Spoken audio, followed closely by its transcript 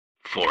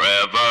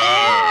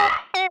Forever.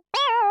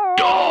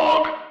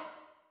 Dog.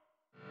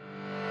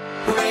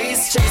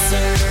 Race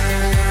Chaser.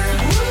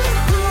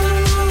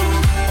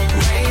 Woo-hoo.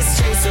 Race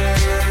Chaser.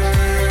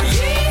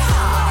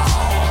 Yeehaw.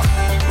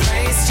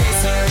 Race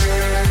Chaser.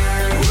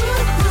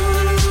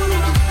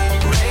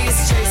 Woo-hoo.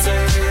 Race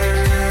Chaser.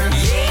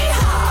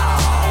 Yeehaw.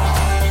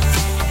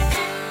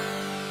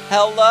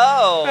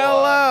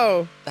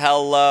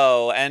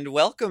 Hello, and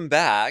welcome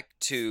back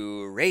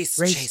to Race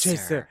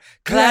Chaser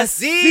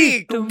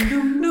Classique,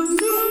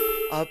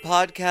 a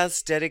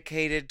podcast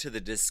dedicated to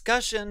the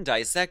discussion,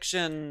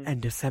 dissection,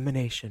 and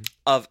dissemination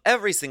of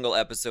every single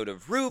episode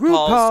of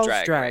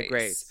RuPaul's Drag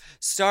Race,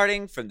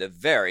 starting from the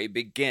very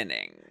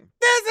beginning.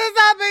 This is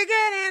the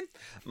beginning.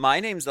 My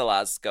name's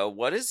Alaska.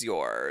 What is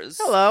yours?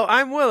 Hello,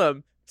 I'm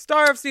Willem,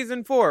 star of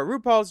season 4,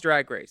 RuPaul's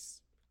Drag Race.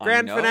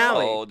 Grand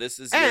finale. Oh, this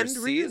is your and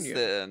season,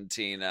 reunion.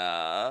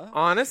 Tina.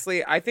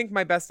 Honestly, I think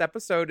my best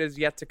episode is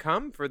yet to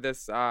come for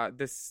this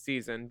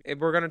season.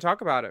 We're going to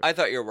talk about it. I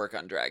thought your work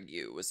on Drag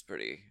U was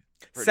pretty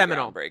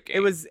seminal. groundbreaking.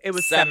 It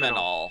was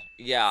seminal.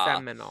 Yeah.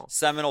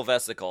 Seminal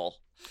vesicle.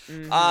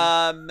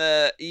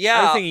 Mm-hmm. Yeah.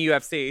 I was thinking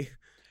UFC.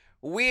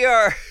 We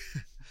are.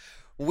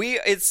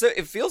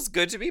 It feels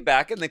good to be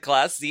back in the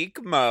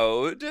classique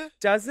mode,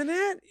 doesn't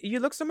it? You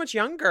look so much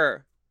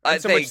younger.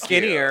 And so thank much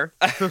skinnier.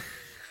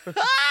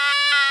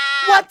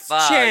 What's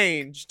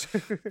changed?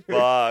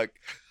 Fuck.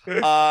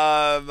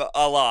 A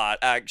lot,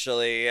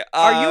 actually.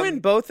 Are you in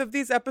both of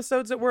these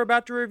episodes that we're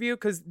about to review?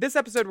 Because this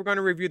episode we're going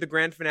to review the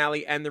grand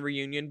finale and the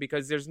reunion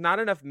because there's not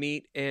enough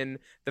meat in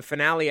the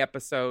finale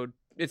episode.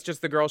 It's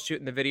just the girls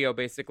shooting the video,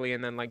 basically,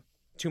 and then, like,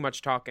 too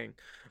much talking.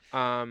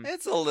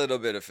 It's a little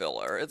bit of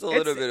filler.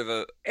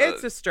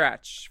 It's a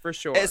stretch, for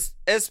sure.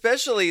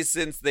 Especially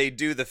since they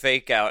do the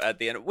fake out at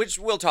the end, which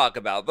we'll talk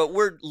about. But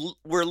we're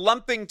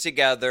lumping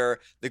together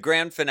the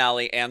grand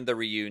finale and the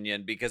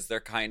reunion because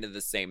they're kind of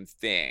the same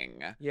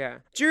thing. Yeah.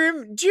 Do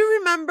you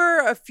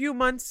remember a few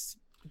months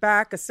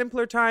back, a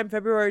simpler time,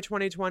 February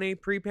 2020,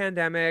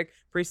 pre-pandemic,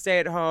 pre-stay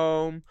at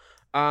home,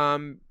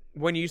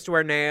 when you used to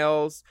wear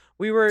nails,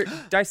 we were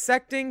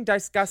dissecting,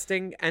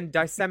 disgusting, and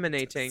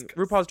disseminating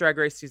RuPaul's Drag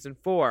Race Season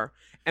 4.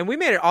 And we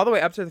made it all the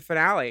way up to the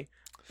finale.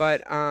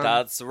 But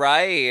that's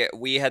right.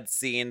 We had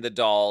seen the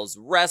dolls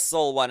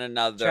wrestle one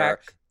another,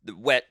 check. The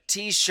wet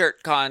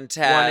t-shirt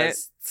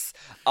contests,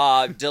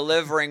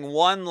 delivering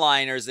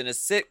one-liners in a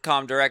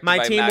sitcom directed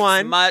by team Max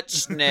won.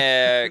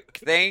 Muchnick.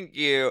 Thank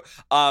you.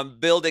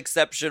 Build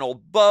exceptional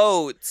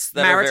boats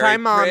that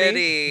Maritime are very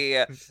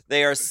mommy. pretty.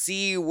 They are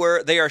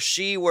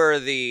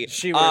she-worthy.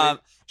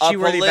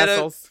 She-worthy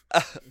vessels.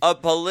 A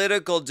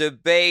political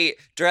debate,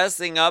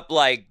 dressing up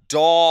like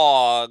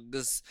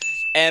dogs,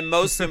 and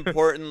most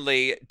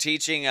importantly,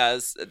 teaching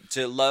us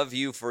to love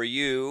you for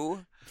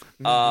you.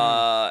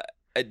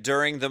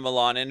 During the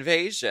Milan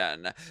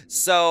invasion.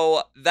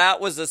 So that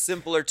was a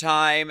simpler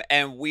time,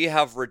 and we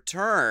have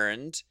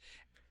returned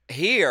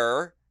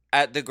here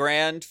at the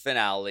grand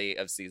finale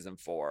of season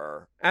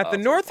 4. At the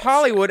North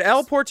Hollywood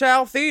El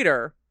Portal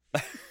Theater,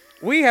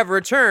 we have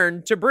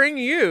returned to bring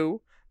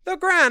you the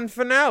grand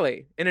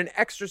finale in an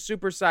extra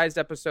supersized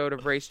episode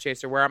of Race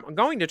Chaser where I'm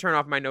going to turn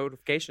off my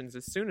notifications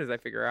as soon as I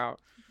figure out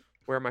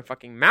where my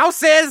fucking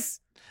mouse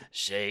is.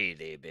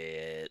 Shady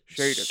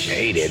bitch.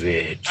 Shady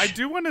bitch. I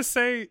do want to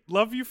say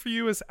Love You For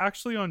You is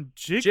actually on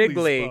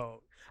Jiggly's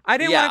boat. I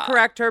didn't want to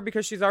correct her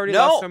because she's already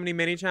lost so many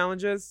mini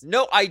challenges.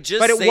 No,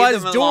 But it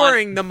was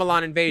during the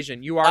Milan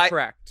invasion. You are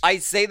correct. I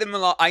say the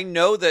Milan. I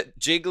know that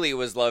Jiggly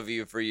was Love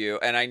You For You,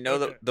 and I know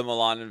that the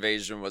Milan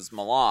invasion was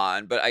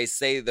Milan, but I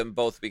say them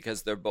both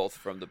because they're both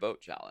from the boat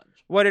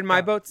challenge. What did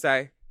my boat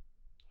say?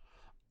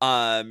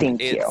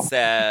 It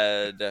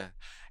said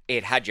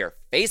it had your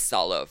face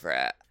all over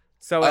it.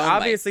 So it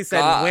obviously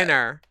said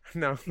winner.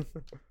 No.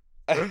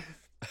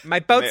 My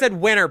boat said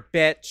winner,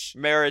 bitch.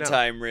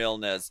 Maritime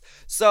realness.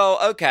 So,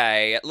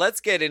 okay, let's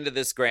get into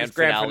this grand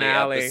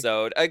finale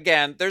episode.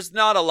 Again, there's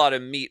not a lot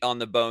of meat on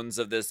the bones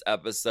of this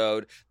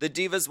episode. The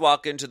divas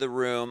walk into the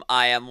room.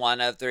 I am 1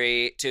 of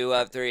 3, 2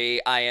 of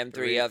 3, I am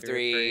 3 of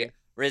 3.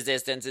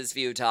 Resistance is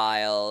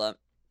futile.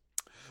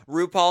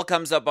 RuPaul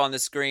comes up on the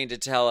screen to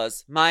tell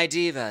us, my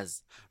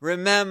divas,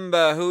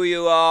 remember who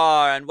you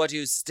are and what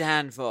you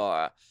stand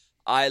for.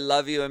 I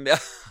love you and...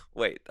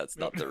 Wait, that's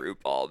not the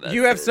RuPaul message.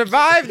 You have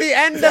survived the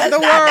end of the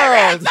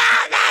world!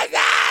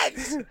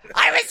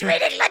 I was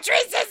reading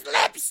Latrice's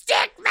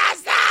lipstick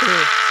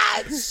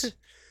message!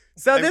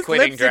 So I'm this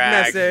quitting lipstick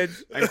drag.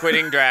 message... I'm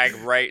quitting drag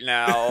right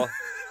now.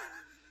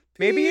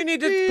 Maybe you need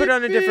to put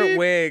on a different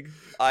wig.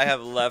 I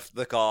have left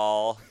the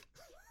call.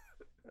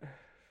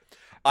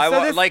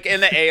 Like in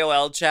the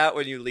AOL chat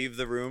when you leave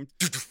the room.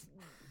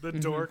 The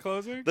door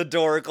closing? The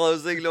door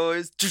closing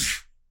noise.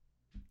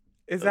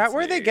 Is that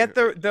where they get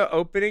the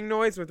opening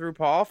noise with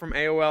RuPaul from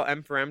AOL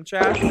M4M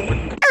chat?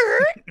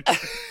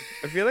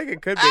 I feel like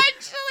it could be.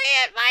 Actually,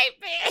 it might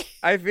be.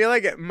 I feel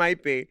like it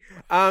might be.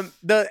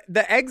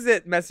 The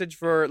exit message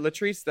for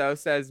Latrice, though,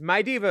 says,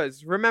 my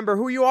divas, remember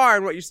who you are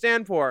and what you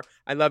stand for.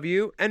 I love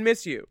you and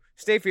miss you.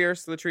 Stay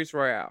fierce, Latrice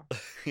Royale.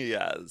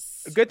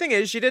 Yes. Good thing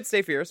is she did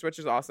stay fierce, which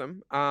is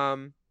awesome.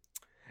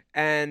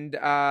 And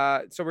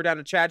so we're down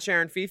to Chad,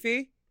 Sharon,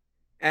 Fifi,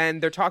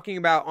 and they're talking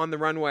about on the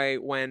runway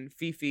when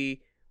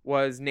Fifi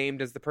was named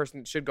as the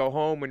person that should go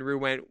home. When Rue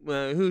went,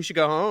 who should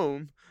go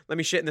home? Let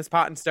me shit in this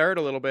pot and stir it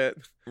a little bit.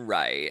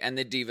 Right. And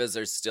the divas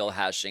are still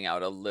hashing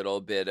out a little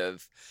bit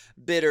of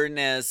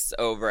bitterness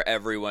over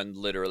everyone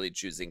literally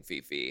choosing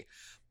Fifi.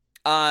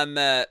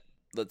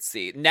 Let's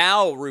see.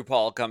 Now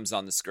RuPaul comes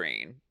on the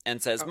screen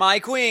and says, "My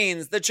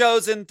queens, the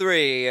chosen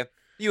three.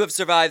 You have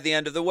survived the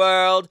end of the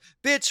world,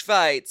 bitch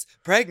fights,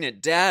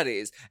 pregnant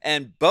daddies,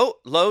 and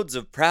boatloads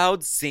of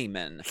proud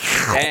seamen.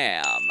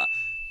 Damn.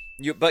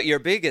 But your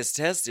biggest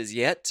test is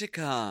yet to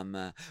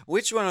come.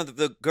 Which one of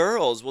the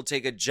girls will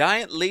take a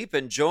giant leap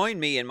and join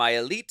me in my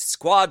elite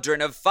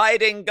squadron of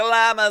fighting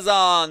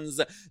glamazons?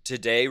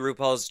 Today,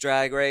 RuPaul's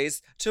Drag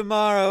Race.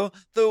 Tomorrow,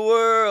 the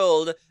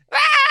world."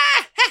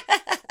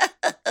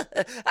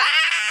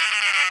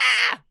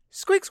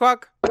 Squeak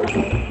squawk.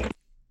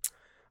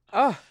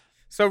 Oh,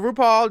 so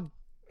RuPaul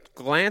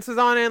glances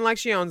on in like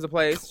she owns the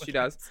place. She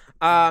does.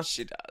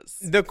 She does.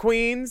 The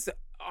queens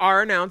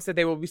are announced that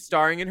they will be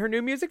starring in her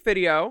new music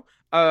video,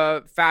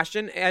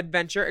 Fashion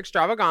Adventure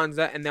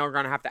Extravaganza, and they're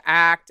going to have to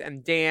act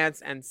and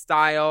dance and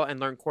style and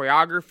learn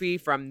choreography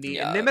from the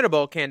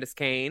inimitable Candice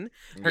Caine.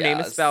 Her name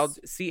is spelled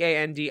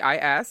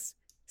Candis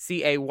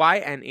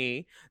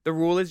Cayne. The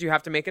rule is you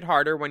have to make it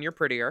harder when you're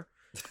prettier.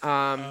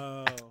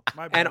 My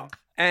bad.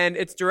 And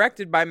it's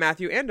directed by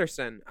Matthew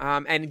Anderson.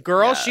 And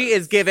girl, she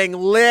is giving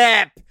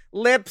lip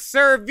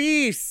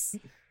service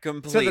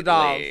completely to the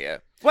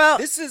dolls. Well,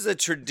 this is a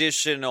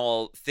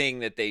traditional thing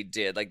that they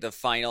did. Like the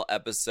final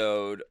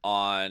episode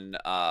on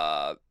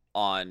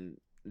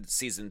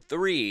season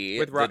 3,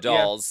 the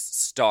dolls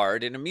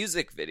starred in a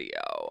music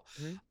video,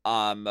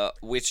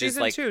 which season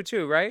is like 2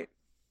 too, right?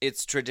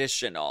 It's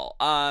traditional.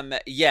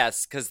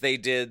 Yes, because they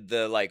did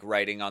the like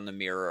writing on the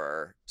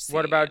mirror scene.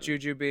 What about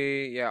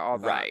Jujubee? Yeah, all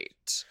that.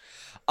 Right.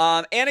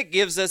 And it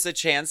gives us a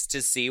chance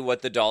to see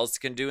what the dolls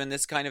can do in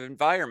this kind of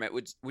environment,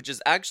 which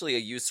is actually a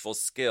useful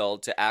skill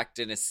to act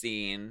in a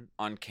scene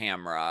on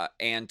camera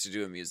and to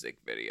do a music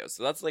video.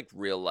 So that's like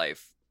real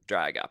life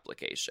drag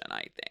application,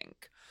 I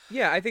think.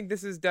 Yeah, I think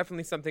this is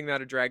definitely something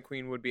that a drag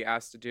queen would be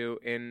asked to do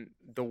in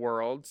the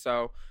world.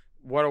 So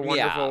what a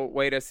wonderful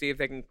way to see if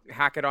they can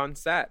hack it on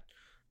set.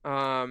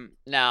 Now,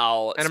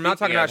 and I'm not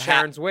talking about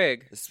Sharon's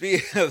wig.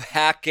 Speaking of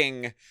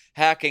hacking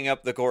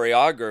up the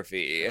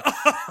choreography,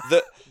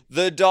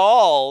 the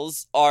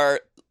dolls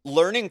are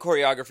learning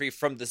choreography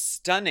from the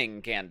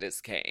stunning Candice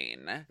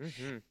Caine.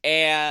 Mm-hmm.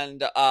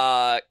 And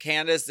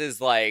Candice is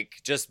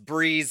like just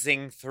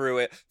breezing through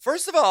it.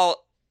 First of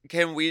all,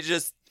 can we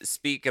just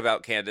speak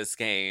about Candice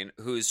Caine,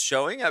 who's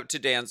showing up to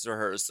dance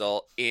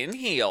rehearsal in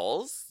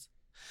heels,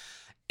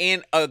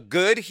 in a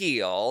good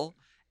heel,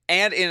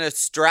 and in a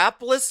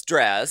strapless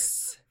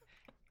dress,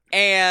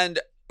 and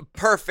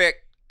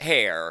perfect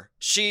hair.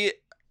 She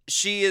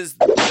is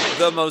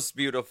the most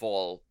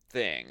beautiful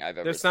thing I've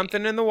ever There's seen.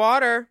 something in the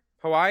water.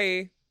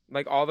 Hawaii.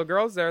 Like all the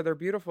girls there, they're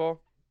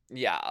beautiful.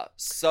 Yeah,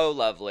 so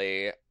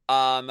lovely.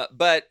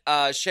 But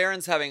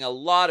Sharon's having a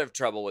lot of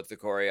trouble with the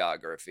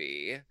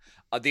choreography.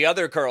 The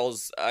other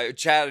girls,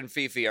 Chad and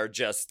Fifi, are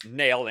just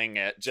nailing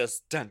it.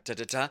 Just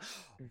dun-da-da-da.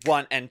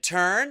 One and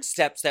turn,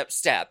 step, step,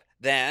 step.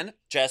 Then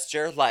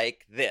gesture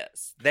like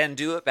this. Then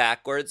do it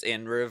backwards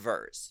in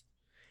reverse.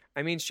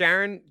 I mean,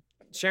 Sharon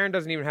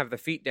doesn't even have the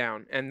feet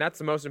down, and that's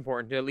the most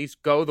important, to at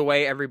least go the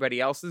way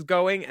everybody else is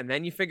going, and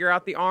then you figure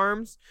out the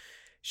arms.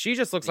 She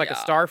just looks like a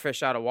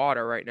starfish out of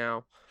water right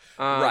now.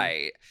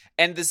 Right.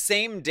 And the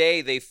same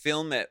day they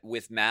film it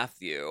with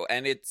Matthew,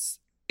 and it's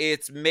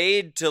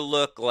made to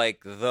look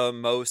like the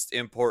most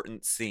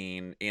important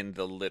scene in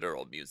the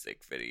literal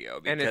music video.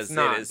 Because and it's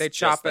not. It is they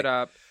chop it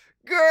up.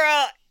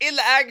 Girl, in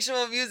the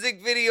actual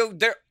music video,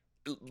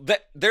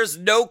 there's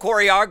no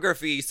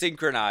choreography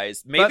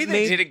synchronized. Maybe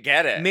they didn't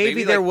get it.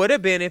 Maybe there would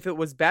have been if it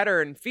was better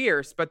and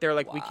fierce, but they're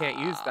like, we can't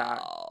use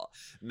that.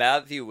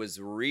 Matthew was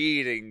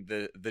reading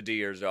the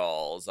Dear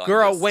Dolls on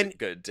this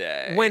good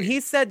day. When he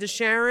said to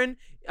Sharon,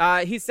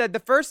 he said the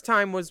first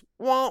time was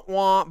wah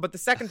wah, but the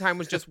second time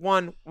was just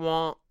one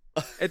wah.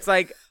 It's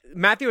like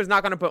Matthew is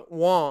not going to put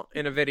wah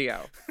in a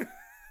video.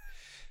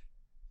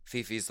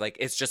 Fifi's like,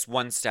 it's just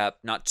one step,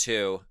 not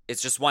two.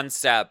 It's just one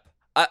step.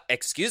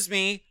 Excuse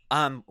me.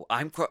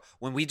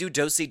 When we do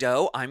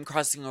do-si-do, I'm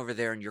crossing over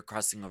there and you're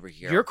crossing over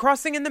here. You're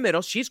crossing in the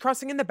middle. She's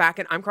crossing in the back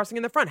and I'm crossing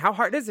in the front. How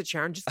hard is it,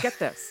 Sharon? Just get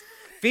this.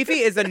 Fifi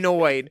is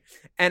annoyed.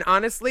 And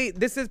honestly,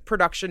 this is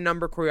production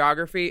number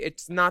choreography.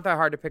 It's not that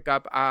hard to pick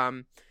up.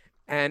 And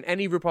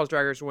any RuPaul's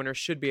Drag Race winner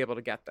should be able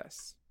to get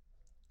this.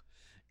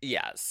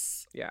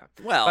 Yes. Yeah.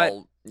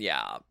 Well,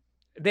 yeah.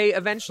 They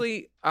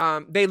eventually,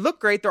 they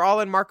look great. They're all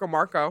in Marco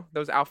Marco.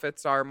 Those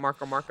outfits are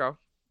Marco Marco.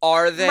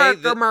 Are they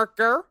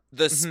Marco?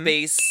 The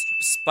space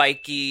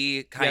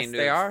spiky kind of? Yes,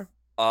 they are.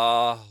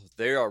 Oh,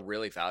 they are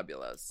really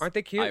fabulous. Aren't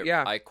they cute?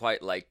 Yeah. I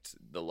quite liked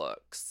the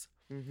looks.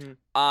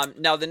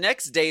 Mm-hmm. Now the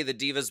next day, the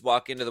divas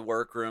walk into the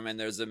workroom, and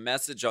there's a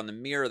message on the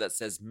mirror that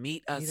says,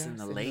 "Meet us in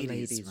the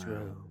ladies'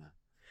 room."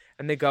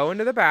 And they go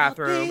into the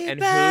bathroom, I'll be and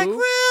back who?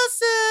 real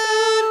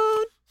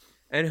soon.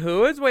 And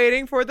who is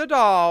waiting for the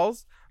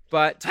dolls?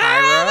 But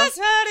Tyra.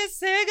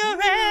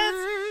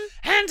 cigarettes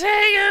and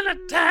taking a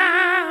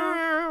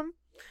time.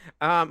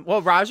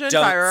 Well, Raja and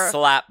Don't Tyra.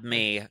 slap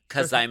me,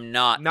 because I'm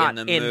not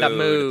in the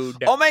mood.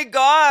 Oh my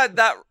god,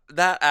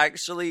 that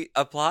actually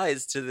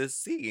applies to this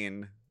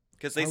scene.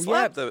 Because they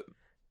slap the...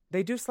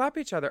 They do slap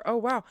each other. Oh,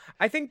 wow.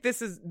 I think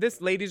this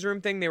ladies'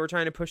 room thing they were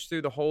trying to push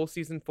through the whole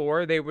season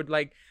 4. They would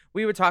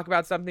we would talk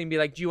about something and be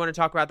like, do you want to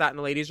talk about that in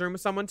the ladies' room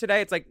with someone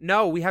today? It's like,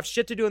 no, we have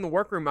shit to do in the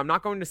workroom. I'm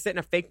not going to sit in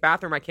a fake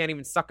bathroom I can't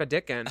even suck a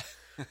dick in.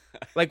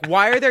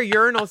 Why are there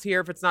urinals here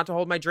if it's not to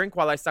hold my drink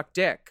while I suck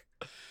dick?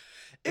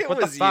 It what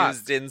was the fuck?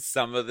 used in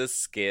some of the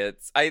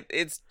skits.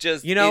 It's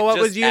just... You know it what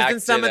just was used in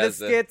some of acted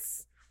the as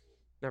skits?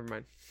 Never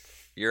mind.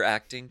 Your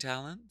acting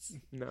talents?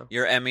 No.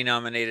 Your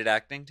Emmy-nominated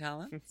acting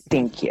talents?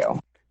 Thank you.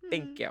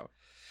 Thank you.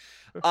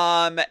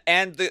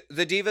 And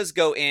the divas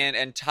go in,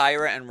 and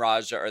Tyra and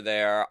Raja are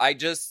there.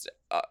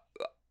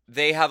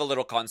 They have a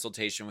little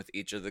consultation with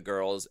each of the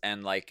girls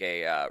and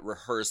a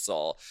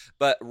rehearsal.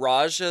 But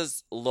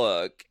Raja's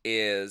look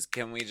is,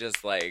 can we just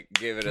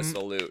give it a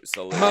salute?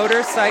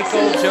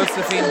 Motorcycle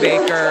Josephine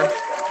Baker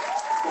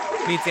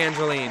meets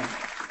Angeline.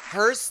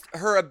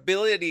 Her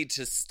ability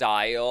to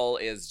style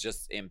is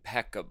just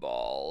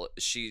impeccable.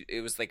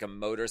 It was like a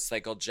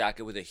motorcycle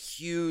jacket with a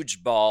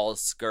huge ball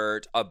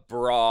skirt, a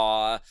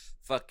bra,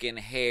 fucking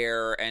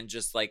hair, and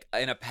just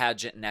in a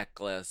pageant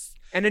necklace.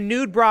 And a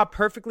nude bra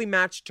perfectly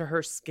matched to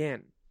her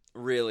skin.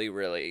 Really,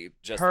 really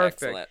just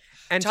Perfect. excellent.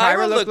 And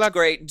Tyra looked looked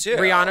great too.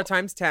 Rihanna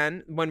times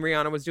 10 when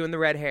Rihanna was doing the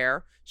red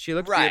hair. She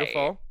looked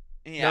beautiful.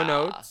 Yeah.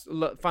 No notes.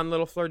 Fun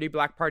little flirty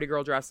black party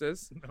girl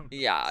dresses.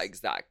 Yeah,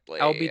 exactly.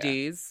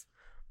 LBDs.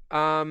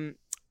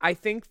 I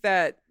think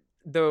that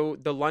the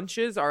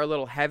lunches are a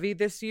little heavy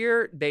this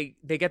year. They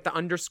get the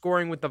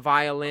underscoring with the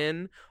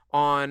violin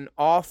on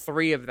all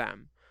 3 of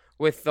them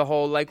with the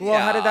whole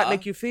how did that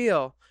make you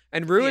feel?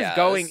 And Rue is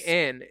going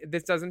in.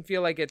 This doesn't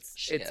feel like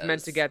it's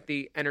meant to get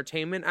the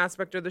entertainment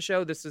aspect of the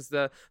show. This is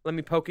the let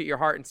me poke at your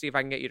heart and see if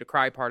I can get you to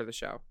cry part of the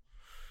show.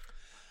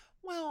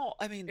 Well,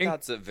 I mean,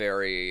 that's a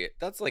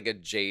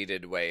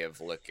jaded way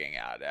of looking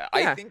at it.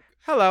 Yeah. I think.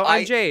 Hello,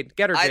 I'm Jade.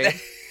 Get her, Jade.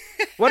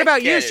 What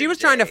about you? She was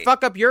trying to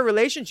fuck up your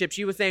relationship.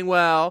 She was saying,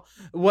 well,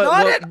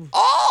 not at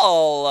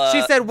all.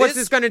 She said, what's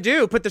this going to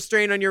do? Put the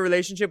strain on your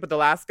relationship with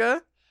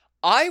Alaska?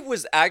 I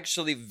was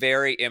actually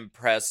very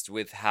impressed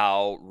with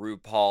how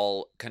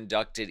RuPaul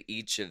conducted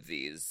each of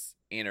these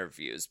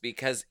interviews,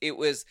 because it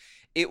was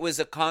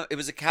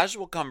a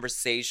casual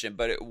conversation,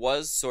 but it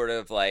was sort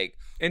of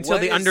until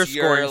the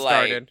underscoring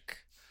started.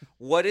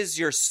 What is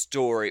your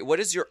story? What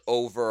is your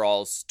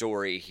overall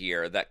story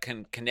here that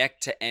can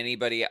connect to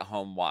anybody at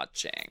home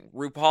watching?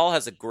 RuPaul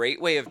has a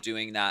great way of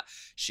doing that.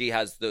 She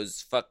has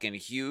those fucking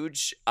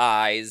huge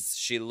eyes.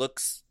 She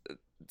looks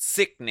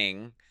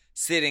sickening,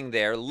 sitting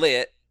there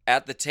lit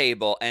at the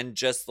table and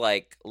just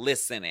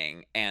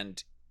listening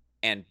and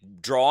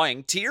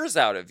drawing tears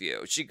out of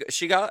you.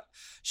 She got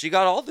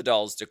all the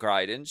dolls to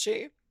cry, didn't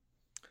she?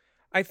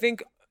 I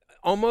think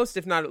almost,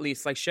 if not at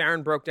least,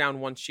 Sharon broke down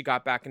once she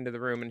got back into the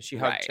room and she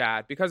hugged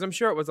Chad, because I'm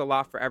sure it was a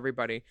lot for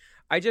everybody.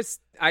 I just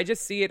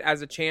see it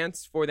as a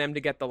chance for them to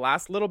get the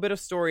last little bit of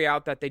story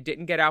out that they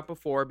didn't get out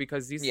before,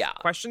 because these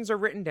questions are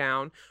written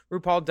down.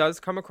 RuPaul does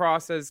come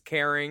across as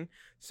caring,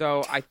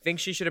 so I think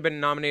she should have been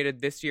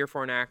nominated this year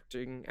for an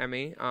acting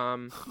Emmy.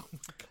 And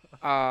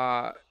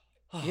the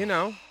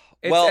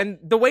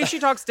way she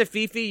talks to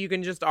Fifi, you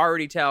can just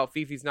already tell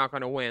Fifi's not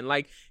going to win.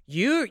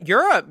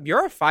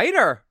 You're a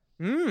fighter.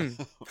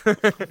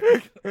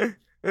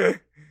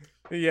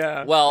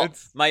 Yeah. Well,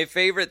 my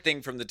favorite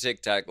thing from the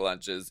Tic Tac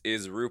lunches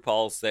is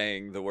RuPaul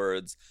saying the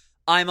words,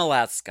 "I'm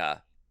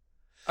Alaska."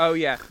 Oh,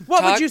 yeah.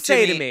 What would you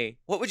say to me?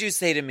 What would you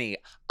say to me?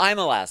 I'm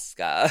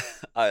Alaska.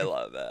 I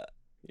love it.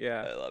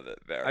 Yeah. I love it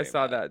very much. I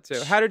saw that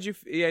too. How did you...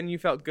 and you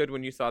felt good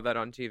when you saw that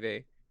on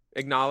TV?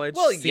 Acknowledged?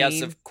 Well, seen?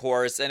 yes, of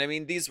course. And I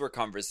mean, these were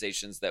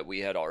conversations that we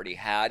had already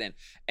had.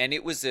 And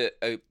it was a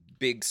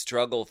big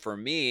struggle for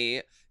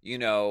me,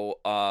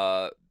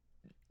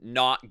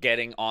 not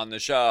getting on the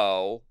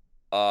show,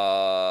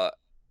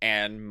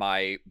 and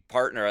my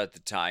partner at the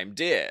time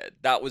did.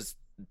 That was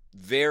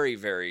very,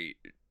 very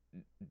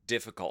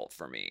difficult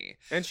for me.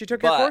 And she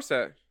took your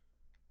corset.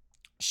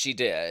 She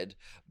did.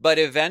 But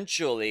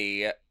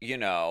eventually,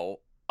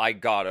 I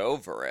got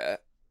over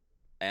it.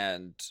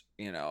 And,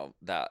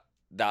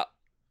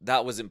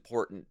 that was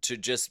important to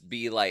just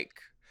be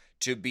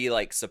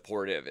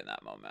supportive in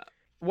that moment.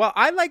 Well,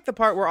 I like the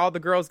part where all the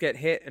girls get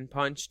hit and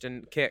punched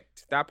and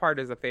kicked. That part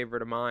is a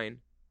favorite of mine.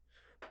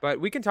 But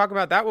we can talk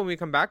about that when we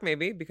come back,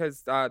 maybe,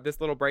 because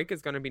this little break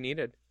is going to be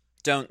needed.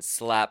 Don't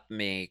slap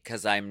me,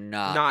 because I'm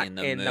not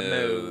in the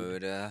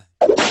mood.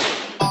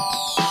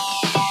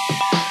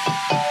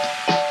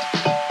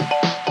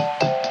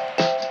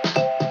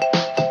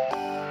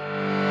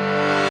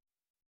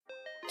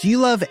 Do you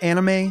love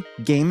anime,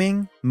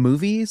 gaming,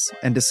 movies,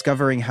 and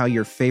discovering how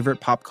your favorite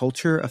pop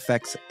culture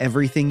affects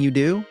everything you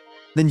do?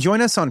 Then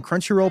join us on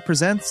Crunchyroll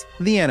Presents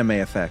The Anime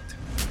Effect.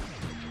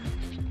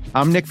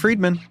 I'm Nick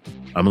Friedman.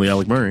 I'm Lee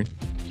Alec Murray.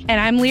 And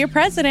I'm Leah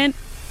President.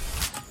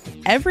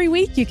 Every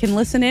week, you can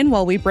listen in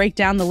while we break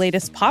down the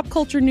latest pop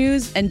culture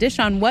news and dish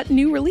on what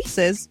new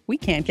releases we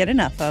can't get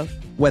enough of.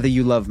 Whether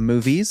you love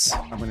movies,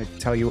 I'm going to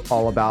tell you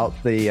all about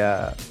the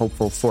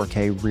hopeful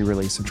 4K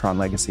re-release of Tron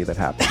Legacy that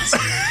happens.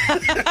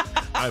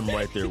 I'm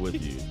right there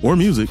with you. Or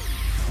music.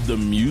 The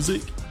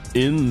music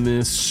in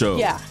this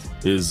show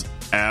is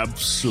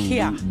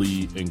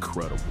absolutely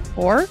incredible.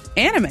 Or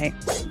anime. Yeah,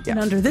 and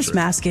under this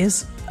mask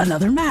is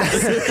another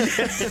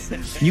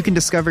mask. you can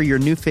discover your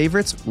new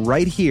favorites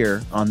right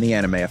here on The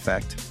Anime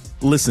Effect.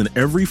 Listen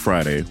every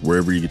Friday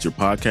wherever you get your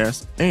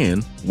podcasts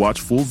and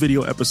watch full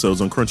video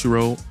episodes on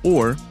Crunchyroll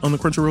or on the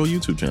Crunchyroll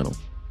YouTube channel.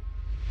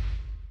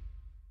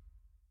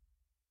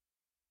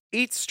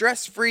 Eat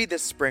stress-free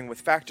this spring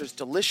with Factor's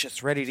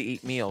delicious,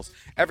 ready-to-eat meals.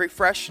 Every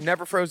fresh,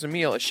 never-frozen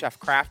meal is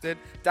chef-crafted,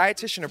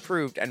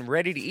 dietitian-approved, and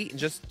ready to eat in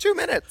just 2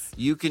 minutes.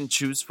 You can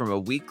choose from a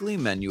weekly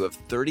menu of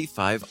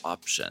 35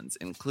 options,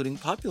 including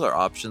popular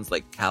options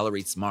like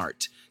Calorie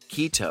Smart,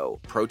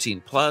 Keto,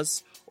 Protein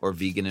Plus, or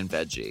vegan and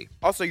veggie.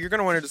 Also, you're going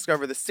to want to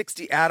discover the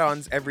 60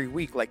 add-ons every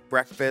week, like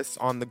breakfast,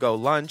 on-the-go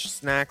lunch,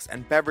 snacks,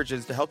 and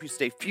beverages to help you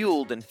stay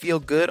fueled and feel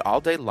good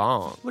all day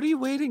long. What are you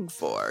waiting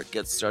for?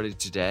 Get started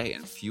today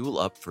and fuel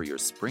up for your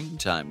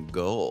springtime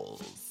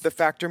goals. The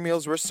Factor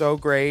meals were so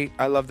great.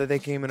 I love that they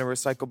came in a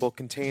recyclable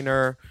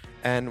container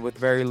and with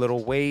very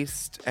little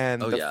waste.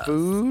 And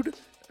food,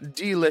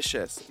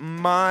 delicious.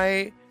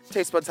 My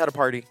taste buds had a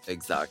party.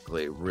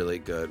 Exactly. Really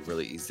good.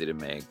 Really easy to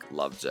make.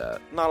 Loved it.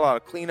 Not a lot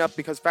of cleanup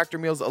because Factor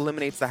Meals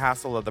eliminates the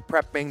hassle of the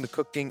prepping, the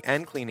cooking,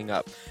 and cleaning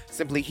up.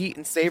 Simply heat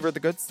and savor the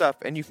good stuff,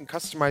 and you can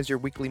customize your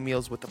weekly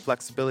meals with the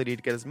flexibility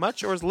to get as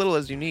much or as little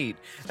as you need,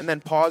 and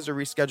then pause or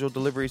reschedule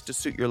deliveries to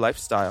suit your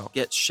lifestyle.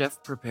 Get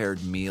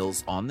chef-prepared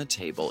meals on the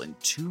table in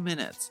 2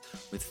 minutes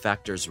with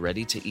Factor's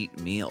ready-to-eat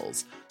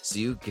meals, so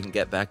you can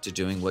get back to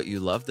doing what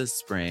you love this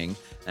spring.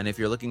 And if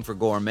you're looking for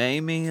gourmet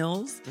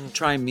meals,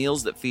 try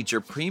meals that feature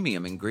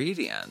premium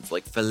ingredients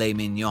like filet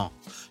mignon,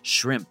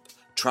 shrimp,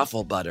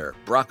 truffle butter,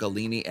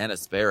 broccolini, and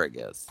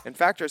asparagus. And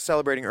Factor is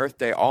celebrating Earth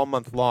Day all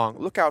month long.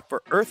 Look out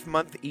for Earth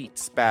Month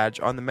Eats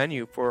badge on the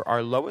menu for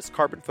our lowest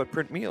carbon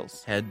footprint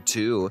meals. Head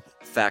to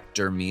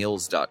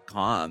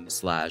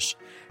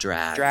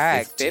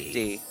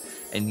factormeals.com/drag50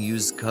 and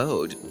use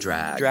code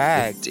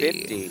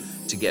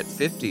DRAG50 to get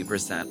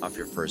 50% off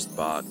your first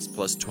box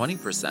plus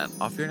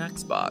 20% off your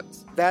next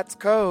box. That's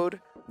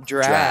code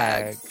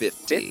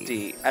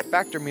DRAG50 at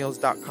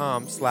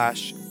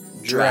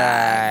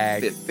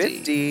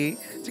factormeals.com/drag50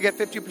 to get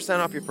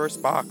 50% off your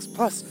first box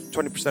plus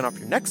 20% off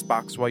your next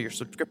box while your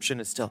subscription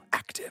is still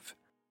active.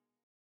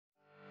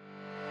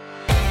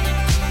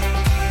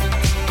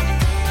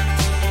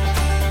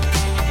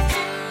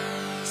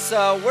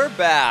 So we're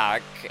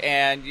back,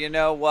 and you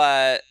know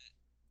what?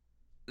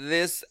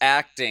 This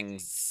acting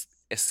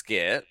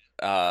skit,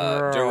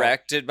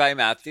 directed by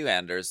Matthew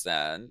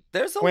Anderson,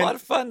 there's a lot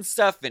of fun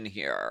stuff in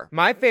here.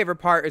 My favorite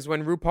part is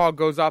when RuPaul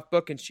goes off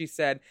book and she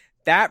said,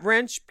 that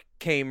wrench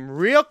came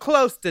real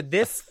close to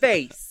this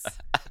face.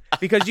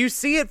 Because you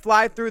see it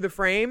fly through the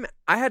frame.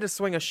 I had to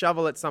swing a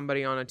shovel at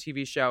somebody on a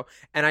TV show,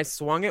 and I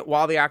swung it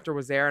while the actor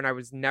was there, and I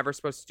was never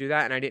supposed to do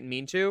that, and I didn't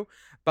mean to.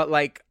 But,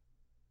 like,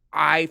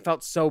 I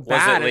felt so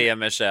bad. Was it Leah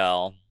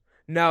Michelle?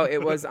 No,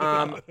 it was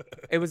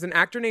it was an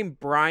actor named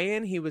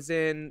Brian. He was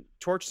in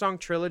Torch Song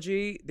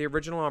Trilogy, the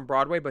original on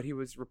Broadway, but he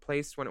was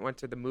replaced when it went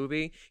to the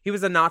movie. He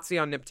was a Nazi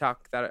on Nip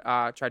Tuck that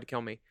tried to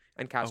kill me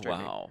and castrate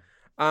me.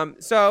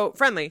 So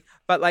friendly,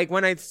 but like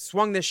when I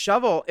swung this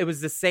shovel, it was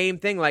the same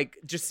thing. Like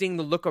just seeing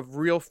the look of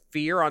real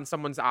fear on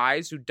someone's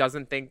eyes who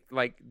doesn't think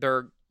like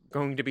they're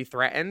going to be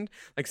threatened.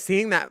 Like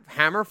seeing that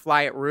hammer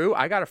fly at Rue,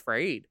 I got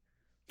afraid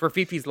for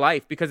Fifi's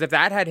life because if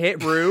that had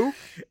hit Rue,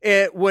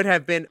 it would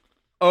have been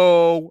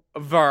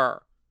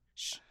over.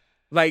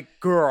 Like,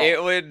 girl,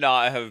 it would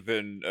not have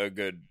been a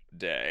good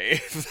day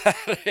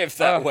if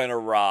that went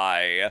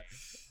awry.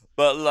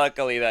 But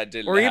luckily, that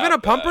didn't. Or even happen. a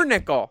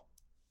pumpernickel.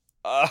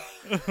 Shut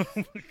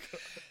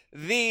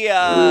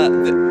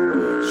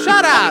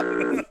up!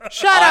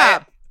 Shut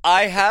up!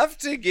 I have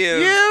to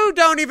give. You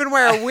don't even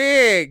wear a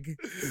wig.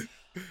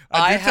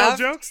 I tell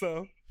jokes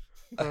though.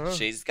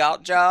 She's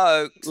got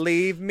jokes.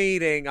 Leave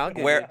meeting. I'll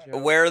get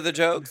where are the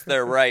jokes?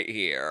 They're right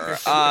here.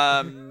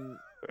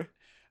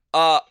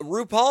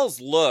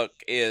 RuPaul's look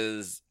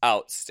is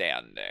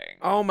outstanding.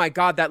 Oh my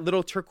god, that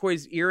little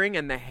turquoise earring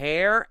and the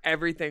hair,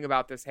 everything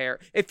about this hair.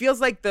 It feels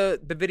like the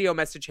video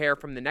message hair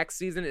from the next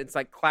season. It's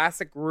like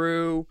classic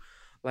Rue,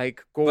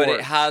 like gorge. But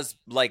it has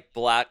like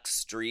black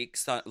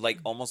streaks, on, like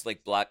almost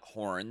like black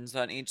horns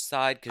on each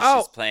side because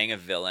she's playing a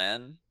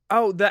villain.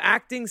 Oh, the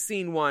acting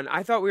scene one.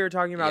 I thought we were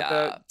talking about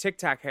the Tic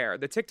Tac hair.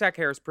 The Tic Tac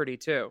hair is pretty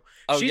too.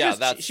 Oh,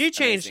 She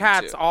changed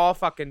hats all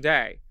fucking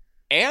day.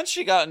 And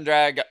she got in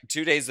drag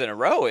 2 days in a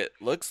row, it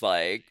looks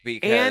like,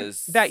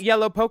 because... And that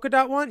yellow polka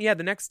dot one, yeah,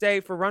 the next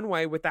day for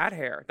runway with that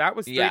hair. That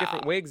was 3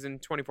 different wigs in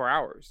 24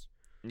 hours.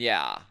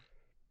 Yeah.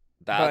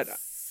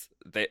 That's...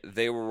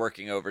 They were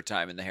working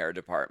overtime in the hair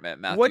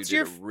department. Matthew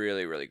did a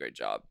really, really great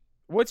job.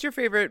 What's your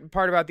favorite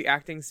part about the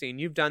acting scene?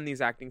 You've done these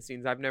acting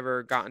scenes. I've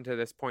never gotten to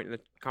this point in the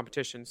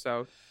competition,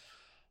 so...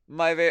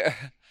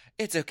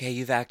 It's okay,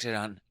 you've acted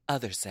on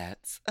other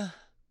sets.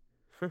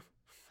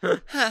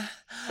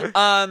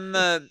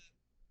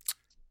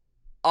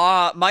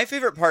 My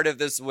favorite part of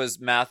this was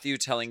Matthew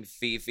telling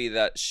Fifi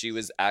that she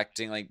was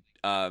acting like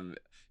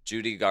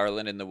Judy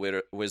Garland in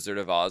The Wizard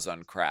of Oz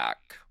on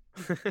crack.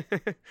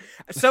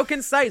 So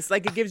concise,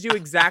 like it gives you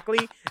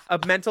exactly a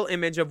mental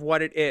image of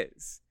what it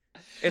is.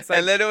 It's like,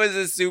 and then it was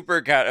a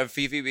super cut of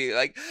Fifi being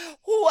like,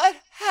 "What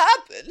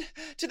happened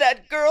to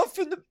that girl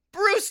from the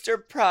Brewster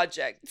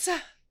Project?"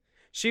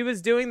 She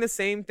was doing the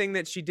same thing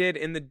that she did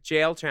in the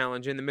jail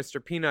challenge in the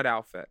Mr. Peanut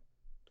outfit.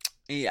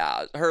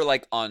 Yeah, her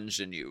like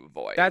ingenue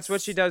voice. That's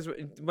what she does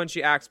when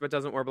she acts but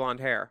doesn't wear blonde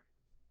hair.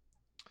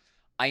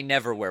 I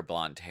never wear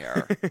blonde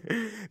hair.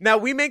 Now,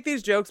 we make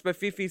these jokes, but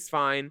Fifi's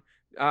fine.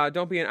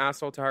 Don't be an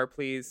asshole to her,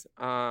 please.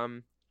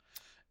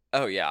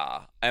 Oh,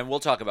 yeah. And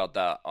we'll talk about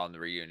that on the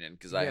reunion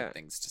because I have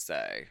things to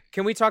say.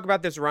 Can we talk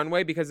about this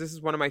runway? Because this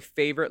is one of my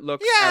favorite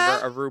looks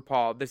ever of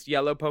RuPaul. This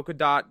yellow polka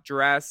dot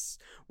dress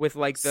with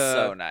like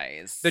so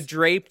nice. The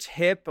draped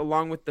hip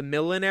along with the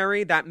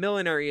millinery. That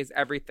millinery is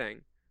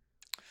everything.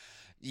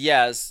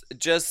 Yes,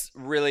 just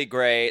really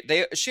great.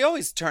 She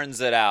always turns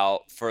it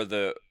out for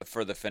the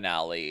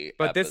finale.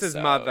 But episode. This is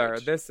Mother.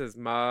 This is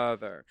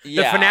Mother.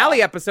 Yeah. The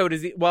finale episode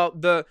is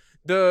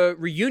the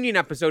reunion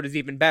episode is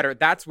even better.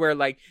 That's where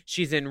like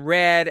she's in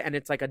red and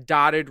it's like a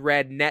dotted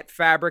red net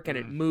fabric and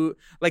it moves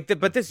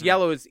but this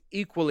yellow is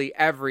equally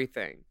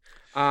everything.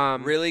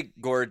 Really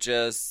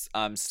gorgeous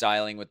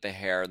styling with the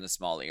hair and the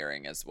small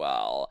earring as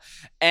well.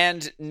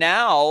 And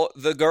now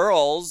the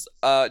girls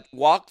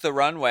walk the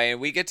runway and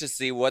we get to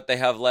see what they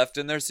have left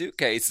in their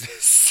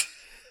suitcases.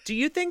 Do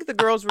you think the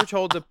girls were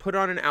told to put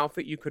on an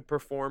outfit you could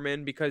perform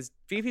in? Because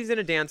Fifi's in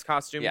a dance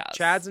costume, yes.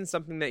 Chad's in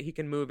something that he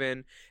can move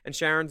in, and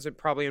Sharon's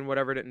probably in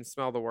whatever didn't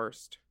smell the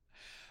worst.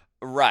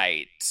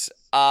 Right.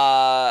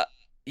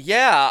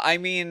 Yeah, I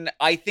mean,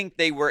 I think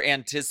they were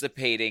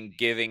anticipating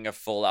giving a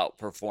full-out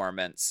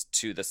performance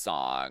to the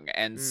song.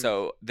 And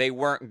so they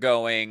weren't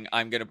going,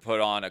 I'm going to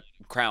put on a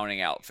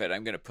crowning outfit.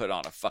 I'm going to put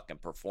on a fucking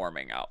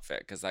performing outfit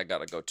because I got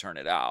to go turn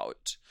it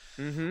out.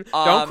 Mm-hmm.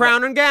 Don't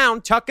crown and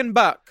gown, tuck and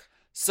buck.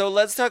 So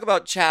let's talk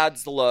about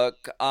Chad's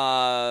look.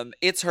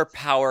 It's her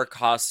power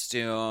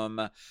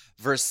costume,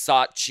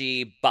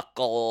 Versace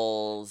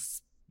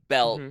buckles,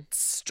 belt,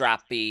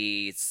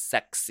 strappy,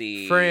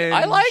 sexy. Fringe.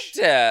 I liked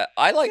it.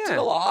 I liked it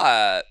a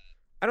lot.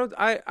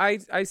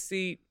 I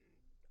see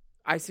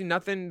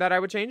nothing that I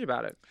would change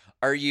about it.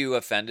 Are you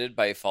offended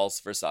by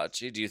false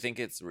Versace? Do you think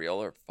it's real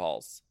or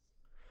false?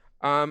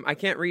 I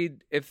can't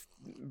read if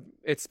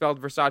it's spelled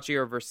Versace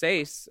or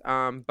Versace.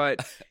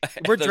 But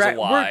we're There's a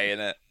Y in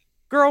it.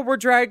 Girl, we're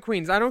drag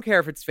queens. I don't care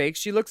if it's fake.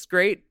 She looks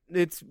great.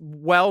 It's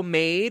well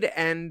made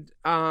and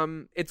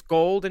it's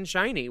gold and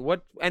shiny.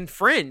 And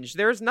fringe.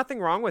 There's nothing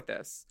wrong with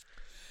this.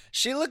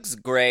 She looks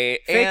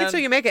great. Fake it till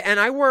you make it. And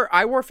I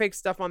wore fake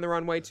stuff on the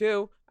runway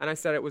too, and I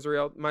said it was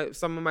real.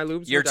 Some of my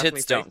lubes Your were definitely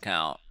tits don't fake.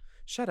 count.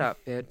 Shut up,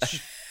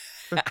 bitch.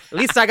 At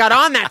least I got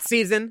on that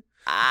season.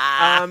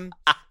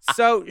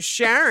 So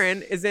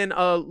Sharon is in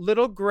a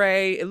little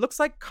gray, it looks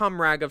like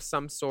cum rag of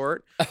some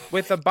sort,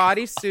 with a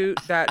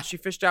bodysuit that she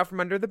fished out from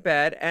under the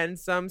bed and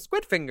some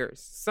squid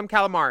fingers, some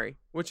calamari,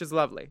 which is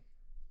lovely.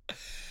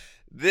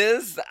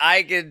 This,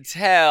 I can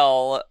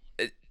tell,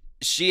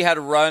 she had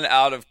run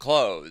out of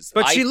clothes.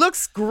 But she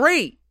looks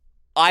great.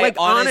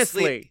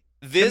 Honestly.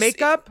 The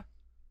makeup?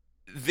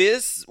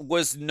 This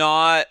was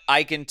not,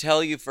 I can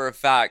tell you for a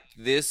fact,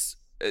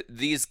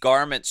 these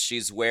garments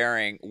she's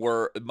wearing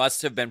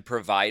must have been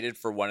provided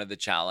for one of the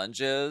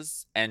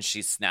challenges, and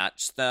she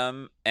snatched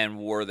them and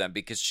wore them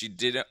because she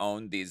didn't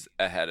own these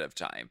ahead of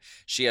time.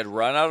 She had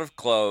run out of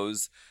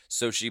clothes,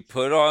 so she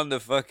put on the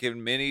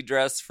fucking mini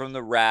dress from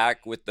the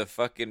rack with the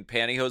fucking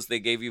pantyhose they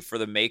gave you for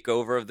the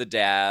makeover of the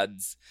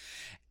dads,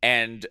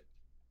 and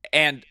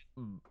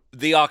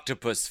the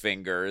octopus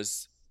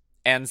fingers.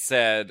 And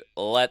said,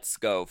 let's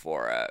go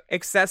for it.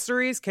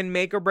 Accessories can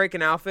make or break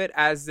an outfit,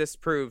 as this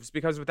proves,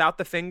 because without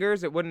the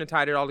fingers, it wouldn't have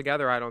tied it all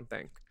together, I don't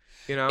think.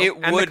 You know? It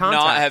would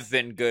not have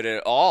been good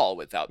at all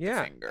without the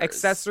fingers.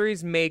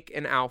 Accessories make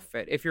an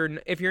outfit. If you're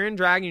in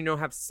drag and you don't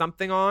have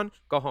something on,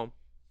 go home.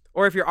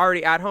 Or if you're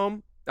already at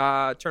home,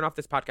 turn off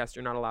this podcast.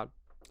 You're not allowed.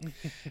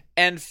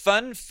 And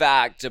fun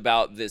fact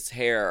about this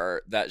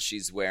hair that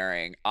she's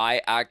wearing,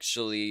 I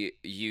actually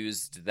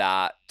used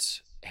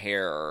that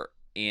hair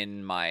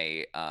in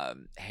my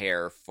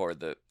hair for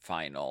the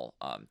final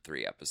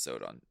 3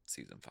 episode on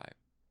season 5.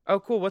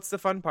 Oh, cool. What's the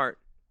fun part?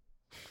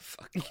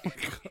 Fuck you.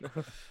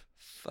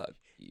 Fuck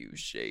You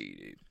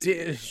shady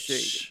Shady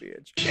bitch.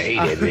 bitch.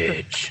 Shady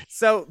bitch.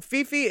 So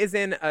Fifi is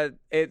in a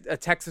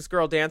Texas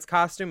girl dance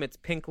costume. It's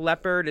pink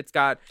leopard. It looks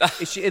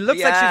like she's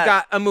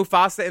got a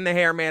Mufasa in the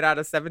hair made out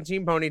of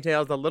 17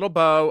 ponytails, a little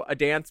bow, a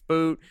dance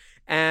boot,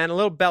 and a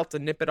little belt to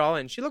nip it all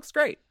in. She looks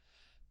great.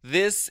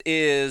 This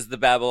is the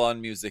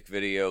Babylon music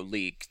video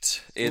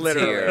leaked. It's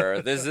Literally.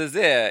 here. This is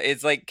it.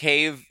 It's like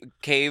cave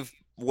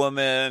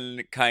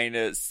woman, kind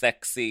of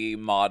sexy,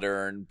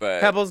 modern, but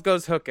Pebbles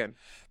goes hooking.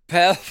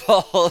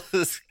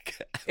 Pebbles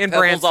In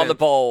Pebbles on Branson. the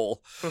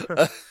pole.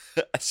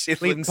 She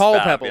Leaving looks pole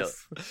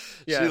fabulous.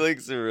 pebbles. Yeah. She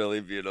looks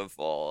really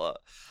beautiful.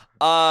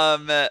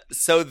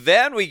 So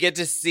then we get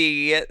to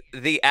see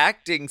the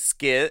acting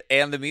skit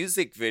and the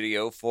music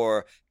video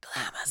for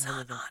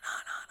Glamazon.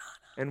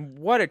 And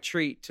what a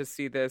treat to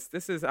see this.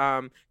 This is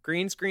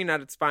green screen at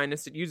its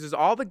finest. It uses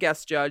all the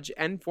guest judge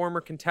and former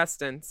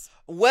contestants.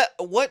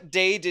 What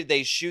day did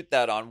they shoot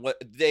that on?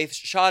 They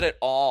shot it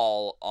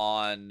all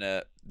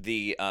on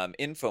the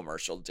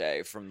infomercial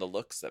day from the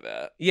looks of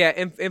it. Yeah,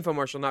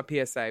 infomercial, not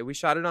PSA. We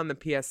shot it on the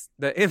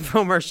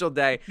infomercial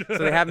day. So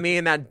they have me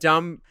in that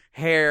dumb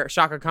hair,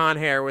 Shaka Khan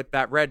hair with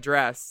that red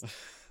dress.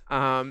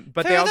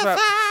 But they also have...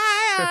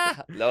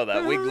 No,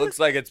 that wig looks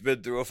like it's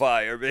been through a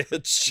fire,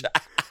 bitch.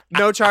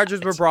 No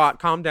charges were brought.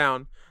 Calm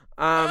down.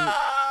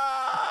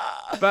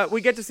 But we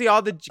get to see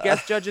all the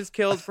guest judges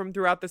killed from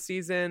throughout the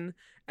season,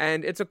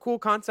 and it's a cool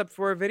concept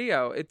for a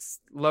video. It's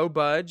low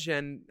budge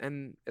and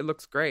it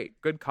looks great.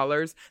 Good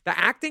colors. The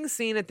acting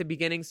scene at the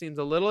beginning seems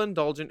a little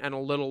indulgent and a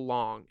little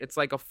long. It's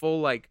like a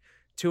full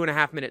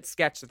 2.5 minute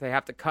sketch that they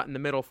have to cut in the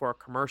middle for a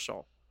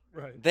commercial.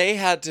 Right. They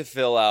had to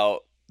fill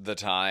out the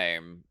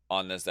time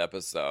on this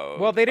episode.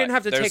 Well, they didn't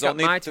have to take up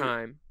my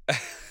time.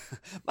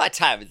 My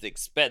time is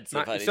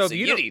expensive, honey. So if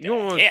you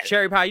don't want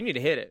cherry pie, you need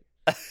to hit it.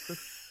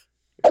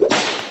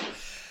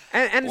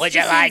 and Would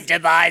you like to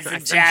buy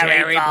some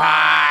cherry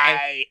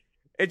pie?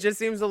 It just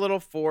seems a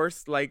little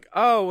forced.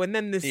 And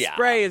then this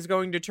spray is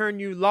going to turn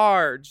you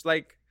large.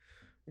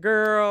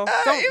 Girl,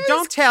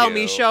 don't tell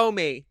me. Show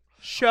me.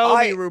 Show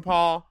me,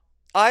 RuPaul.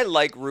 I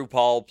like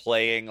RuPaul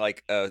playing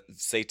a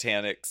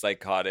satanic,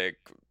 psychotic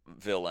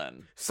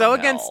villain. So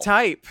against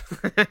type.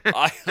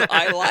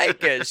 I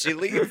like it. She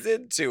leans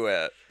into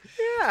it.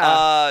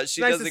 Yeah.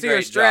 She nice does to a see her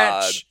great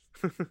job. stretch.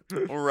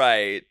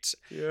 Right.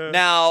 Yeah.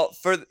 Now,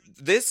 for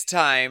this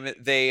time,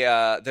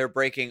 they're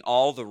breaking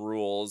all the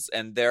rules,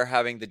 and they're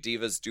having the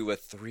divas do a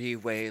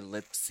 3-way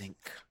lip sync.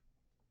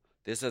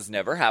 This has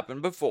never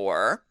happened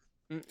before.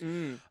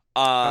 Mm-mm.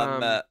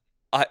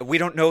 We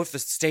don't know if the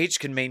stage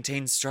can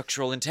maintain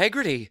structural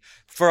integrity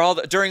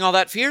during all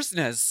that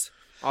fierceness.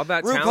 All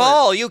that RuPaul,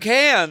 talent. you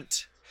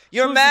can't.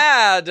 You're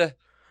mad.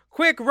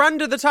 Quick, run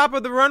to the top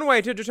of the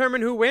runway to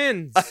determine who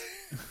wins.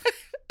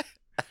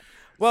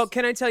 Well,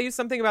 can I tell you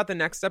something about the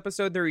next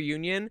episode, the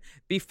reunion?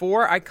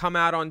 Before I come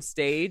out on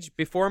stage,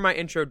 before my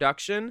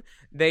introduction,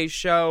 they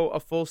show a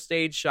full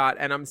stage shot,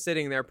 and I'm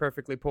sitting there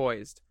perfectly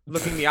poised,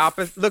 looking the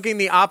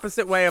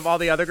opposite way of all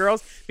the other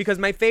girls. Because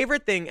my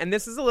favorite thing, and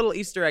this is a little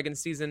Easter egg in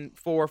season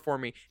 4 for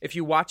me, if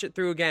you watch it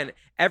through again,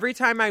 every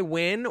time I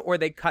win or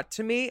they cut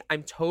to me,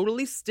 I'm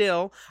totally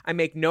still. I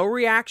make no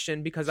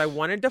reaction because I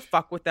wanted to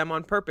fuck with them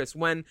on purpose.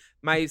 When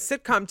my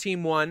sitcom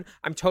team won,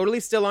 I'm totally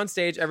still on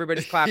stage.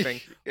 Everybody's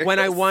clapping. When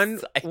I won,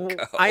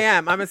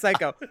 I'm a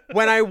psycho.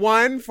 When I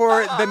won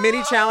for the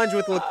mini challenge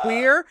with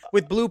LaQueer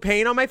with blue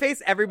paint on my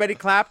face, everybody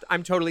clapped.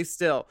 I'm totally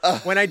still.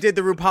 When I did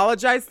the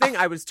RuPaologize thing,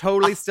 I was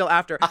totally still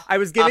after. I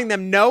was giving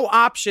them no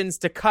options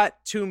to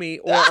cut to me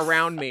or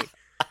around me.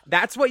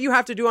 That's what you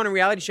have to do on a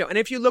reality show. And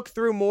if you look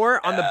through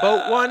more on the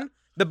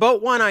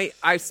boat one,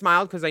 I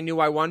smiled because I knew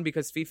I won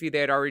because Fifi, they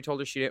had already told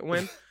her she didn't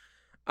win.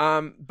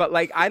 But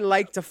I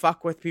like to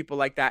fuck with people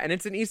like that, and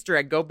it's an Easter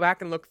egg. Go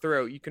back and look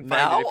through. You can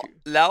find it.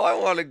 Now I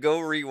want to go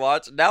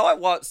rewatch. Now I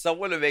want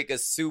someone to make a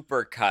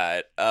super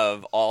cut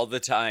of all the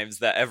times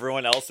that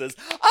everyone else is,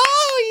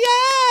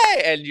 oh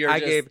yay, and I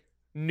gave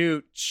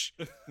nooch.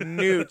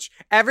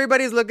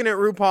 Everybody's looking at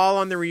RuPaul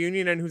on the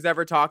reunion and who's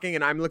ever talking,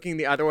 and I'm looking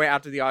the other way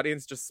out to the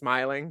audience, just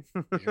smiling.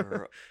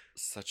 You're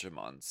such a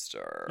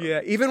monster.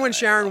 Yeah, even when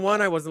Sharon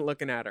won, I wasn't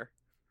looking at her.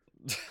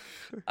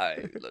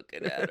 I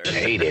looking at her.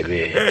 Shady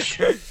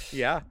bitch.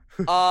 Yeah.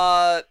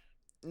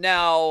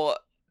 Now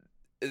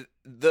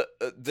the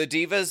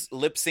divas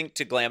lip sync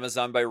to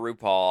Glamazon by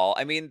RuPaul.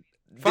 I mean,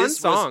 fun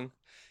song.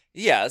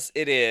 Yes,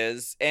 it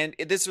is. And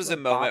this was a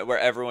moment where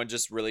everyone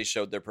just really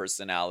showed their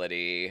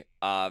personality.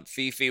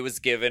 Fifi was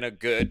given a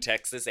good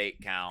Texas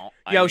 8 count.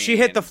 She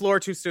hit the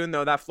floor too soon,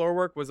 though. That floor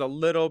work was a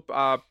little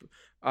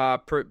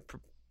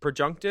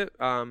prejunctive.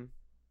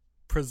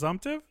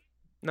 Presumptive?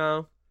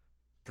 No.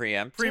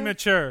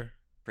 Preemptive?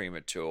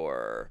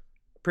 Premature.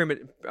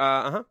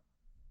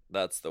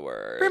 That's the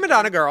word. Prima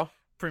donna girl.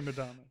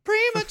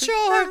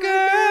 Premature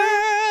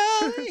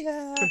girl.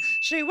 Yeah.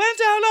 She went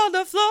down on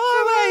the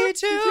floor way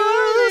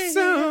too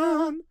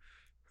soon.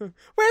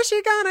 Where's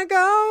she gonna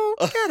go?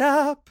 Get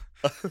up.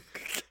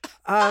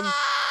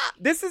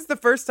 This is the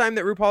first time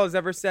that RuPaul has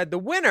ever said the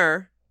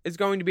winner is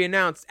going to be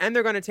announced, and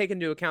they're going to take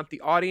into account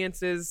the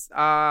audience's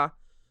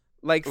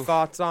like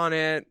thoughts on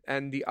it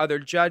and the other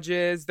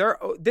judges.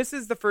 This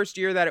is the first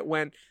year that it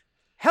went,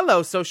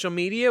 hello, social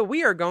media,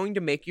 we are going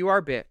to make you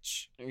our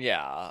bitch.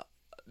 Yeah.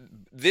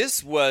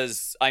 This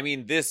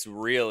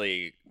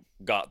really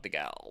got the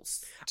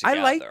gals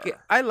together.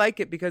 I like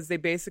it because they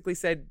basically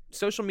said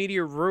social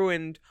media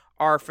ruined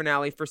our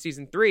finale for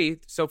season 3.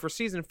 So for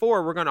season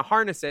 4, we're going to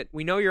harness it.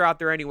 We know you're out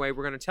there anyway.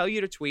 We're going to tell you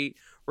to tweet.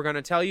 We're going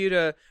to tell you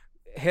to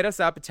hit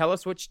us up and tell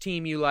us which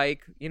team you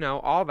like,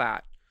 all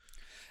that.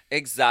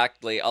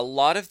 Exactly. A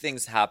lot of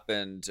things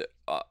happened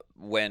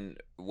when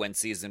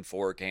season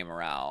 4 came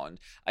around.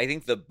 I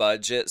think the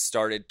budget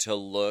started to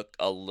look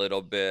a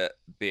little bit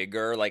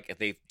bigger. Like,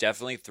 they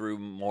definitely threw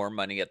more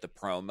money at the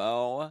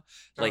promo.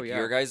 Like,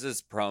 your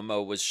guys'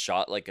 promo was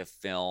shot like a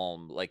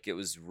film. Like, it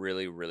was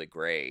really, really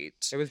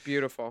great. It was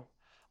beautiful.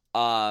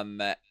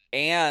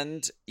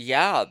 And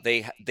yeah,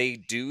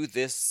 they do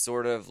this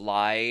sort of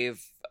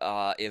live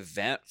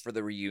event for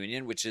the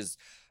reunion, which is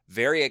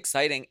very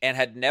exciting and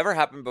had never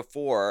happened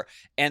before.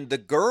 And the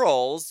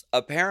girls,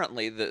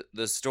 apparently,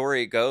 the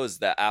story goes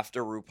that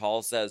after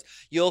RuPaul says,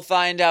 you'll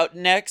find out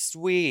next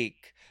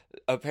week,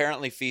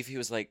 apparently Fifi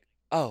was like,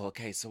 oh,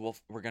 okay, so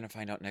we're going to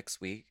find out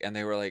next week. And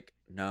they were like,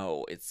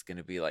 no, it's going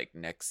to be like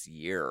next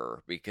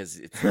year because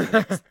it's the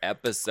next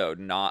episode,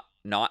 not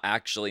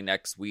actually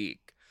next week.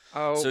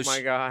 Oh,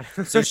 my God.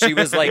 So she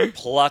was like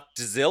plucked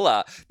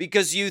Zilla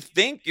because you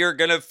think you're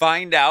going to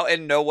find out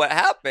and know what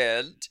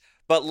happened.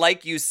 But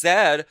like you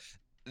said,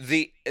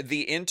 the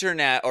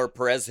internet or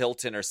Perez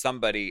Hilton or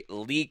somebody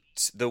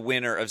leaked the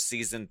winner of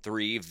season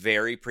 3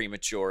 very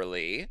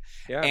prematurely.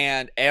 Yeah.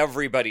 And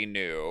everybody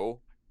knew.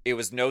 It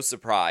was no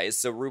surprise.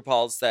 So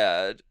RuPaul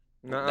said,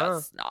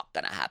 that's not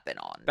going to happen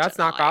on That's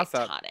tonight, not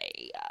gossip.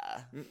 Honey.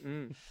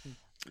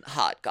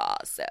 Hot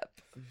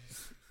gossip.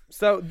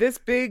 So this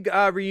big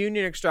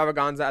reunion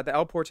extravaganza at the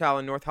El Portal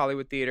in North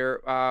Hollywood Theater,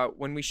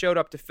 when we showed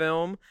up to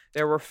film,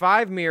 there were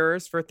 5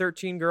 mirrors for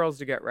 13 girls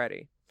to get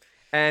ready.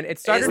 And it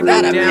started Is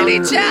that a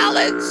mini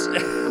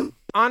challenge?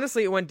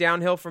 Honestly, it went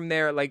downhill from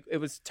there. Like, it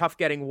was tough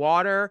getting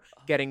water,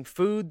 getting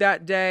food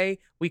that day.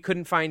 We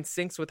couldn't find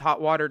sinks with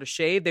hot water to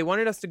shave. They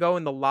wanted us to go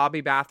in the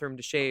lobby bathroom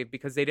to shave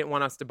because they didn't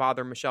want us to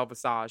bother Michelle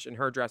Visage in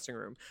her dressing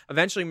room.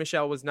 Eventually,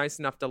 Michelle was nice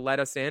enough to let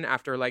us in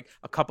after, like,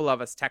 a couple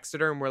of us texted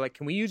her and we're like,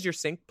 can we use your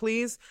sink,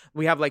 please?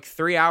 We have, like,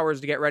 3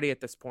 hours to get ready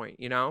at this point,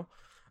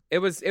 It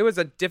was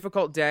a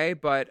difficult day,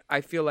 but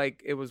I feel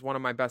like it was one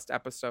of my best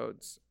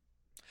episodes.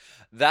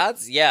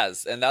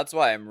 Yes, and that's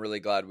why I'm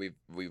really glad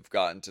we've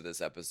gotten to this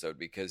episode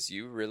because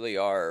you really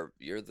are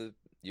you're the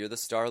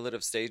starlet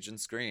of stage and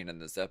screen in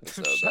this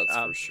episode. That's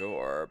for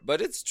sure.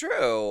 But it's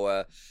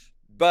true.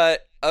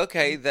 But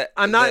okay,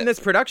 I'm not in this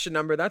production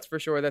number. That's for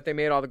sure. That they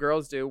made all the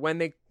girls do when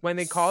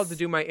they called to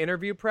do my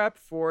interview prep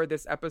for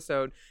this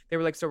episode. They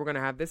were like, "So we're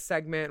gonna have this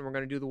segment, and we're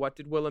gonna do the What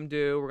Did Willem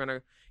Do? We're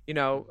gonna,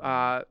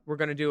 we're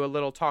gonna do a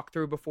little talk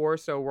through before,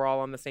 so we're all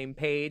on the same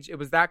page." It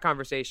was that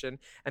conversation,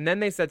 and then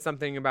they said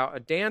something about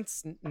a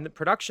dance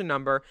production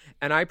number,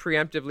 and I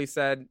preemptively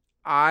said,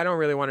 I don't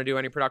really want to do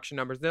any production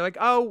numbers. They're like,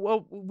 oh,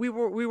 well, we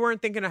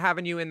weren't thinking of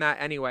having you in that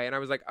anyway. And I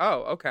was like,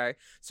 oh, okay.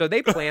 So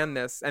they planned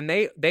this, and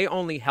they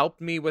only helped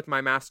me with my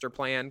master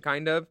plan,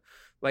 kind of.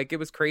 Like, it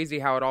was crazy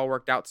how it all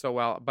worked out so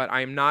well. But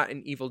I am not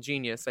an evil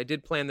genius. I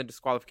did plan the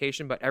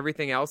disqualification, but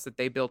everything else that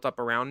they built up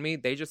around me,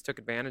 they just took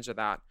advantage of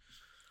that.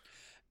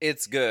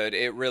 It's good.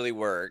 It really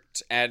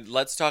worked. And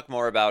let's talk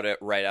more about it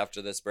right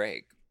after this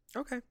break.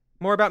 Okay.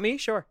 More about me?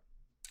 Sure.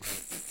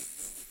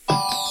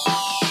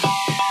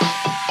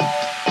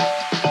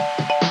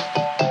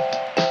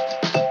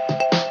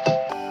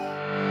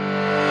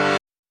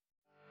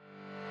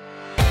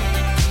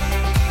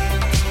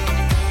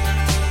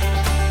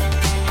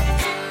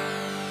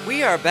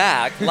 We are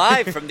back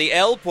live from the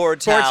El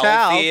Portal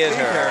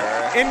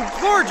Theater in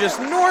gorgeous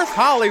North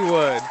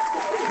Hollywood,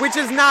 which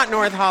is not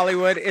North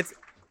Hollywood. It's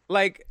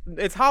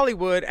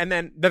Hollywood and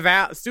then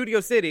the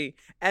Studio City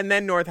and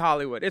then North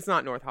Hollywood. It's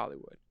not North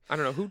Hollywood. I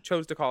don't know who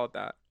chose to call it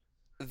that.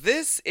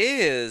 This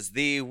is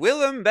the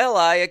Willem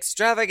Belli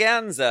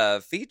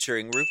Extravaganza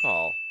featuring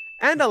RuPaul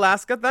and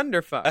Alaska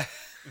Thunderfuck.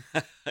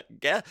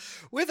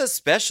 With a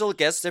special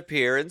guest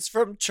appearance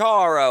from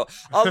Charo.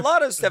 A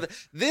lot of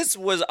stuff.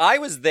 I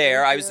was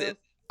there. I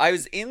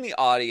was in the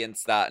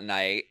audience that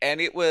night, and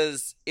it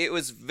was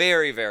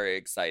very, very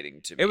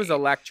exciting to me. It was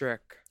electric.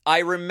 I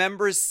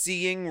remember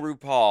seeing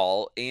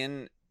RuPaul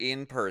in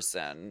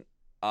person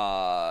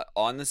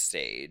on the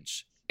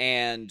stage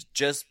and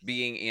just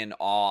being in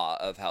awe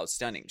of how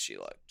stunning she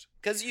looked.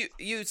 Because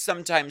you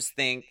sometimes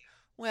think,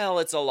 well,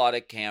 it's a lot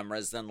of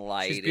cameras and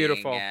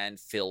lighting and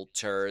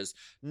filters.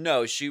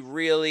 No, she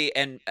really,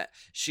 and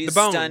she's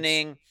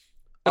stunning.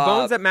 The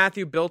bones that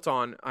Matthew built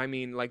on, I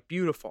mean, like,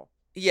 beautiful.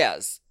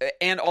 Yes,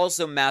 and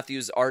also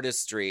Matthew's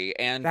artistry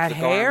and that the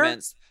hair,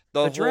 garments, the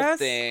whole dress,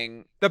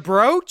 thing. The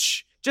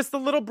brooch, just the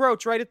little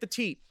brooch right at the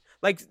teet.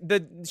 Like,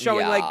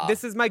 showing, like,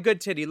 this is my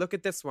good titty. Look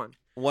at this one.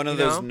 One of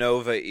those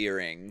Nova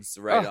earrings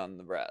right on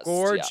the breast.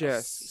 Gorgeous.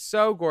 Yes.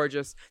 So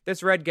gorgeous.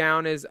 This red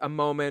gown is a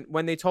moment.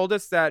 When they told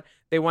us that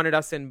they wanted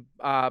us in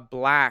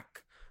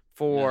black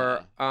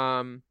for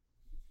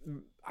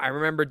I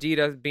remember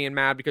Dita being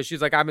mad because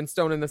she's like, I've been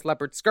stoned in this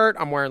leopard skirt.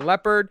 I'm wearing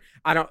leopard.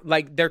 I don't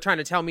like, they're trying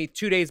to tell me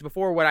 2 days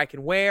before what I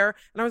can wear.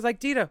 And I was like,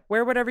 Dita,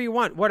 wear whatever you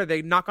want. What, are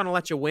they not going to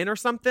let you win or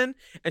something?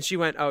 And she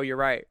went, oh, you're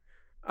right.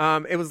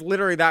 It was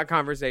literally that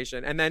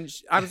conversation. And then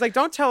I was like,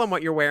 don't tell them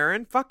what you're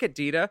wearing. Fuck it,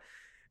 Dita.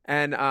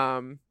 And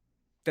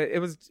it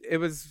was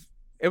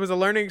a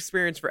learning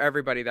experience for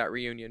everybody, that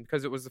reunion,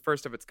 because it was the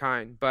first of its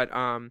kind. But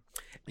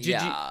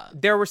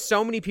there were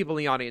so many people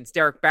in the audience.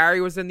 Derek Barry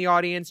was in the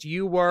audience.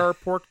 You were.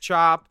 Pork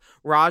Chop.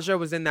 Raja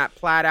was in that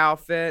plaid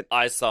outfit.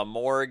 I saw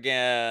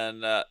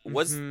Morgan.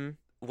 Was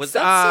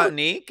that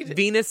Sonique?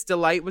 Venus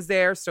Delight was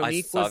there.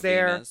 Sonique was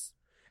there. Venus.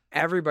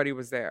 Everybody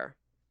was there.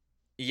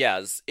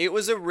 Yes, it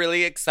was a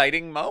really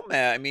exciting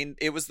moment. I mean,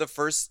 it was the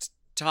first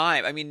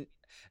time. I mean,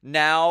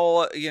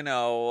 now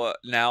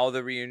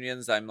the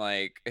reunions, I'm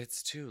like,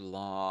 it's too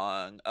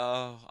long.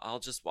 Oh, I'll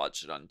just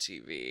watch it on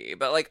TV.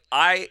 But like,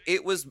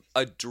 it was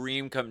a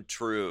dream come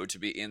true to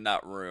be in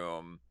that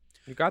room.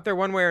 You got there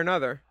one way or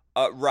another.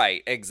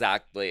 Right,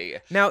 exactly.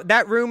 Now,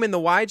 that room in the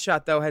wide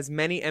shot, though, has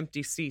many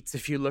empty seats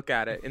if you look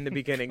at it in the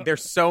beginning.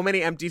 There's so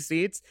many empty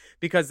seats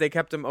because they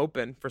kept them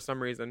open for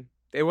some reason.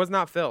 It was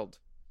not filled.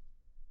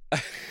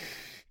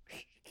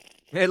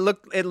 It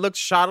looked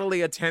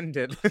shoddily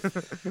attended.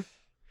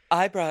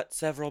 I brought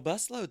several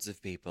busloads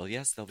of people.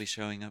 Yes, they'll be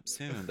showing up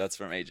soon. That's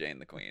from AJ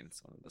and the Queen.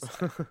 It's one of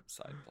the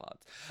side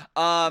plots.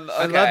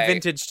 Okay. I love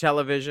vintage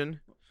television.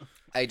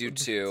 I do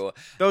too.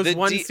 Those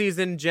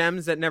one-season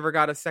gems that never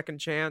got a second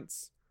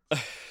chance.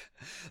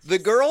 The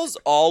girls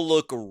all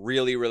look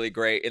really, really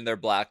great in their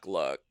black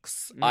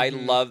looks. I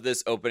love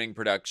this opening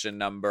production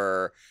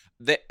number.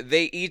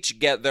 They each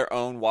get their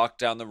own walk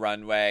down the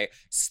runway.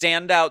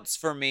 Standouts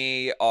for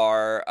me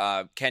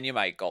are Kenya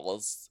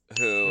Michaels,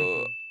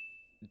 who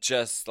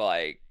just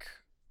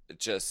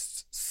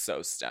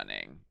so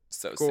stunning,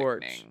 so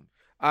sickening.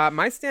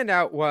 My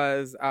standout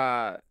was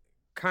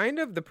kind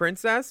of the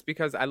princess,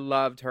 because I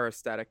loved her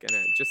aesthetic in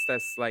it. Just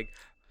this like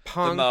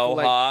punk, the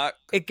mohawk.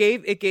 Like,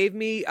 it gave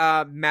me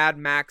Mad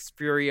Max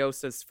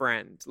Furiosa's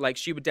friend. Like,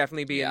 she would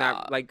definitely be in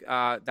that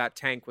that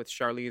tank with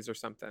Charlize or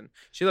something.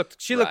 She looked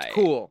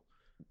cool.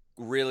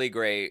 Really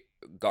great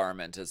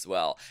garment as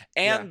well.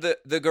 And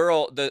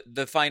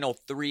the final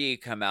three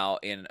come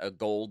out in a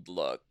gold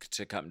look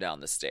to come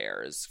down the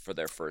stairs for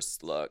their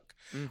first look.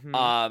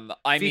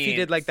 Fifi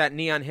did like that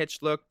neon hitch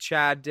look.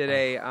 Chad did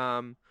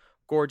a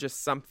gorgeous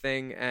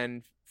something,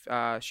 and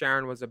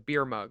Sharon was a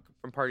beer mug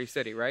from Party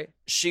City, right?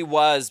 She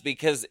was,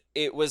 because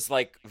it was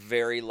like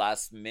very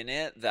last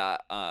minute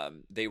that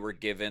they were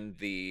given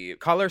the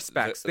color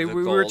specs. We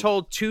were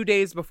told 2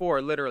 days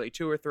before, literally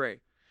 2 or 3.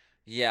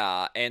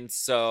 Yeah, and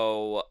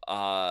so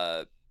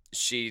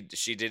she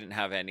didn't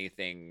have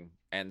anything,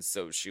 and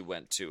so she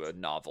went to a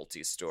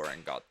novelty store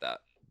and got that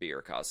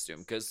beer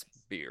costume, because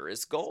beer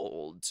is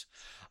gold.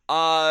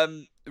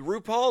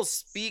 RuPaul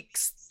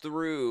speaks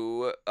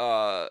through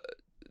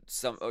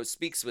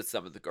speaks with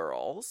some of the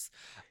girls.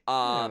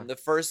 The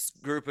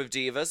first group of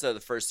divas are the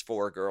first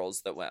 4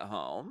 girls that went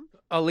home.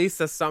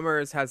 Elisa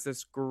Summers has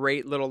this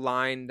great little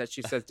line that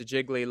she says to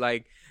Jiggly,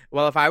 like,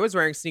 well, if I was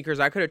wearing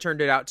sneakers, I could have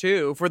turned it out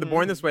too for the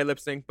Born This Way lip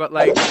sync. But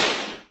like,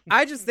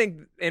 I just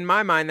think in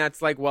my mind,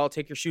 that's like, well,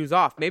 take your shoes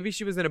off. Maybe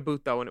she was in a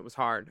boot though, and it was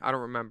hard. I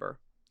don't remember.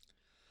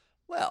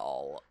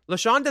 Well,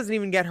 LaShawn doesn't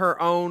even get her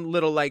own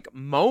little like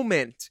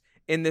moment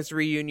in this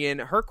reunion.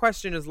 Her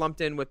question is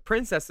lumped in with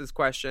Princess's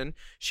question.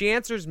 She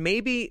answers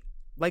maybe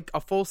like a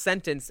full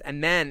sentence,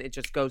 and then it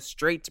just goes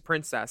straight to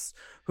Princess,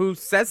 who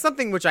says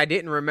something which I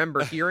didn't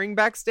remember hearing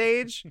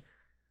backstage.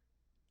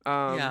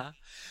 But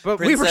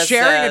Princess we were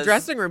sharing a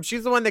dressing room.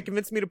 She's the one that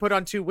convinced me to put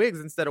on 2 wigs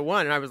instead of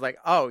 1, and I was like,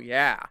 oh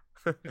yeah.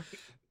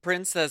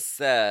 Princess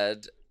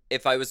said,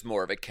 if I was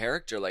more of a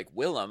character like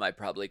Willem, I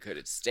probably could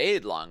have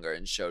stayed longer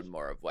and showed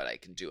more of what I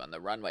can do on the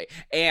runway.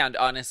 And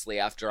honestly,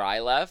 after I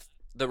left,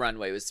 the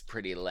runway was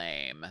pretty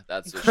lame.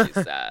 That's what she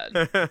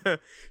said.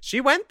 She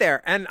went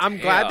there, and I'm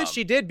glad that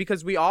she did,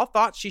 because we all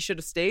thought she should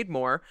have stayed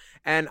more.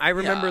 And I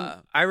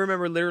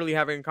remember literally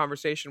having a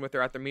conversation with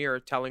her at the mirror,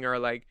 telling her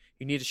like,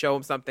 you need to show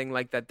them something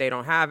like that they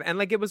don't have. And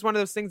like, it was one of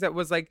those things that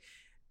was like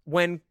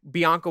when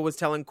Bianca was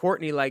telling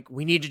Courtney like,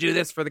 we need to do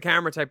this for the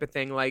camera type of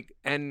thing. Like,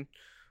 and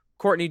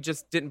Courtney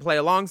just didn't play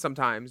along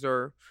sometimes,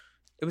 or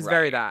it was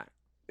very that.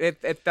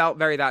 It felt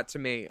very that to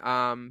me.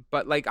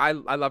 But like, I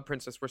love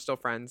Princess. We're still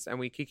friends, and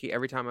we kiki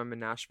every time I'm in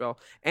Nashville.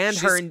 And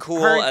she's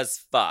cool as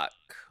fuck.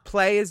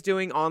 Play is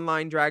doing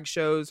online drag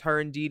shows. Her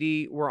and Dee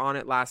Dee were on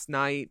it last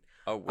night.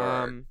 Oh,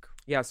 work.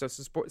 So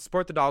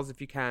support the dolls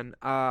if you can.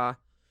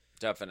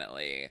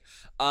 Definitely.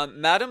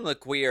 Madame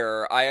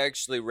LaQueer, I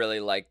actually really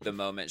like the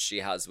moment she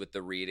has with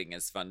the reading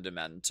is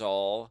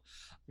fundamental.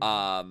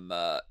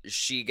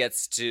 She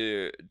gets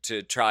to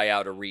try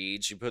out a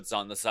read. She puts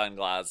on the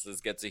sunglasses,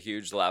 gets a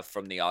huge laugh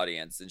from the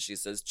audience, and she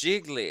says,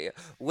 Jiggly,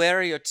 where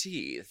are your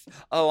teeth?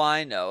 Oh,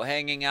 I know,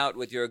 hanging out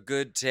with your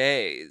good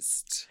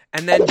taste.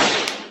 And then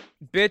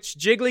Bitch,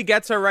 Jiggly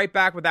gets her right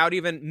back without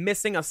even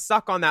missing a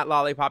suck on that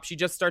lollipop. She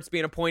just starts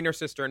being a pointer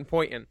sister and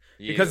pointing.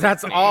 Because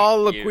that's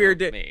all the queer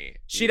did.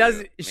 She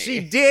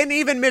didn't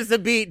even miss a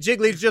beat.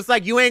 Jiggly's just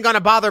like, you ain't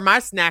gonna bother my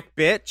snack,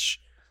 bitch.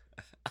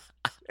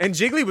 And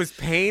Jiggly was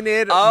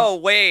painted. Oh,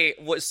 wait.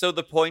 So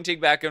the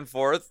pointing back and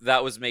forth,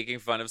 that was making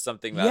fun of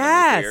something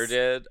Madame LaQueer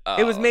did? Oh,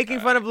 it was making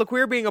fun of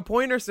LaQueer being a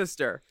pointer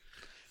sister.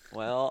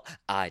 Well,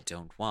 I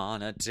don't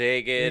want to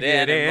take it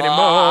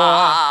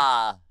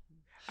anymore.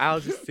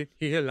 I'll just sit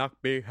here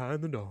locked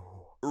behind the door.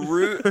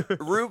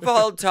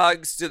 RuPaul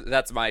talks to...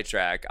 That's my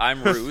track.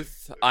 I'm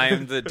Ruth.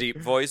 I'm the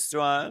deep-voiced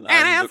one.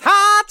 And it's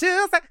hard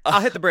to say... I'll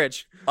hit the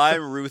bridge.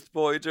 I'm Ruth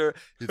Pointer.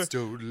 It's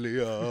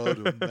totally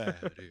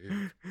automatic.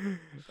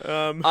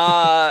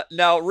 Now,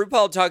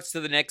 RuPaul talks to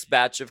the next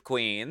batch of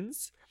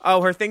queens.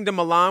 Oh, her thing to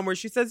Milan where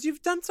she says,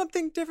 you've done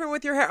something different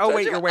with your hair. Oh,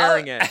 wait, you're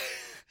wearing it.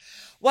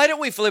 Why don't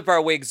we flip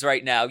our wigs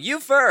right now? You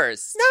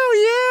first. No,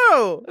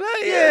 you.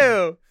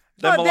 You.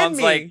 Then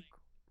Milan's like...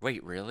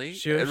 Wait, really?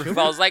 Sure. And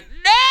RuPaul's like,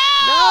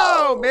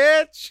 no,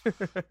 bitch.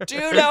 Do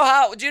you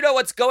know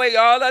what's going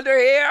on under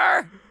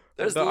here?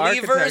 There's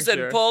levers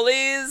and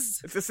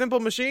pulleys. It's a simple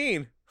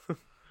machine.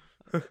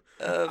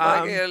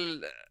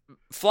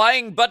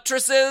 Flying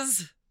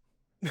buttresses.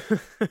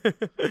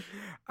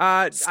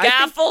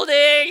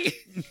 Scaffolding.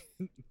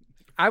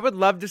 I would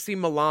love to see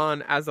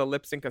Milan as a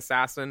lip sync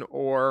assassin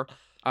or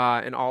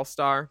an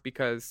all-star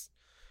because...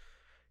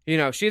 You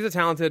know, she's a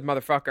talented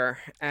motherfucker,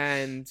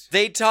 and...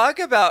 They talk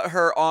about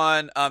her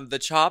on The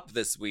Chop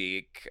this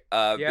week,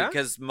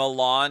 because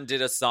Milan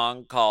did a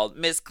song called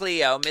Miss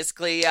Cleo, Miss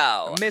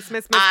Cleo. Miss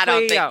I Cleo.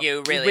 don't think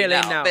you really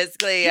know. Miss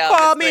Cleo, You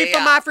called me for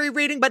my free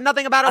reading, but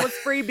nothing about it was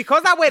free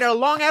because I waited a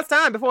long-ass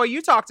time before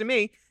you talked to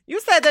me. You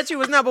said that you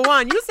was number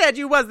one. You said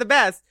you was the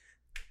best.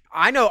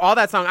 I know all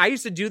that song. I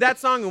used to do that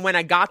song, and when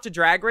I got to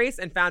Drag Race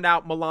and found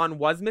out Milan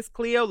was Miss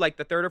Cleo, like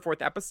the 3rd or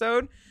 4th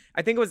episode...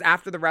 I think it was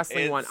after the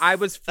wrestling one. I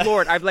was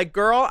floored. I'm like,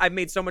 girl, I've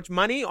made so much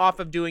money off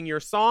of doing your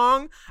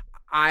song.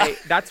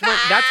 That's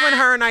when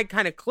her and I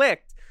kind of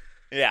clicked.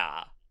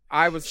 Yeah.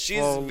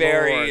 She's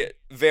very,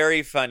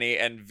 very funny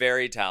and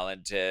very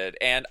talented.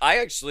 And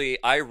I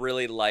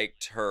really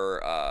liked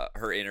her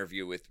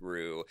interview with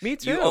Rue. Me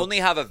too. You only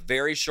have a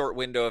very short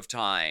window of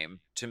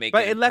time to make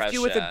but an it left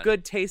you with a impression.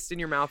 good taste in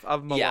your mouth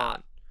of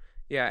Milan.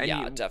 Yeah,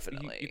 and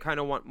definitely. You kind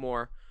of want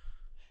more.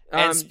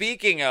 And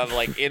speaking of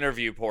like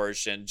interview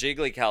portion,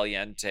 Jiggly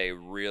Caliente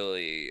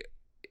really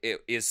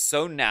is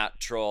so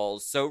natural,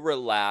 so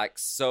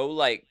relaxed, so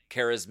like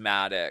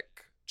charismatic,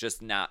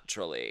 just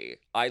naturally.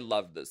 I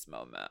love this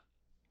moment.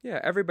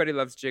 Yeah, everybody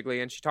loves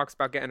Jiggly, and she talks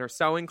about getting her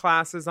sewing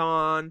classes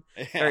on.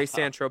 Very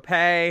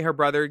Saint-Tropez. Her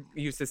brother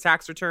used his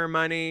tax return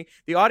money.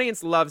 The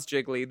audience loves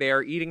Jiggly. They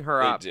are eating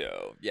her up. They do,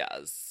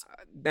 yes.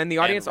 And the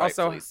audience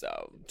also...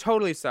 so.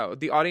 Totally so.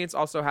 The audience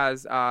also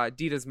has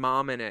Dita's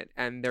mom in it,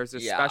 and there's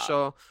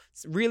a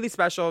really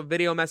special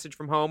video message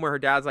from home where her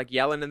dad's like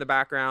yelling in the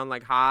background,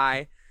 like,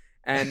 hi.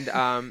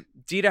 And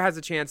Dita has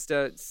a chance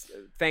to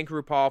thank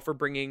RuPaul for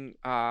bringing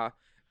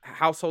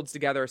households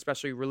together,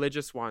 especially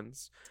religious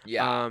ones.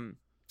 Yeah.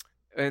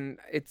 And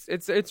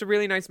it's a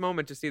really nice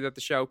moment to see that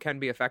the show can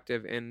be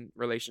effective in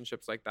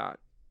relationships like that.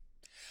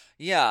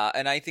 Yeah,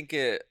 and I think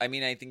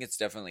it's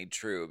definitely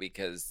true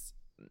because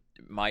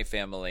my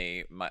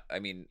family,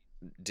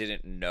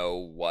 didn't know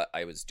what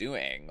I was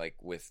doing, like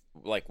with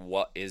like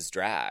what is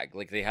drag.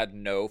 Like they had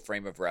no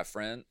frame of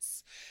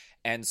reference.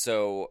 And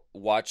so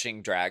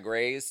watching Drag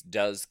Race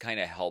does kind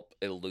of help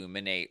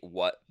illuminate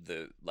what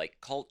the like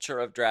culture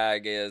of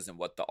drag is and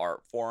what the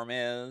art form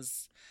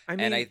is.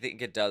 And I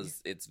think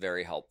it's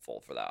very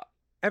helpful for that.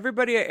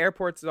 Everybody at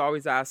airports is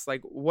always asked,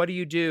 like, what do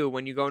you do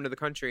when you go into the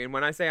country? And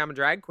when I say I'm a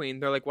drag queen,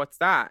 they're like, what's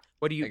that?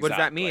 What does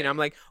that mean? I'm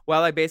like,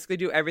 well, I basically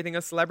do everything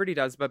a celebrity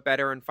does, but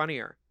better and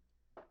funnier.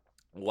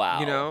 Wow.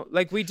 You know,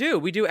 like we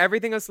do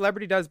everything a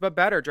celebrity does, but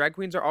better. Drag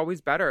queens are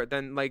always better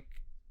than like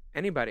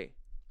anybody.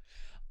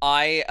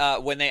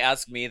 When they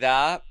ask me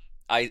that,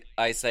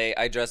 I say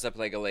I dress up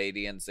like a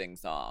lady and sing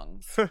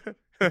songs.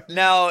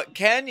 Now,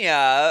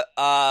 Kenya,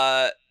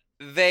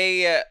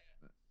 the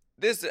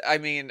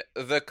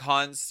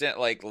constant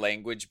like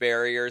language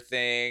barrier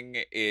thing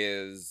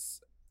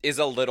is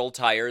a little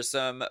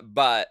tiresome,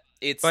 but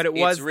it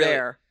was really,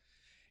 there.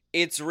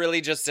 It's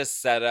really just a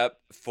setup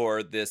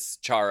for this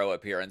Charo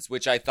appearance,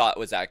 which I thought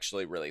was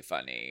actually really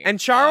funny. And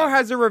Charo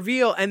has a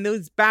reveal, and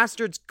those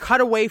bastards cut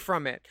away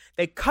from it.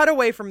 They cut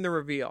away from the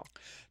reveal.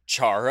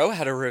 Charo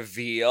had a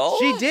reveal?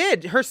 She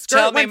did. Her skirt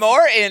Tell me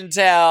more,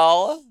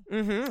 Intel.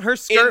 Mm-hmm. Her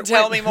skirt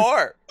Tell me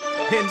more.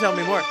 Tell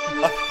me more.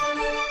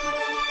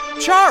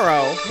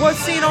 Charo was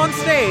seen on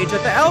stage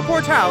at the El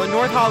Portal in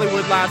North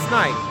Hollywood last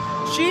night.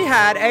 She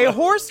had a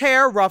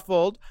horsehair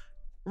ruffled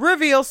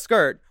reveal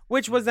skirt,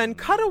 which was then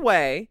cut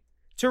away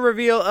to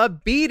reveal a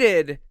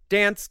beaded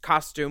dance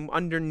costume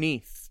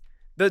underneath.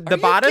 The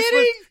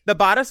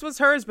bodice was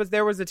hers, but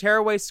there was a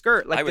tearaway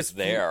skirt. Like I was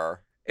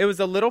there. It was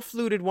a little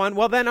fluted one.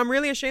 Well, then I'm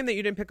really ashamed that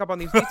you didn't pick up on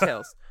these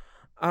details.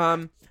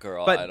 Girl,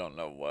 I don't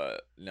know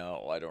what.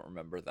 No, I don't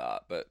remember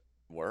that, but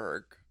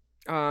work.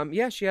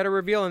 Yeah, she had a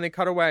reveal and they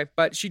cut away.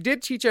 But she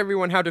did teach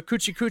everyone how to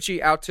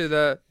coochie out to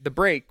the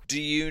break.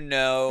 Do you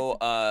know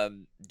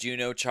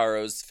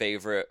Charo's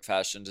favorite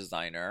fashion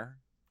designer?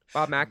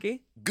 Bob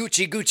Mackie?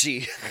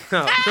 Gucci.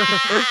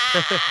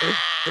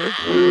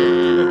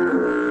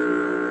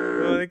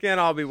 Well, they can't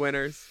all be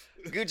winners.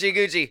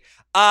 Gucci.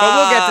 But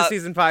we'll get to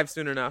season 5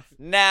 soon enough.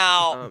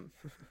 Now,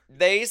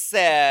 they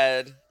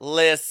said,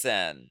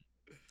 listen,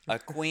 a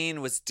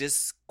queen was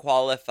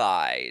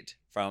disqualified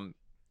from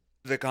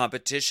the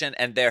competition,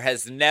 and there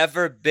has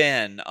never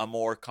been a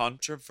more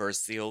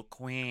controversial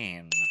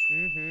queen.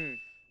 Mm-hmm.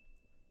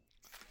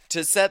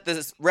 To set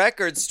this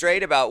record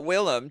straight about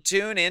Willem,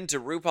 tune in to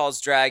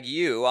RuPaul's Drag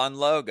U on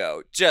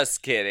Logo.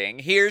 Just kidding.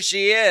 Here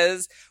she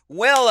is,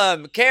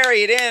 Willem,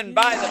 carried in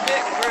by the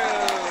pit crew.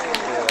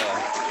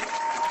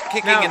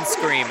 Kicking and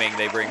screaming,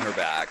 they bring her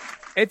back.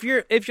 If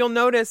you'll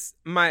notice,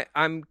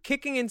 I'm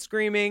kicking and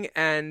screaming,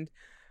 and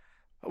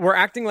we're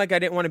acting like I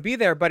didn't want to be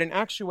there. But in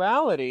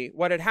actuality,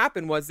 what had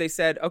happened was they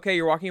said, okay,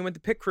 you're walking in with the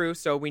pit crew,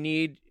 so we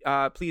need,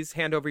 please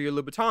hand over your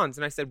Louboutins.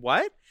 And I said,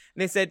 what?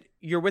 And they said,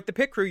 you're with the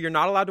pit crew. You're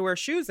not allowed to wear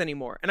shoes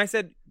anymore. And I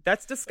said,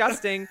 that's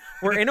disgusting.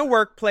 We're in a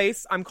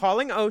workplace. I'm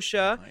calling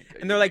OSHA.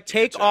 And they're like,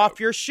 take off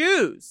your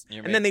shoes.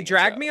 And then they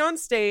dragged me on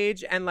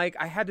stage. And like,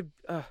 I had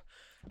to,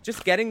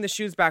 just getting the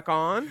shoes back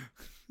on.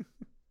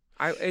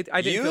 I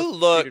didn't feel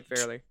treated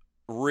fairly.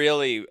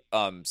 Really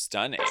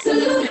stunning.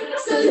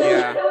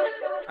 Yeah.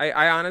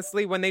 I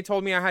honestly, when they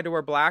told me I had to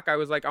wear black, I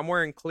was like, I'm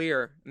wearing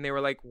clear. And they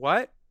were like,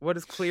 what? What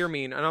does clear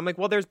mean? And I'm like,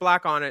 well, there's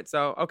black on it.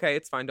 So, okay,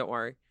 it's fine. Don't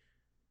worry.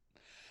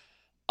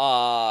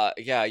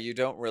 Yeah, you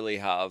don't really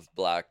have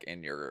black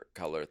in your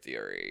color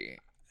theory.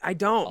 I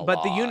don't,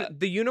 but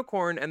the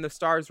unicorn and the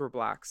stars were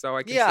black, so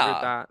I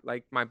considered that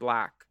like my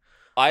black.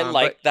 I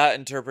like that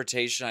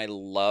interpretation. I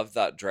love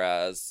that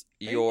dress.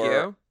 Thank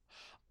you.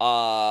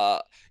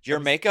 Your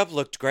makeup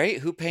looked great.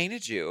 Who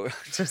painted you?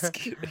 Just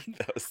kidding.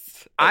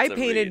 I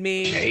painted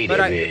me, but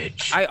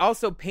I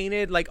also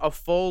painted like a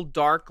full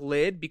dark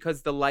lid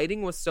because the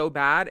lighting was so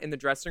bad in the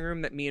dressing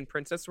room that me and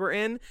Princess were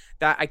in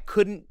that I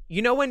couldn't.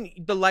 You know when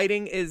the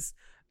lighting is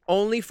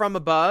only from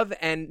above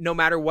and no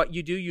matter what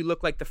you do, you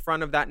look like the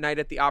front of that Night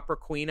at the Opera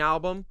Queen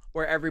album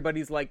where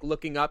everybody's like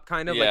looking up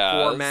kind of like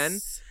four men.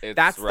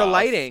 That's rough. The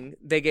lighting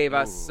they gave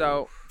us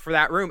so for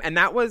that room. And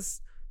that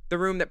was the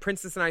room that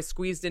Princess and I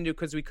squeezed into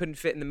because we couldn't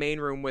fit in the main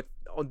room with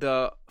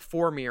the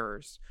 4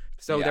 mirrors.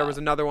 So there was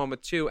another one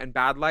with 2 and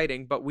bad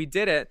lighting, but we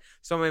did it.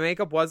 So my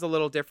makeup was a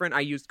little different. I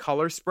used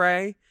color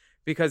spray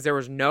because there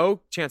was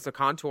no chance of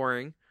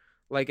contouring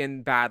like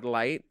in bad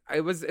light.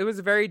 It was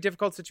a very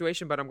difficult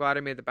situation, but I'm glad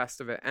I made the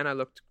best of it. And I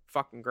looked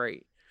fucking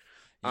great.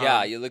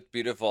 Yeah, you look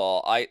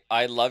beautiful.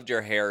 I loved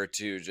your hair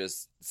too,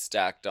 just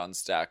stacked on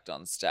stacked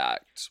on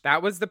stacked.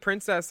 That was the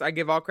Princess. I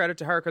give all credit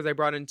to her because I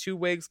brought in 2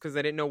 wigs because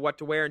I didn't know what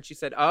to wear. And she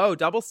said, oh,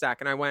 double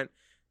stack. And I went,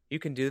 you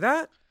can do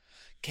that?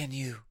 Can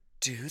you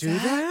do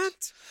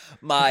that?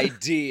 My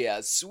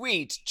dear,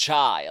 sweet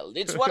child.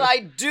 It's what I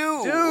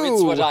do.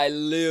 It's what I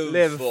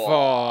live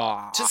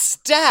for. To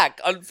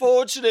stack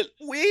unfortunate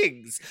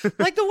wigs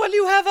like the one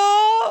you have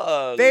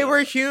on. They were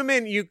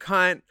human, you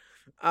cunt.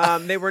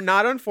 They were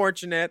not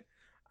unfortunate.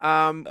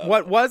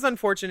 What was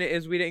unfortunate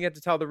is we didn't get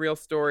to tell the real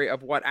story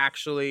of what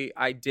actually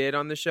I did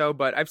on the show,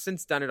 but I've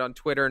since done it on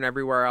Twitter and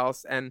everywhere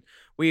else, and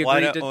we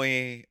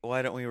agreed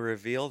why don't we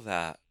reveal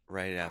that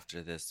right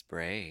after this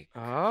break?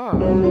 Oh.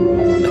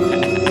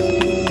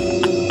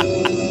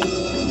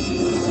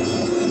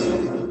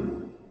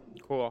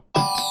 Cool.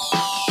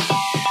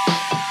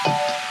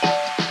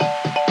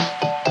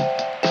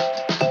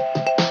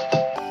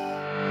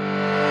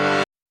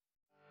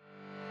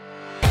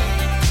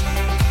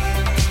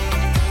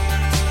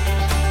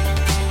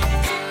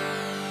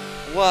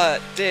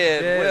 What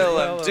did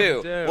Willem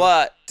do?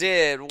 What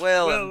did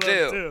Willem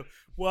do?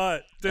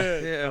 What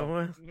did?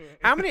 Yeah.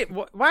 How many?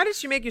 Why did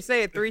she make you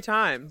say it 3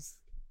 times?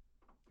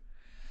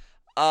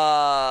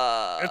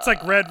 It's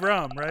like red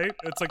rum, right?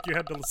 It's like you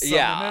had to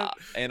summon it.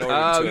 In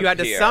order to you had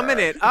to summon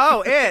it.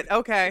 Oh, it.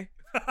 Okay,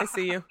 I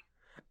see you.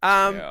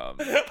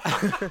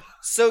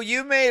 So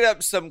you made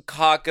up some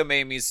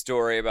cockamamie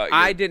story about your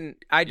I did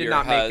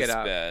not make it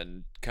up.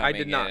 I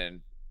did not.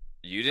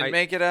 You didn't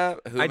make it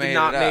up? Who I made did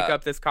not it make up?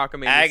 up this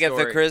cockamamie Agatha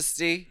story.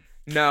 Christie?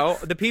 No,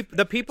 the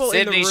people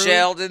Sydney in the room.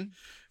 Sheldon?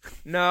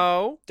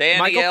 No, Danny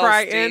Michael L.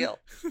 Crichton.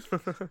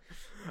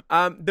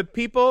 Steele? The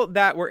people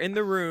that were in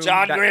the room.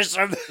 John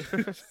Grisham.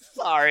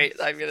 Sorry,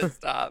 I'm gonna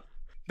stop.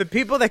 The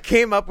people that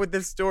came up with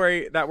this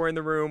story that were in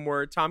the room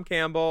were Tom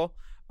Campbell,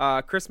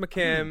 Chris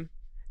McKim,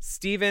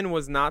 Steven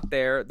was not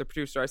there, the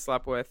producer I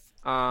slept with.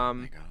 Oh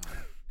my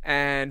God.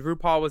 And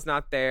RuPaul was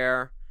not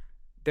there.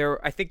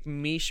 I think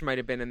Mish might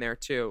have been in there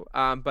too.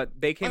 But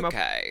they came up.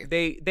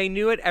 They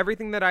knew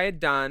everything that I had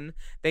done.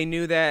 They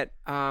knew that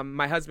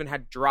my husband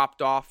had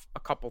dropped off a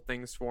couple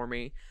things for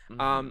me.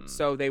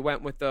 So they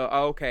went with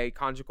the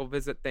conjugal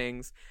visit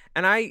things,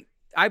 and I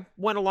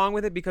went along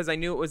with it because I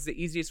knew it was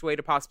the easiest way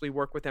to possibly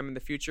work with them in the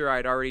future.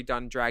 I'd already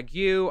done Drag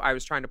U. I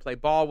was trying to play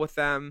ball with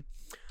them.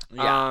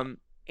 Yeah.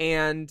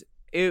 And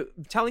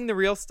telling the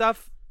real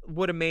stuff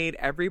would have made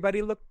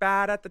everybody look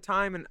bad at the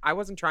time, and I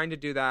wasn't trying to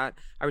do that.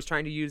 I was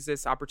trying to use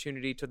this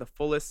opportunity to the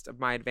fullest of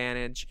my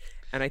advantage,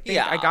 and I think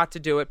I got to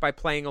do it by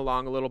playing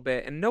along a little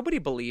bit, and nobody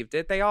believed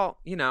it. They all,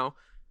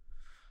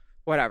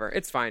 whatever.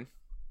 It's fine.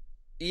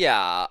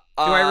 Yeah.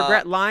 Do I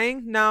regret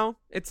lying? No.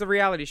 It's a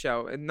reality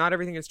show, and not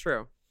everything is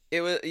true.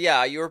 It was,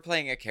 you were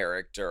playing a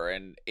character,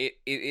 and it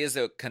is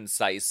a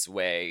concise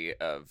way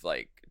of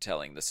like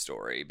telling the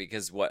story,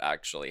 because what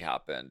actually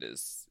happened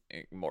is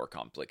more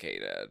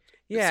complicated.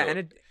 Yeah,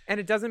 so, and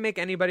it doesn't make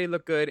anybody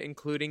look good,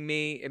 including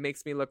me. It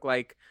makes me look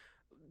like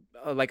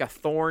a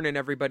thorn in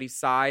everybody's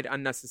side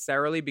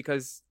unnecessarily,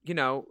 because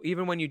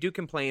even when you do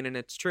complain and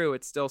it's true,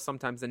 it's still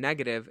sometimes a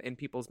negative in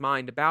people's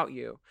mind about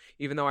you,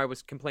 even though I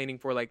was complaining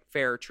for like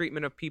fair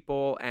treatment of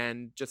people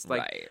and just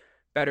like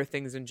better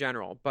things in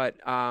general. But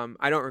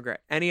I don't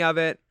regret any of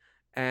it,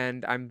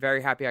 and I'm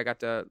very happy I got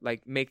to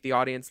like make the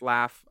audience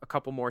laugh a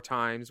couple more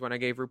times when I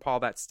gave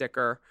RuPaul that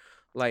sticker.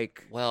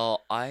 Like,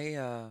 well,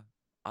 I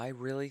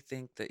really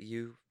think that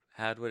you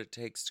had what it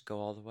takes to go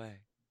all the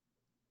way.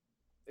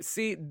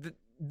 See,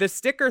 the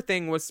sticker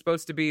thing was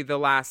supposed to be the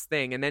last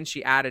thing, and then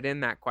she added in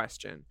that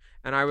question,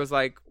 and I was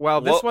like, well,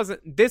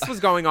 this was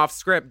going off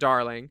script,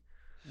 darling.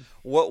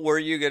 What were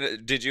you gonna?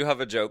 Did you have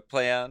a joke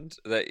planned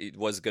that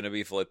was gonna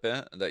be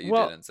flippant that you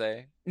didn't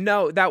say?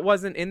 No, that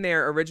wasn't in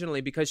there originally,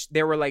 because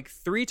there were like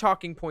 3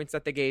 talking points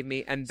that they gave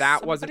me, and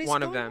that wasn't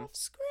one of them.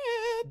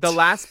 The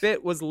last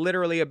bit was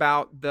literally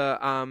about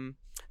the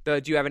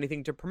do you have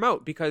anything to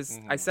promote? Because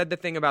I said the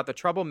thing about the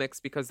Trouble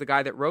Mix because the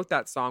guy that wrote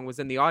that song was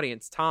in the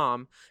audience,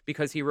 Tom,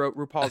 because he wrote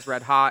RuPaul's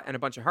Red Hot and a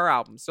bunch of her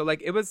albums. So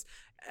like it was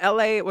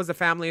LA, it was a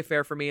family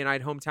affair for me, and I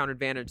had hometown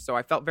advantage, so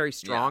I felt very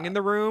strong in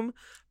the room.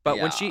 But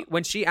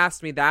when she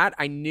asked me that,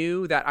 I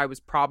knew that I was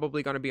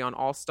probably going to be on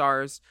All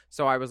Stars,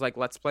 so I was like,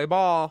 let's play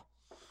ball.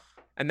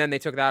 And then they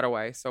took that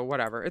away, so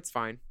whatever, it's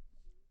fine.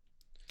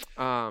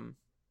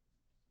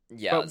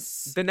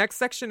 Yes. But the next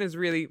section is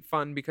really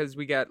fun because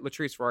we get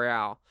Latrice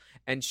Royale,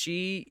 and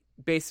she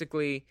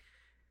basically,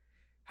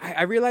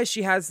 I realize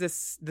she has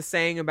the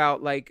saying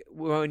about like,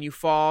 when you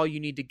fall, you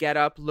need to get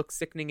up, look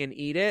sickening, and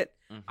eat it.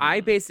 Mm-hmm.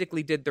 I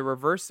basically did the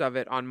reverse of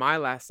it on my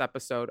last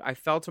episode. I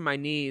fell to my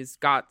knees,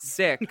 got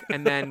sick,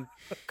 and then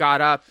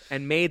got up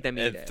and made them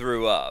eat it. And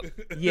threw up.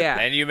 Yeah.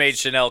 And you made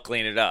Chanel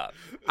clean it up.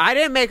 I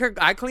didn't make her.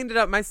 I cleaned it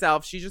up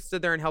myself. She just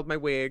stood there and held my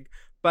wig.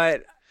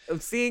 But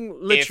seeing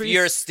Latrice, if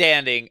you're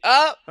standing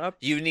up,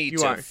 you need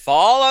to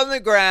fall on the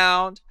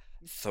ground,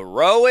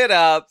 throw it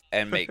up,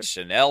 and make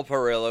Chanel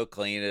Perillo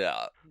clean it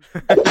up.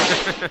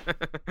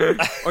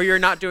 Or you're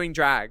not doing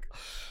drag.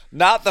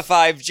 Not the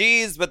 5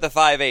 G's, but the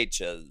 5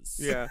 H's.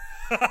 Yeah.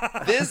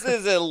 This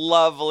is a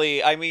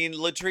lovely,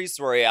 Latrice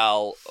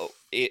Royale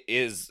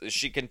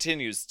she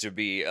continues to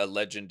be a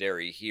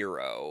legendary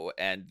hero,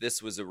 and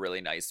this was a really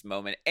nice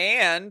moment.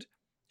 And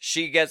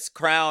she gets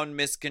crowned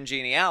Miss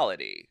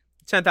Congeniality.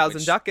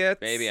 10,000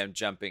 ducats. Maybe I'm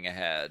jumping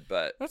ahead,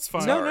 but that's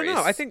fine. No.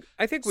 I think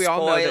we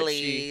all know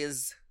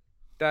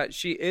that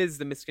she is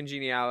the Miss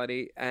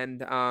Congeniality,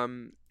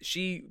 and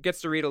she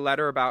gets to read a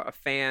letter about a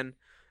fan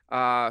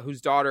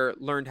whose daughter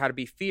learned how to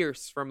be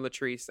fierce from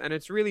Latrice, and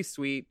it's really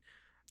sweet.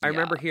 I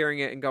remember hearing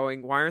it and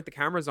going, "Why aren't the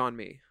cameras on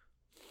me?"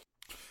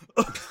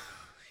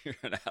 You're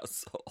an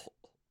asshole.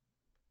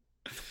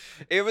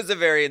 It was a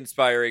very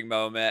inspiring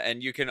moment,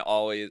 and you can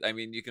always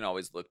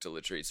look to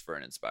Latrice for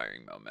an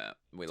inspiring moment.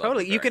 We love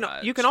her very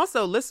much. You can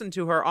also listen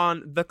to her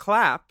on The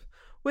Clap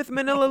with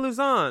Manila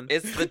Luzon.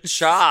 It's the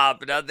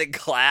chop, not the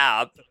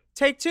clap.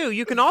 Take 2.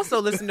 You can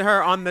also listen to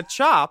her on The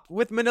Chop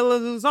with Manila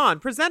Luzon,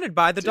 presented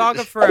by The Dog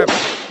of Forever.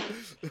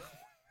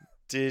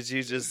 Did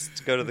you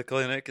just go to the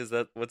clinic? Is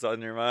that what's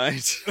on your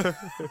mind?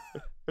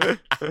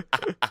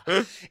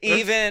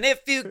 Even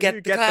if you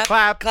get the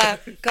clap.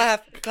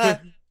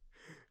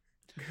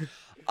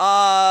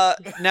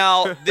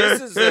 Now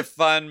this is a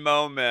fun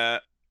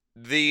moment.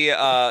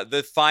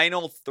 The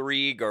final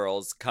 3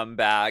 girls come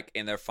back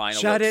in their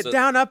final. Shut it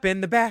down up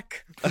in the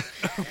back. Oh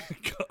my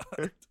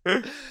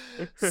God.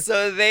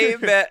 So they've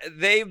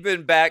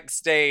been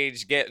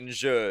backstage getting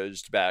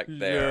zhuzhed back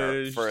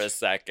there for a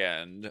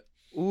second.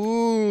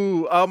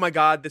 Ooh, oh my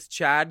God, this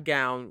Chad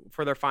gown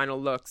for their final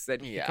looks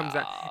that comes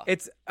out.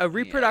 It's a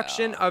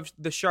reproduction of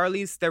the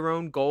Charlize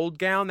Theron gold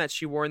gown that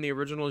she wore in the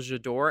original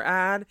J'adore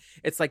ad.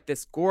 It's like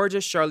this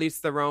gorgeous Charlize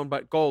Theron,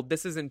 but gold.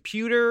 This is in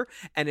pewter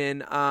and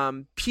in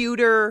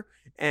pewter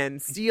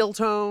and steel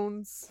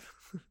tones.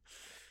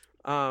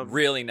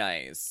 Really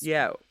nice.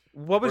 Yeah.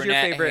 What was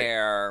Brunette your favorite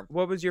hair.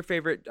 What was your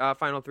favorite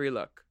final 3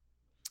 look?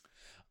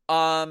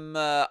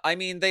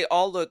 they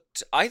all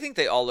looked, I think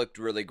they all looked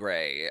really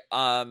great.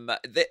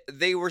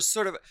 They were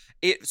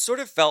it sort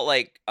of felt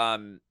like,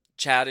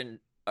 Chad and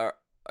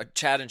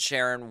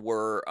Sharon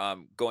were,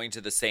 going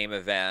to the same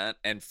event,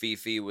 and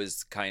Fifi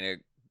was kind of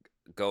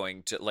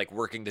going to, like,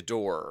 working the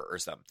door or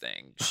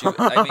something.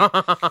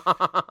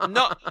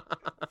 No.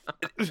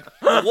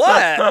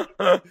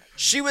 What?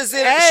 She was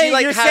in. Hey, she,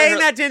 like, you're saying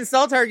that to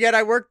insult her, yet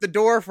I worked the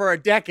door for a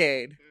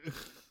decade.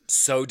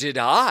 So did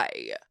I.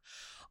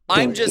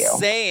 I'm just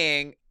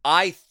saying,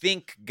 I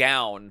think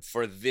gown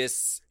for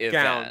this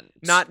event.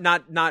 Not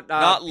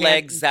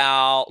legs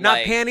out. Not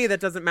panty that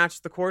doesn't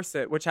match the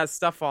corset, which has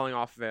stuff falling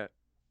off of it.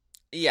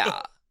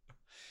 Yeah.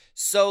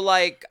 So,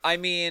 like, I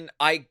mean,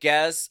 I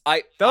guess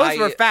Those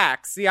were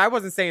facts. See, I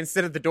wasn't saying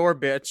sit at the door,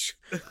 bitch.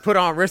 Put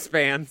on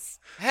wristbands.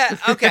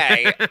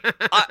 Okay.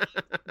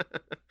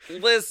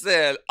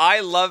 Listen,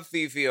 I love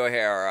Fifi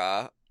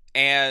O'Hara,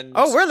 and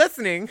we're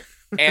listening.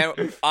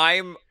 And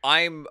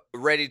I'm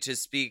ready to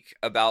speak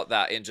about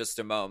that in just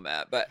a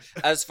moment. But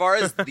as far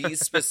as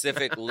these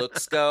specific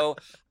looks go,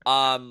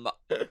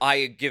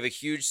 I give a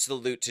huge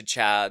salute to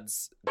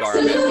Chad's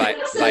garment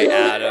by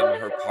Adam,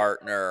 her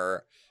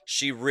partner.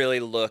 She really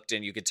looked,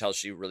 and you could tell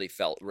she really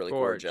felt really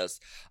gorgeous.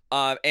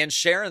 And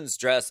Sharon's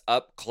dress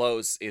up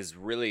close is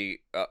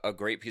really a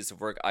great piece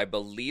of work. I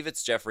believe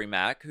it's Jeffrey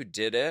Mack who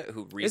did it,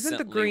 who recently Isn't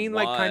the green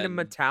won. like kind of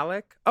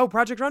metallic? Oh,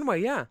 Project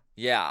Runway, yeah.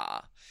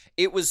 Yeah.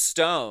 It was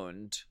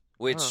stoned,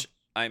 which,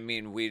 I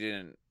mean, we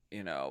didn't,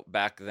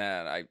 back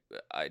then,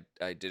 I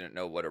didn't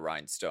know what a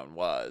rhinestone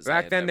was.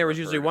 Back then, there was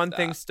usually one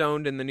thing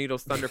stoned in the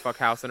Needles Thunderfuck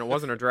house, and it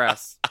wasn't a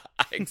dress.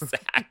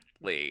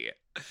 Exactly.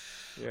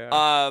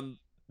 Yeah.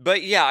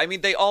 But yeah, I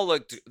mean, they all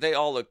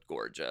looked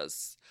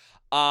gorgeous.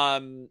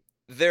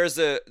 There's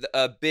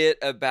a bit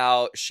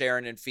about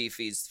Sharon and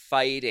Fifi's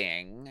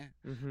fighting.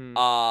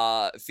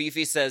 Mm-hmm.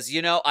 Fifi says,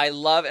 I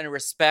love and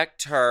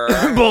respect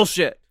her.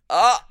 Bullshit.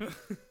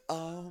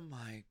 Oh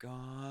my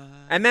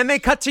God. And then they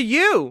cut to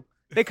you.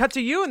 They cut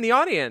to you in the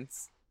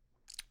audience.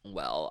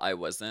 Well, I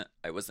wasn't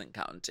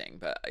counting,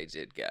 but I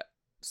did get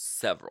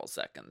several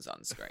seconds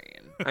on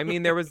screen. I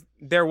mean, there was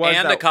and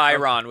that, a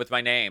chyron with my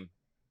name.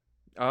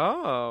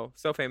 Oh,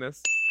 so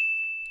famous.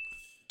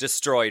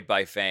 Destroyed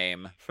by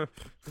fame.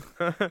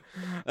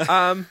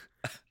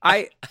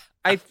 I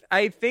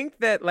think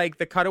that like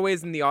the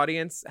cutaways in the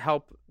audience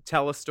help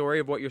tell a story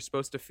of what you're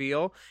supposed to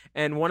feel.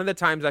 And one of the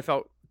times I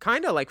felt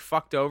kind of like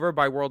fucked over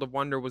by World of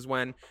Wonder was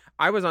when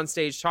I was on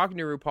stage talking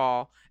to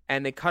RuPaul,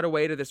 and they cut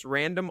away to this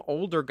random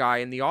older guy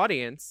in the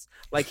audience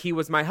like he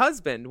was my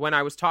husband when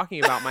I was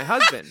talking about my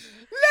husband.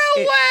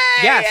 No way!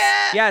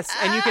 Yes,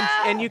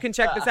 and you can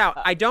check this out.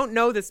 I don't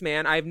know this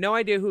man. I have no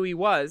idea who he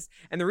was,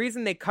 and the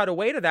reason they cut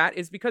away to that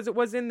is because it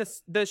was in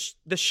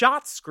the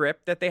shot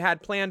script that they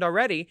had planned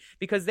already,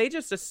 because they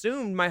just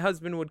assumed my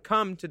husband would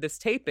come to this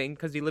taping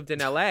because he lived in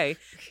LA.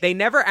 They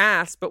never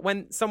asked, but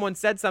when someone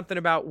said something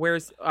about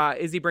where's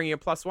is he bringing a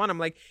 +1, I'm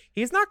like,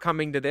 he's not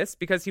coming to this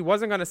because he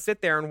wasn't going to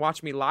sit there and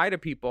watch me lie to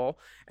people.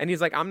 And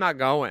he's like, I'm not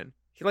going.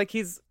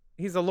 He's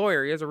a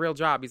lawyer. He has a real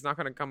job. He's not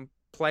going to come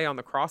play on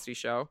the Crossy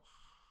show.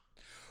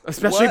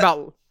 Especially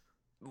about...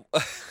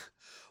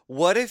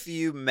 What if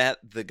you met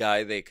the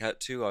guy they cut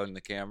to on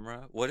the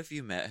camera? What if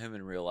you met him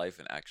in real life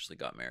and actually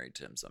got married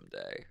to him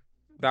someday?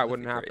 That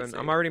wouldn't happen. Crazy.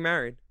 I'm already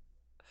married.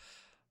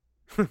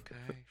 Okay.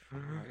 All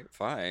right.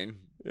 Fine.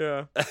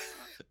 Yeah.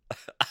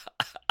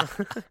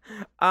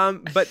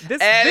 But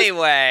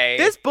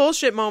this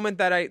bullshit moment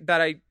that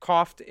I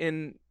coughed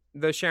in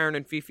the Sharon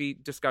and Fifi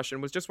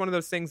discussion was just one of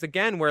those things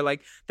again where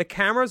like the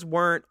cameras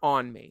weren't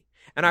on me.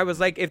 And I was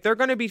like, if they're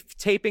going to be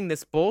taping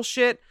this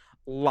bullshit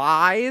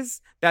lies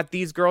that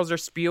these girls are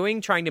spewing,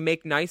 trying to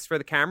make nice for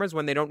the cameras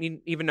when they don't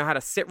even know how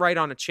to sit right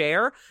on a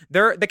chair,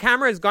 the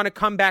camera is going to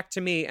come back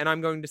to me and I'm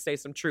going to say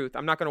some truth.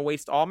 I'm not going to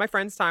waste all my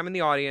friends' time in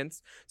the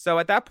audience. So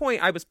at that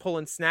point, I was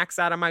pulling snacks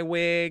out of my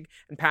wig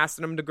and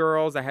passing them to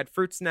girls. I had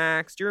fruit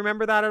snacks. Do you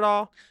remember that at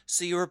all?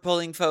 So you were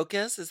pulling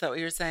focus? Is that what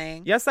you're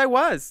saying? Yes, I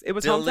was. It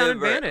was Hometown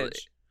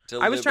Advantage.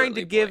 I was trying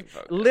to give,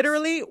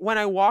 literally, when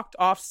I walked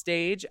off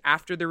stage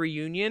after the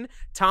reunion,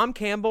 Tom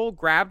Campbell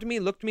grabbed me,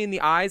 looked me in the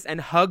eyes,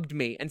 and hugged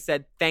me and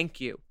said, "Thank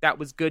you. That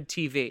was good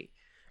TV."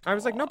 I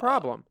was like, no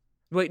problem.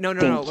 Wait, no.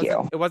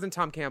 It wasn't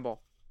Tom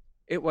Campbell.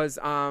 It was,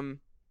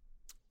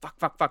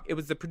 fuck. It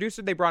was the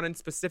producer they brought in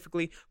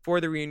specifically for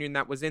the reunion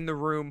that was in the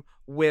room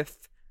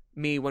with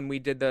me when we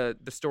did the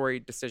story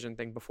decision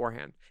thing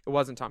beforehand. It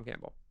wasn't Tom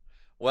Campbell.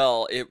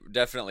 Well, it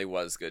definitely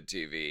was good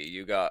TV.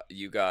 You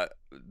got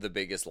the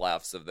biggest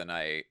laughs of the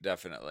night,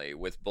 definitely,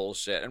 with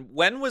bullshit. And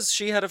when was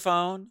She Had a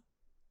Phone?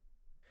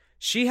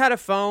 She Had a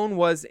Phone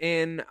was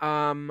in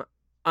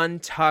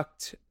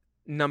Untucked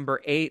number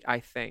 8,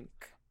 I think.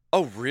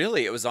 Oh,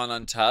 really? It was on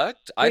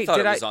Untucked? I thought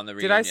it was on the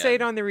reunion. Did I say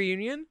it on the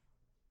reunion?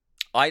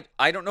 I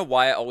don't know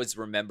why I always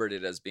remembered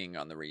it as being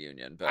on the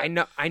reunion, but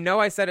I know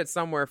I said it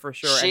somewhere for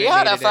sure. She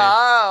had a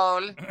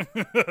phone.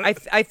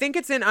 I think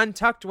it's in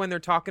Untucked when they're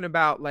talking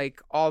about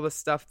like all the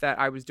stuff that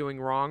I was doing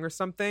wrong or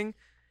something,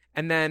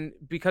 and then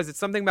because it's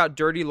something about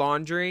dirty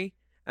laundry,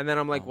 and then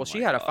I'm like, well,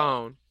 she had a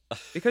phone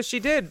because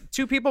she did.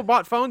 2 people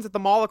bought phones at the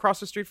mall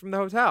across the street from the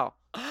hotel.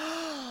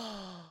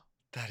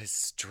 That is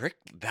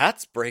strict.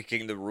 That's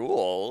breaking the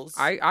rules.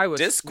 I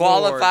was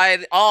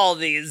disqualified all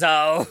these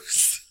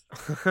hoes.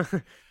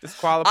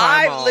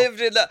 Disqualify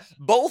them all.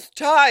 Both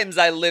times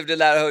I lived in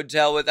that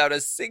hotel without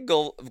a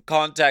single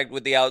contact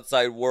with the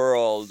outside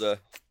world.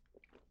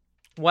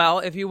 Well,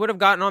 if you would have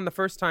gotten on the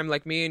first time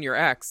like me and your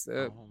ex,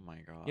 oh my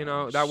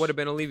god, that would have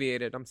been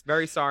alleviated. I'm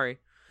very sorry.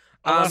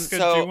 Alaska,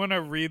 do you want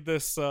to read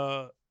this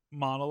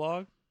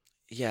monologue?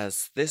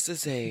 Yes, this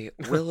is a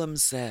Willem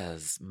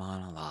Says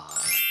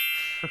monologue.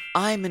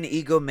 I'm an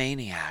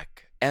egomaniac.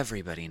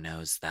 Everybody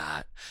knows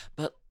that.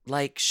 But,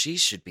 like, she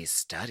should be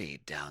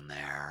studied down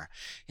there.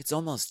 It's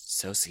almost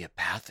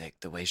sociopathic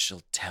the way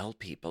she'll tell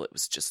people it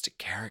was just a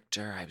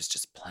character. I was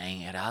just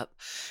playing it up.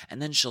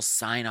 And then she'll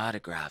sign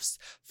autographs.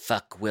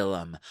 Fuck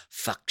Willem.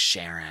 Fuck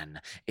Sharon.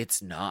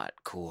 It's not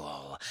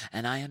cool.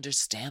 And I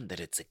understand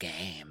that it's a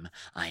game.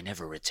 I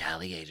never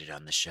retaliated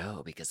on the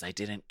show because I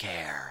didn't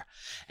care.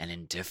 And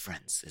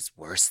indifference is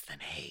worse than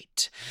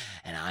hate.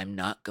 And I'm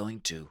not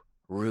going to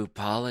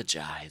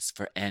apologize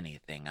for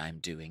anything I'm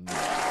doing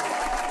now.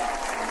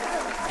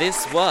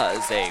 This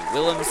was a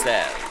Willem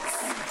Says.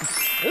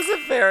 It was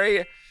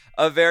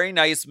a very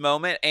nice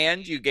moment,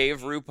 and you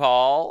gave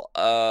RuPaul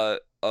a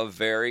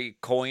very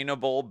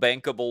coinable,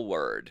 bankable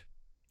word.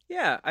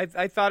 Yeah,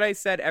 I thought I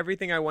said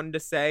everything I wanted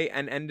to say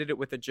and ended it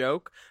with a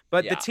joke.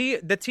 But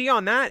the tea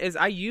on that is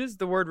I used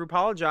the word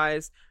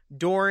apologize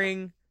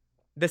during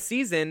the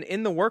season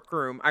in the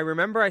workroom. I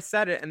remember I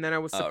said it, and then I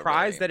was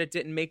surprised that it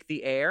didn't make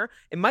the air.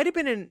 It might have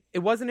been it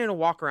wasn't in a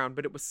walk around,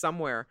 but it was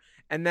somewhere.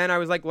 And then I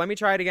was like, let me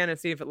try it again and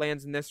see if it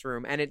lands in this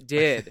room. And it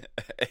did.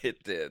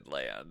 It did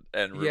land.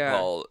 And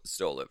RuPaul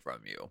stole it from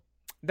you.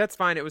 That's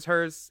fine. It was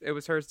hers. It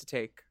was hers to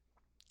take.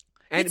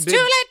 And it's too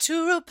late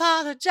to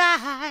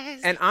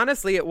apologize. And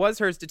honestly, it was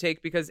hers to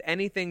take because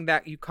anything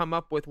that you come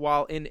up with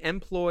while in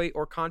employ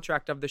or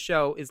contract of the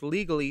show is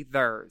legally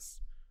theirs.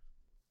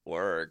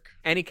 Work.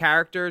 Any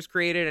characters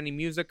created, any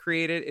music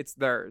created, it's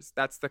theirs.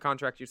 That's the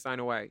contract you sign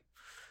away.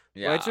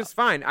 Yeah. Which is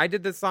fine. I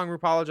did this song,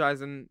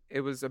 RuPaul, and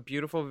it was a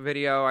beautiful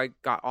video. I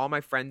got all my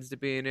friends to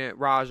be in it.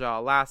 Raja,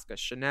 Alaska,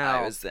 Chanel.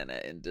 I was in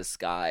it in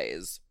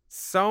disguise.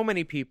 So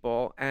many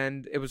people.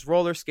 And it was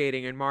roller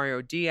skating and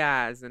Mario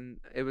Diaz.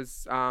 And it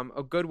was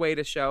a good way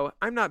to show,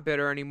 I'm not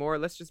bitter anymore.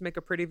 Let's just make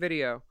a pretty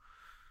video.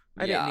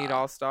 I didn't need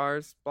all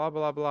stars. Blah,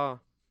 blah, blah.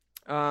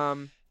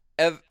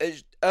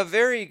 A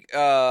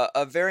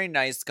very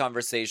nice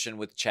conversation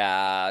with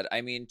Chad. I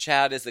mean,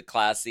 Chad is a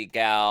classy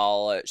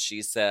gal.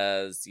 She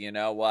says, you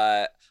know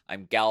what?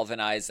 I'm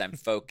galvanized, I'm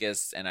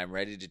focused, and I'm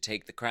ready to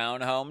take the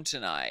crown home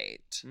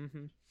tonight.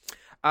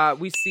 Mm-hmm.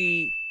 We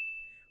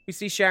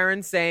see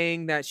Sharon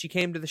saying that she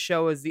came to the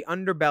show as the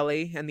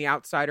underbelly and the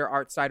outsider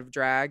art side of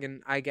drag,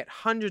 and I get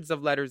hundreds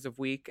of letters a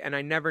week, and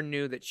I never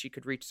knew that she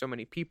could reach so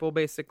many people,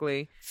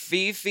 basically.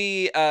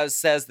 Fifi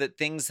says that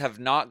things have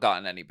not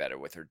gotten any better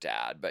with her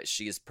dad, but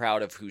she is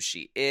proud of who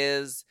she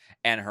is,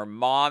 and her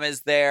mom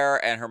is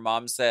there, and her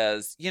mom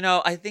says, you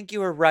know, I think you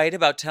were right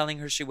about telling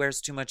her she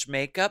wears too much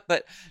makeup,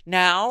 but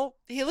now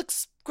he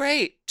looks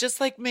great, just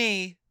like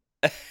me.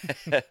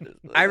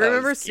 I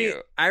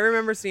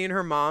remember seeing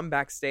her mom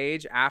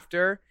backstage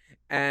after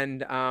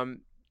and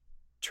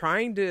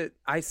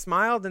I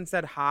smiled and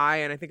said hi,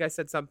 and I think I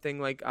said something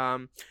like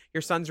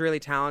your son's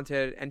really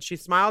talented, and she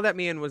smiled at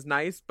me and was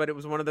nice, but it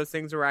was one of those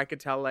things where I could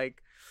tell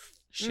like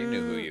she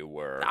knew who you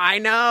were. I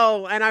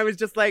know, and I was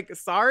just like,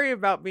 sorry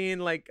about being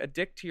like a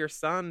dick to your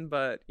son,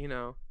 but you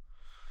know.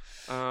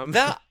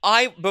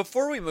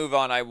 Before we move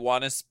on, I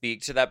want to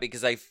speak to that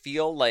because I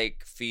feel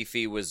like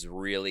Fifi was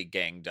really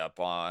ganged up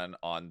on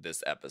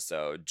this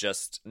episode.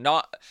 Just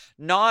not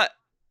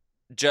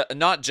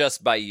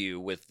just by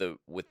you with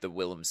the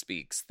Willem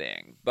Speaks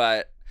thing,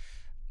 but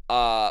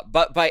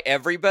by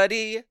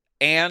everybody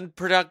and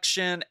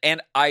production, and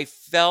I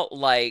felt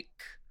like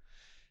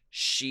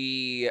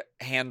she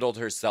handled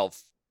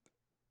herself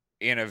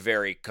in a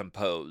very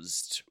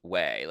composed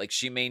way. Like,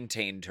 she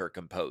maintained her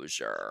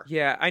composure.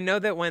 Yeah, I know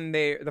that when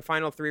the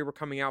final three were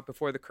coming out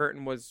before the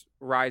curtain was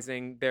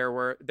rising, there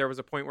was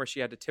a point where she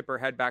had to tip her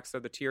head back so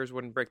the tears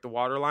wouldn't break the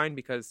waterline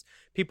because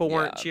people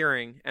weren't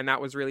cheering, and that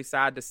was really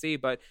sad to see.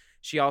 But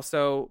she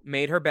also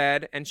made her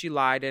bed, and she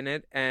lied in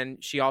it,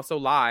 and she also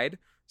lied.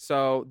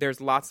 So there's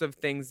lots of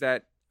things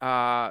that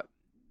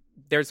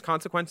there's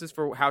consequences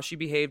for how she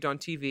behaved on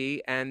TV,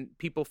 and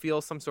people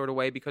feel some sort of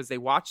way because they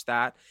watch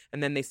that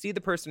and then they see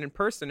the person in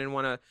person and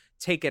want to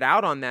take it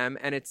out on them.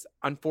 And it's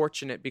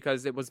unfortunate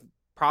because it was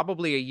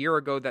probably a year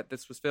ago that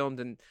this was filmed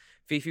and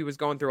Fifi was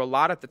going through a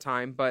lot at the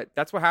time, but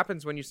that's what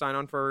happens when you sign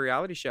on for a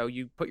reality show.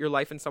 You put your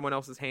life in someone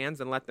else's hands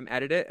and let them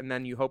edit it, and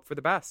then you hope for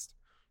the best.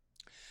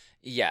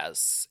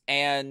 Yes.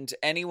 And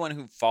anyone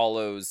who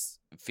follows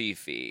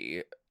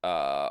Fifi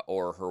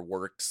or her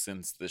work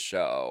since the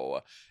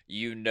show,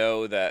 you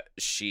know that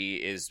she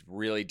is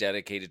really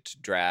dedicated to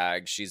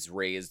drag. She's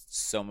raised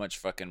so much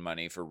fucking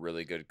money for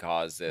really good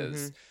causes.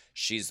 Mm-hmm.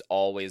 She's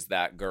always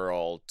that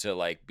girl to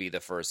like be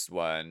the first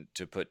one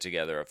to put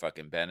together a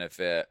fucking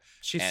benefit.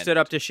 She stood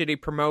up to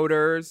shitty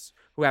promoters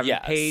who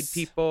haven't paid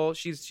people.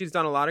 She's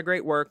done a lot of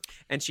great work,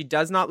 and she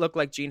does not look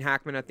like Gene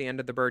Hackman at the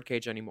end of the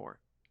Birdcage anymore.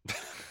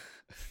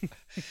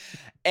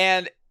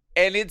 And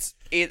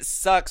it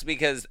sucks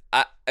because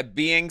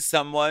being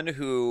someone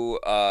who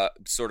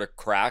sort of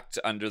cracked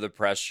under the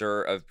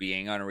pressure of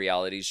being on a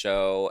reality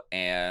show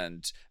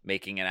and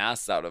making an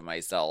ass out of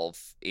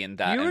myself in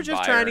that You were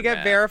just trying to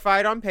get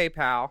verified on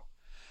PayPal.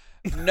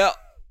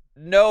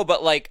 No,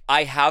 but like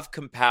I have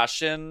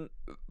compassion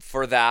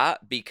for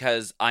that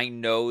because I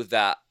know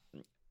that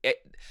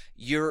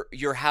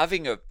you're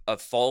having a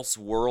false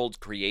world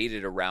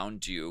created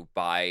around you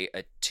by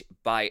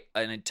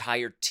an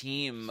entire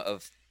team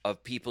of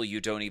people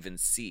you don't even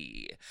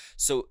see.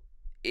 So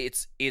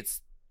it's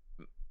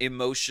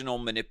emotional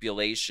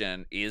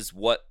manipulation is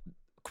what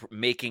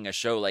making a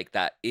show like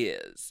that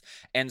is.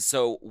 And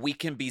so we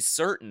can be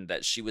certain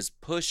that she was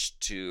pushed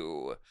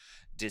to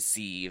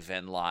deceive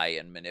and lie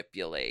and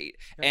manipulate.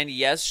 Yeah. And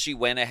yes, she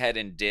went ahead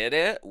and did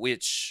it,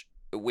 which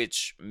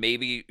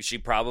maybe she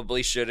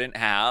probably shouldn't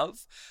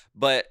have,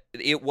 but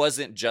it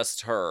wasn't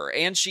just her.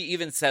 And she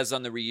even says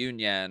on the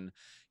reunion,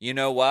 you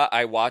know what?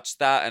 I watched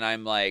that and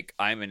I'm like,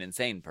 I'm an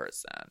insane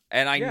person.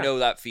 And I know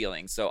that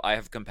feeling. So I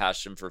have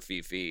compassion for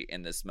Fifi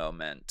in this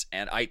moment.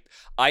 And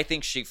I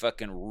think she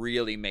fucking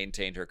really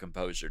maintained her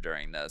composure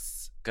during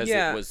this because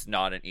it was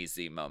not an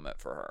easy moment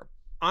for her.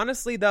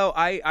 Honestly, though,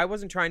 I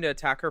wasn't trying to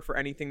attack her for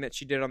anything that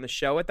she did on the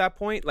show at that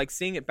point. Like,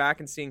 seeing it back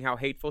and seeing how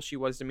hateful she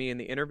was to me in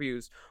the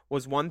interviews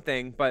was one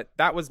thing, but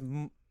that was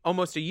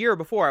almost a year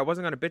before. I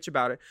wasn't going to bitch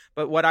about it.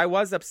 But what I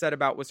was upset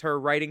about was her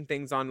writing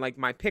things on, like,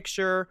 my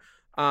picture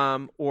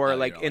or,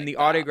 like, in the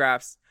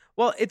autographs.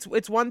 Well,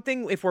 it's one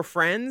thing if we're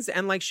friends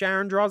and, like,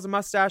 Sharon draws a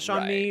mustache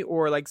on me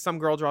or, like, some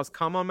girl draws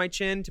cum on my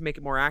chin to make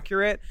it more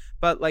accurate.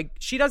 But, like,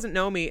 she doesn't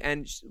know me.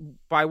 And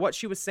by what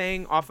she was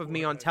saying off of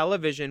me on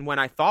television when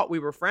I thought we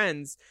were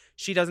friends,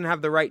 she doesn't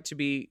have the right to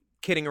be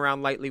kidding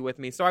around lightly with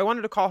me. So I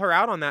wanted to call her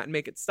out on that and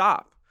make it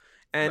stop.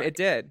 And it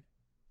did.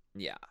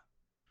 Yeah.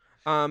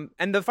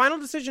 And the final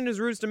decision is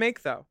Rue's to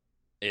make, though.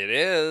 It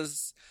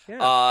is.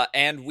 Yeah.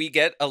 And we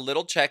get a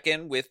little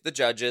check-in with the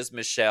judges,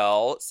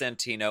 Michelle,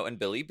 Santino, and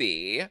Billy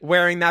B.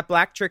 Wearing that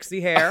black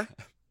Trixie hair.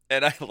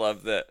 And I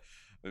love that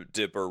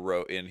Dipper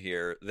wrote in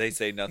here, they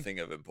say nothing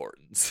of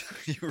importance.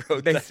 You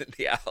wrote that in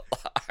the outline.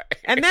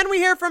 And then we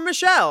hear from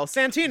Michelle,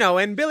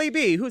 Santino, and Billy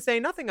B, who say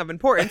nothing of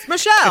importance.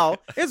 Michelle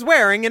is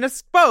wearing an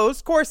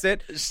exposed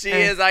corset. She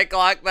is. I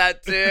clocked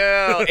that too.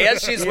 And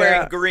she's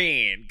wearing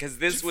green because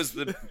this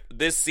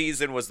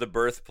season was the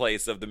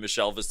birthplace of the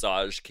Michelle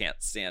Visage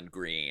Can't Stand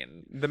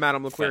Green. The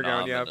Madame LeQueer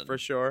gown, yeah, for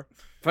sure.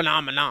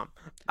 Phenomenon.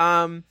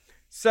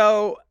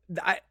 So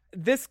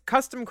this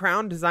custom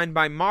crown designed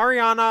by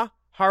Mariana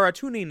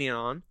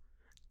Haratunian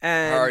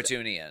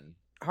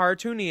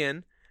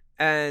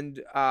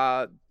and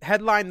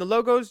headline the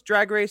Logos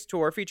Drag Race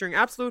tour featuring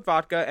Absolute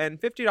Vodka and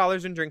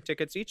 $50 in drink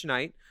tickets each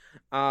night.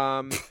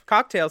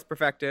 Cocktails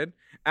perfected.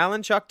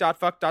 Alan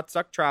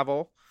Chuck.fuck.suck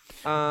travel.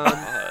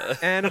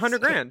 And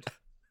 $100,000.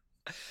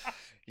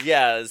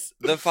 Yes,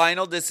 the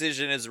final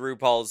decision is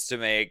RuPaul's to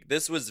make.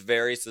 This was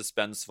very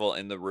suspenseful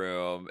in the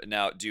room.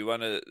 Now,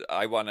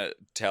 I want to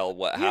tell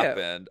what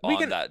happened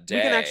on that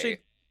day.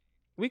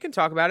 We can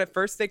talk about it.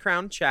 First, they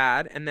crowned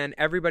Chad, and then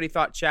everybody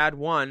thought Chad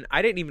won.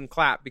 I didn't even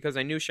clap because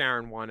I knew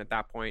Sharon won at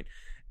that point.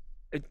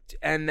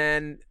 And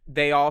then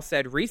they all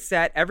said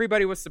reset.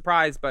 Everybody was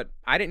surprised, but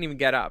I didn't even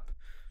get up.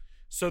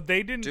 So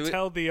they didn't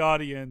tell the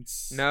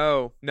audience.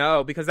 No,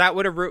 because that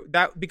would have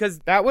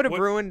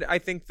ruined, I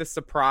think, the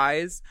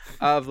surprise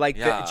of like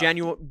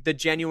the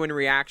genuine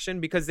reaction,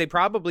 because they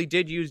probably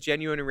did use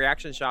genuine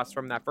reaction shots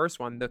from that first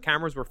one. The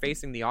cameras were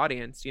facing the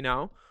audience, you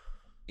know?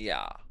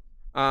 Yeah.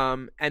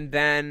 And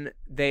then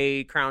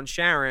they crowned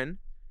Sharon,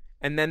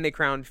 and then they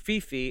crowned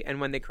Fifi, and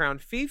when they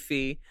crowned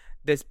Fifi,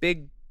 this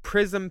big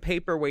prism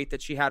paperweight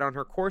that she had on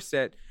her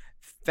corset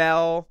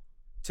fell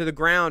to the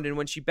ground, and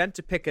when she bent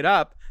to pick it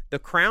up, the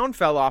crown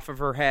fell off of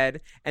her head,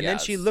 and then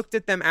she looked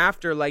at them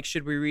after, like,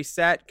 should we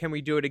reset? Can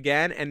we do it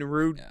again? And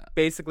Rue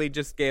basically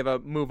just gave a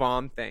move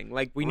on thing.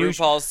 Like, we knew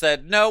RuPaul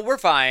said, no, we're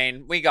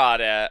fine. We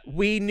got it.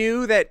 We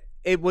knew that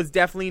it was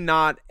definitely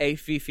not a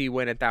Fifi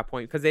win at that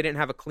point because they didn't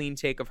have a clean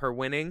take of her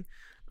winning.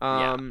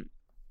 And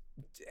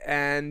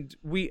I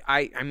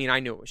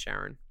knew it was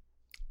Sharon.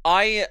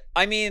 I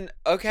mean,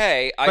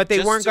 okay. But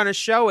they weren't going to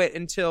show it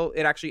until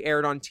it actually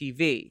aired on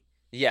TV.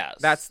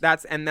 Yes.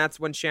 That's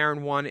when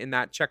Sharon won in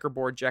that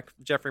checkerboard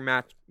Jeffrey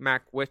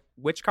Mack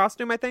witch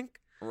costume, I think.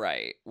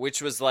 Right.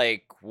 Which was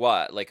like,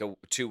 what? Like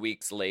 2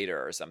 weeks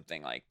later or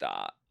something like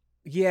that.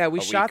 Yeah,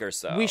 week or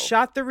so. We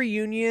shot the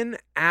reunion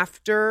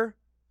after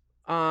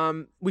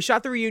we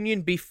shot the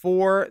reunion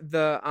before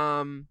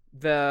the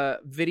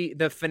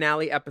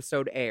finale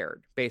episode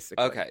aired,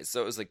 basically. Okay,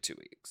 so it was like 2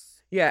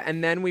 weeks. Yeah,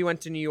 and then we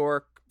went to New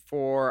York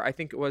for, I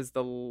think it was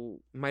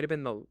might have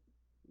been the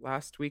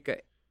last week of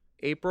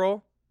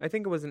April. I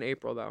think it was in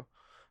April though.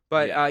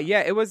 But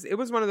it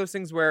was one of those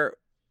things where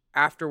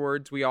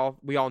afterwards we all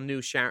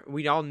knew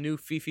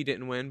Fifi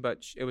didn't win,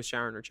 but it was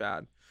Sharon or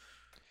Chad.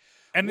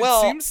 And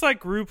it seems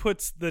like Rue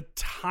puts the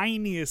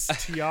tiniest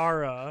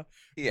tiara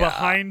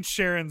behind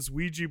Sharon's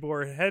Ouija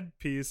board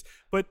headpiece,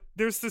 but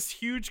there's this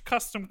huge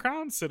custom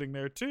crown sitting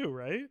there too,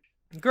 right?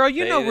 Girl,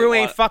 Rue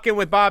ain't fucking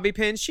with Bobby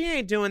Pin. She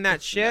ain't doing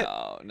that shit.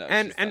 No,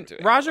 and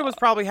Raja was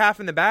probably half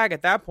in the bag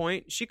at that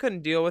point. She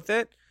couldn't deal with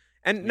it.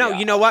 And no,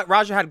 you know what?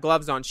 Raja had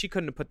gloves on. She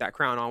couldn't have put that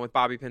crown on with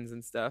bobby pins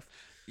and stuff.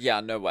 Yeah,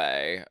 no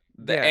way.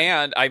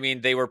 And I mean,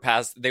 they were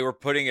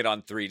putting it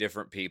on 3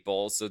 different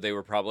people, so they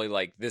were probably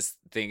like, this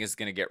thing is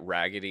gonna get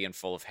raggedy and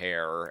full of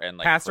hair and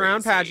like pass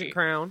around pageant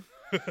crown.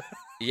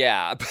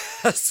 Yeah,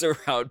 pass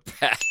around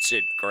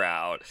pageant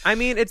crown. I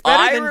mean, it's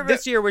better than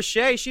this year with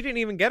Shay. She didn't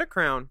even get a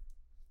crown.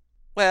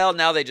 Well,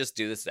 now they just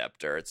do the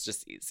scepter. It's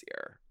just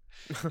easier.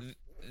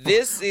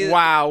 This is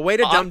wow, way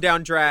to dumb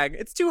down drag.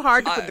 It's too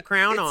hard to put the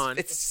crown on.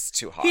 It's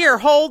too hard. Here,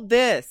 hold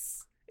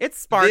this. It's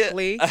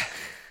sparkly.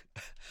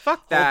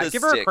 Fuck that.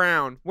 Give her a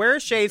crown. Where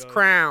is Shay's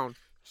crown?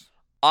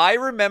 I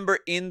remember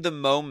in the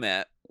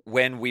moment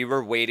when we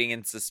were waiting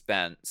in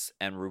suspense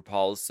and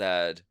RuPaul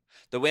said,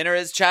 "The winner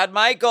is Chad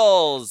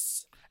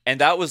Michaels." And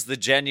that was the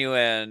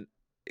genuine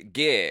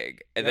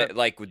gig. And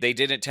they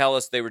didn't tell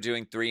us they were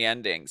doing 3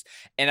 endings.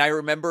 And I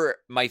remember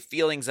my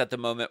feelings at the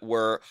moment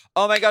were,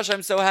 oh my gosh,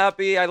 I'm so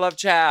happy. I love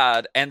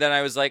Chad. And then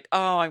I was like,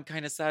 oh, I'm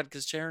kind of sad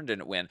because Sharon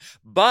didn't win.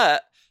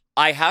 But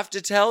I have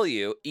to tell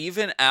you,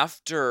 even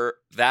after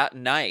that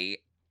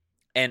night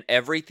and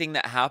everything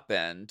that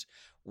happened,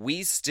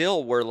 we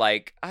still were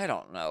like, I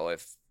don't know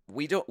if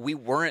we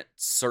weren't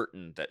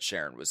certain that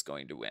Sharon was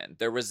going to win.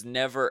 There was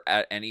never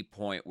at any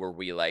point where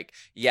we like,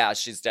 yeah,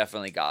 she's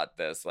definitely got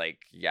this.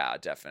 Like, yeah,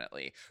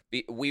 definitely.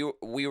 We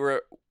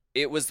were,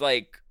 it was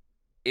like,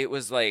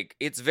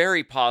 it's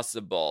very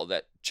possible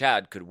that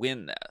Chad could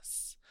win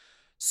this.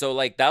 So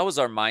like, that was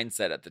our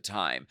mindset at the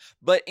time.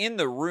 But in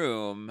the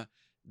room,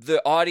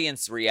 the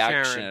audience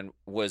reaction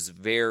was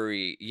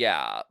very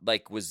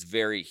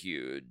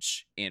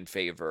huge in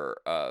favor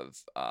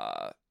of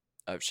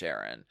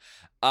Sharon.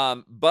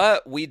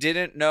 But we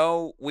didn't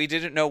know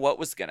what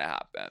was going to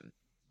happen.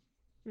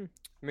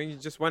 I mean, you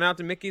just went out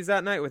to Mickey's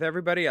that night with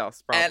everybody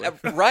else, probably.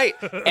 And, right.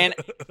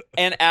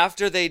 And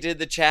after they did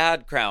the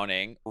Chad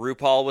crowning,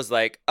 RuPaul was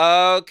like,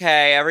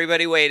 okay,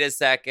 everybody wait a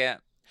second.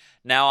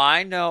 Now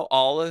I know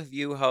all of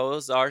you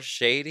hoes are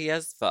shady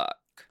as fuck.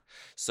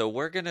 So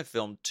we're going to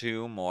film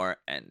 2 more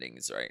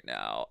endings right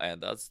now.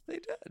 And that's what they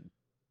did.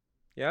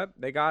 Yep,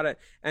 they got it.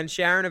 And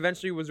Sharon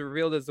eventually was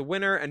revealed as the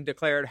winner and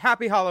declared,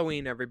 Happy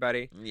Halloween,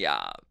 everybody.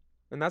 Yeah.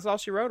 And that's all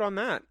she wrote on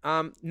that.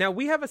 Now,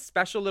 we have a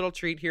special little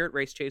treat here at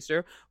Race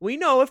Chaser. We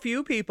know a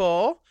few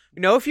people.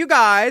 We know a few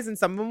guys, and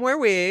some of them wear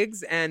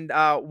wigs. And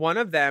one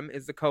of them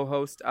is the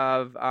co-host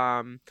of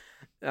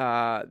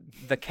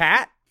The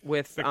Cat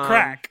with... The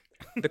Crack.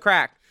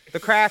 The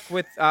Crack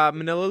with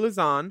Manila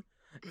Luzon.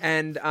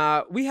 And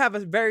we have a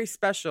very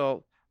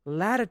special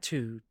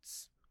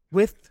Latitudes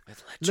with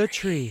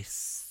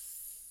Latrice.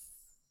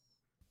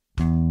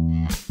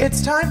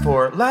 It's time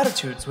for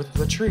Latitudes with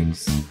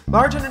Latrice.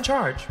 Large and in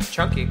charge,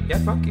 chunky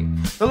yet funky.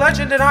 The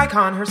legend and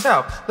icon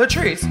herself,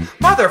 Latrice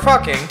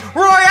motherfucking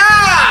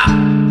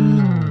Royale!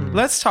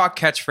 Let's talk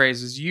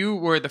catchphrases. You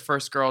were the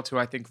first girl to,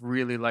 I think,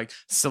 really like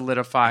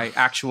solidify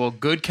actual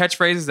good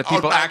catchphrases that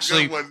people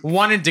actually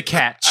wanted to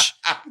catch.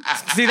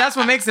 See, that's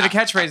what makes it a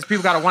catchphrase.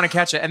 People got to want to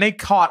catch it. And they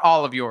caught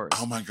all of yours.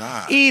 Oh, my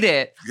God. Eat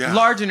it. Yeah.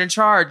 Large and in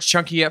charge.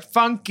 Chunky yet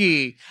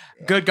funky.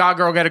 Yeah. Good God,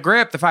 girl, get a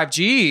grip. The 5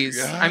 Gs.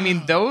 Yeah. I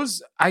mean,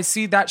 those, I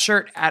see that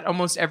shirt at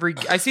almost every,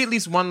 I see at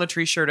least one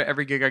Latrice shirt at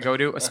every gig I go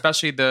to,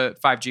 especially the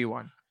 5G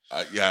one.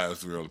 Yeah,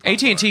 it's real.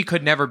 AT&T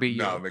could never be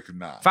you. No, they could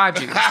not.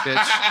 5Gs,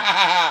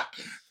 bitch.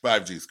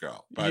 5Gs,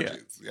 girl.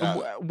 5Gs.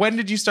 Yeah. When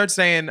did you start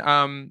saying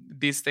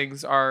these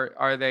things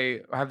have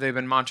they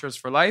been mantras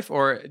for life,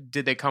 or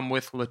did they come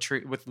with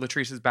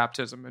Latrice's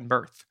baptism and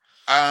birth?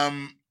 A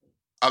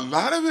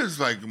lot of it is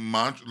like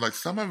like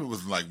some of it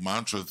was like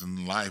mantras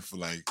in life,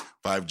 like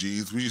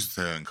 5Gs. We used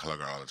to say it in Color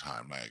Girl all the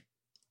time, like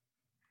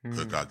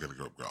good God, get a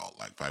grip, girl.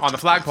 Like 5Gs, on the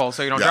flagpole,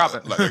 so you don't drop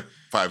it. Like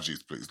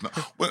 5Gs, please. No,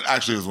 well,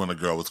 actually, it was when a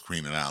girl was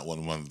screening out.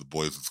 When one of the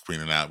boys was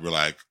screening out, we're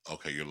like,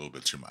 okay, you're a little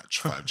bit too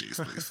much. 5Gs,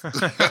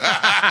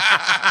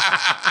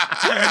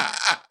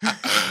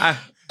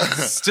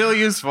 please. Still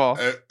useful.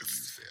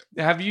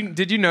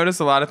 Did you notice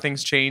a lot of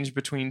things change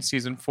between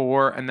season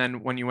 4 and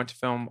then when you went to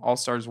film All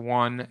Stars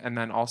 1 and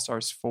then All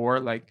Stars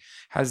 4? Like,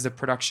 has the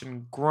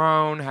production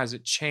grown? Has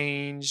it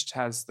changed?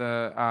 Has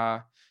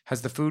the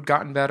food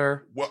gotten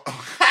better?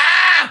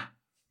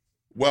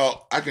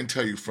 Well, I can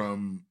tell you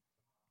from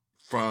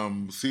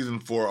season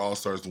 4 All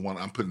Stars 1,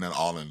 I'm putting that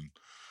all in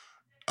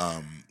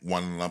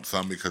one lump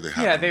sum because they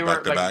have they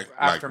were back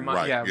after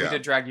month. Yeah, we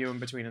did drag you in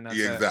between, and that's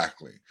it.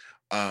 Exactly.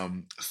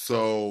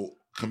 So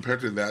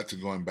compared to that, to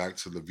going back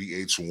to the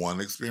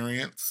VH1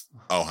 experience,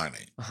 oh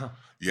honey,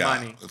 yeah,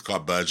 money. It's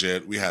called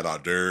budget. We had hors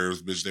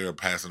d'oeuvres, bitch. They were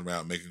passing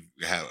around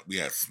we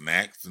had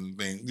snacks and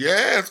things.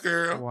 Yes,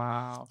 girl.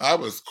 Wow, I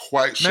was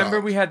quite shocked.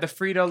 Remember, we had the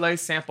Frito-Lay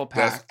sample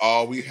pack. That's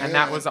all we had, and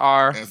that was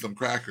and some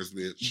crackers,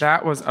 bitch.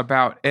 That was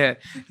about it.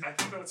 I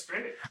think that's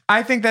great.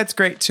 I think that's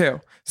great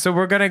too. So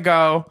we're gonna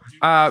go.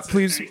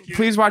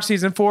 Please watch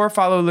season 4.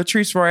 Follow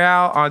Latrice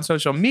Royale on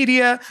social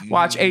media.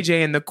 Watch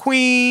AJ and the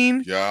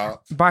Queen. Yeah.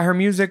 Buy her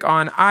music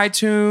on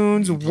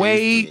iTunes.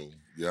 Wait.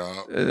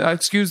 Yeah.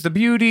 Excuse the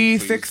Beauty.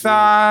 Please Thick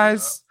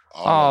Thighs.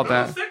 Yeah. All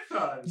that. Thick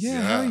Thighs.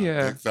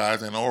 Yeah. Thick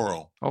Thighs and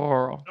Oral.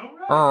 Oral.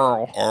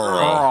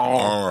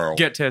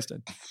 Get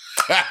tested.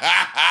 All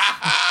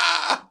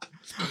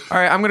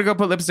right, I'm gonna go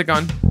put lipstick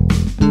on.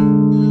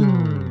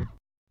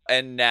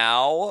 And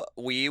now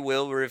we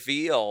will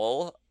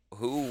reveal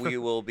who we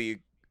will be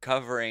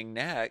covering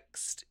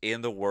next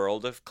in the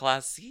world of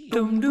Classique.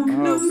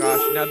 Oh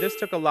gosh, now this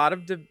took a lot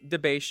of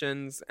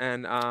debations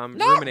and Not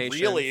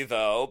ruminations. really,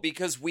 though,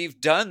 because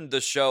we've done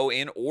the show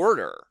in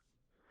order.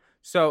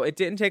 So it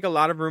didn't take a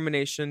lot of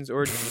ruminations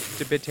or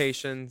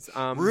debations.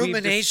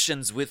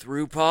 Ruminations with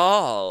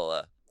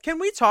RuPaul. Can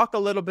we talk a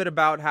little bit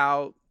about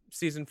how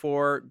season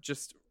 4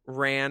 just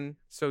ran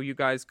so you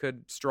guys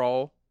could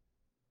stroll?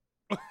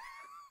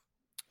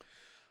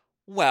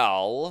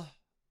 Well,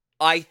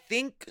 I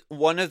think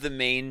one of the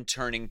main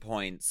turning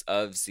points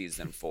of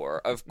season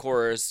 4, of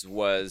course,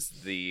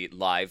 was the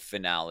live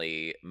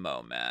finale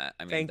moment.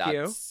 I mean,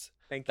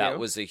 that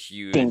was a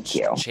huge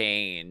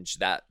change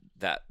that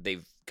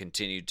they've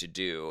continued to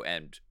do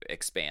and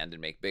expand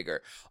and make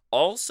bigger.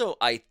 Also,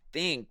 I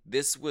think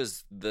this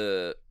was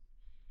the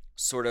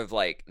sort of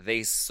like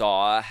they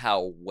saw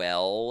how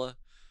well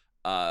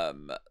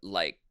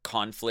like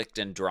conflict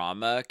and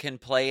drama can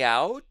play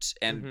out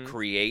and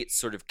create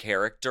sort of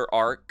character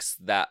arcs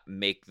that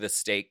make the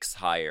stakes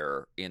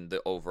higher in the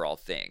overall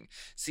thing.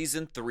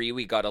 Season 3,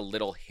 we got a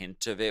little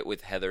hint of it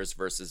with Heathers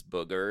versus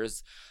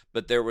Boogers,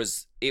 but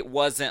it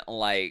wasn't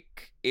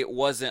like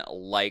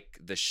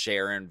the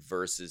Sharon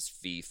versus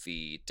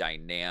Fifi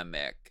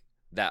dynamic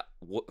that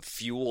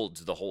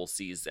fueled the whole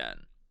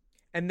season.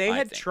 And they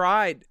had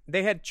tried,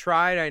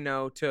 I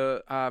know,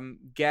 to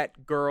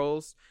get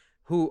girls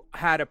who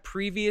had a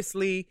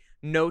previously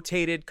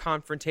notated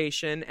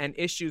confrontation and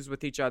issues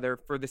with each other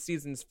for the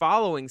seasons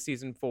following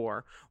season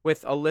 4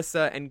 with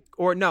Alyssa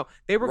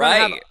they were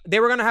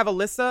going to have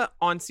Alyssa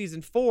on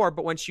season 4,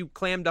 but when she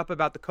clammed up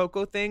about the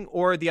Coco thing,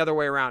 or the other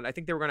way around, I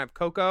think they were going to have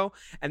Coco,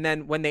 and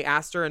then when they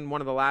asked her in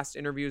one of the last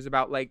interviews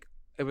about like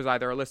it was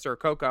either Alyssa or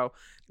Coco,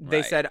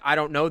 they said I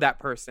don't know that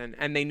person,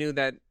 and they knew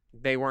that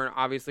they weren't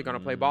obviously going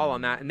to play ball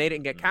on that, and they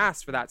didn't get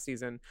cast for that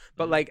season.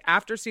 But like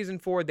after season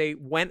 4, they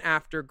went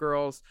after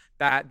girls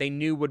that they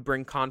knew would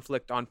bring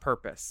conflict on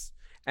purpose.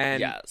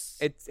 And that's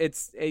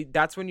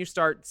when you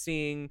start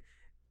seeing,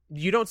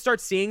 you don't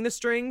start seeing the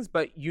strings,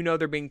 but you know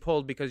they're being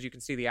pulled because you can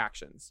see the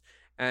actions.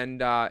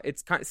 And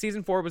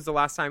season 4 was the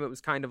last time it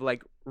was kind of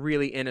like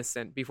really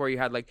innocent before you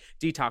had like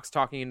Detox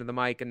talking into the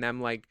mic and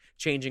them like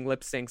changing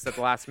lip syncs at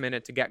the last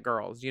minute to get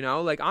girls, you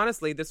know? Like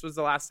honestly, this was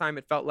the last time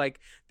it felt like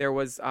there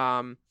was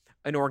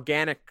an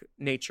organic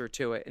nature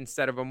to it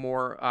instead of a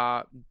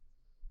more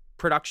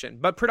production.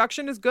 But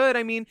production is good.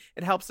 I mean,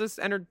 it helps us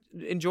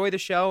enjoy the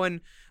show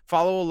and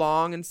follow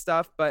along and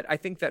stuff. But I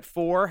think that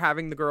 4,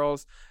 having the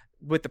girls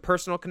with the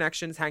personal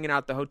connections, hanging out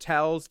at the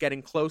hotels,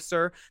 getting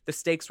closer, the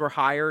stakes were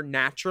higher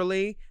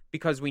naturally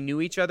because we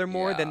knew each other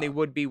more than they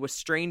would be with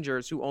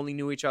strangers who only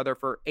knew each other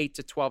for 8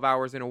 to 12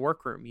 hours in a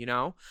workroom, you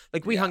know?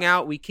 Like we hung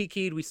out, we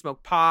kikied, we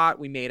smoked pot,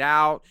 we made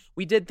out,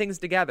 we did things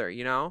together,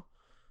 you know?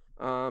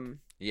 And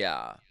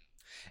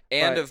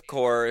of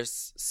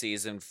course,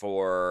 season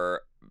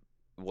 4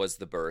 was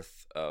the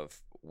birth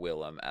of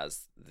Willam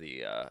as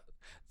the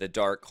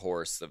dark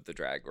horse of the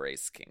Drag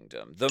Race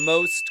kingdom, the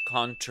most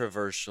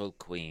controversial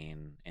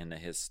queen in the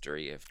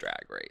history of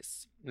Drag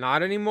Race.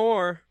 Not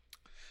anymore.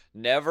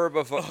 Never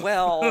before.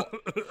 Well,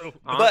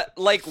 but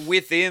like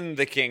within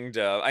the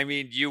kingdom. I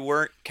mean, you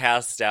weren't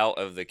cast out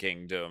of the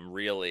kingdom,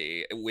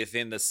 really.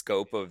 Within the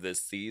scope of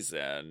this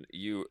season,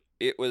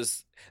 it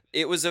was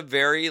a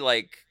very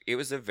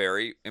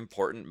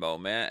important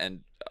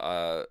moment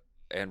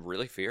and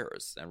really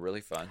fierce and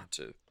really fun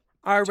to.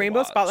 Our Rainbow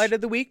watch. Spotlight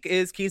of the week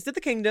is Keys to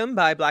the Kingdom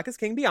by Black is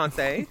King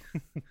Beyonce.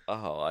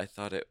 Oh, I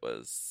thought it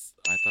was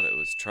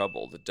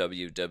Trouble, the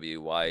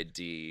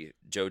WWYD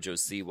JoJo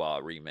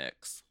Siwa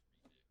remix.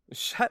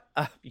 Shut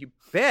up, you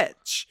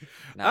bitch.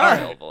 Now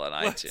available on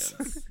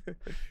iTunes.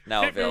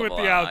 Now available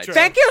on iTunes.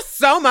 Thank you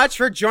so much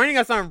for joining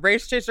us on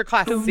Race Chaser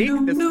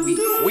Classique this week.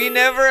 We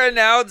never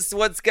announced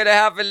what's going to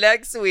happen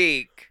next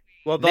week.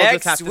 Well, they'll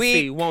just have to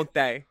see, won't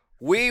they?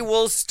 We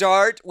will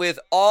start with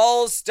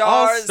All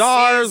Stars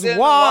Season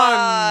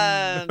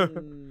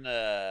 1.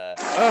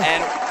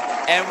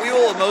 And we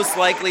will most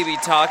likely be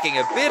talking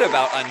a bit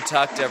about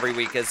Untucked every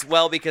week as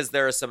well, because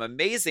there are some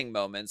amazing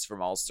moments from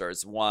All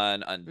Stars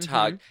 1,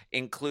 Untucked,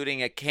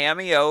 including a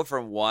cameo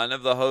from one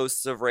of the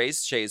hosts of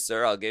Race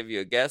Chaser. I'll give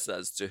you a guess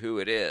as to who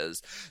it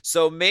is.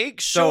 So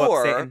make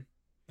sure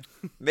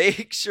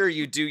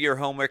you do your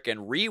homework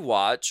and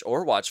rewatch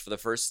or watch for the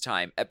first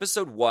time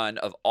episode 1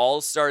 of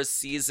All Stars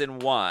Season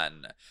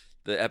 1.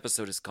 The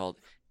episode is called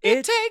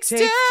It Takes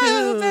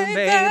Two,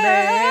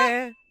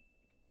 baby.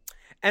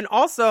 And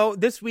also,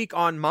 this week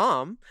on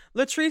Mom,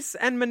 Latrice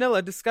and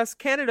Manila discuss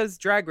Canada's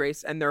Drag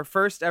Race and their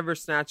first ever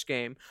Snatch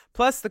Game.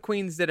 Plus, the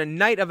Queens did a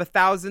Night of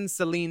 1,000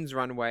 Celine's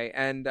runway.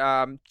 And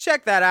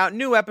check that out.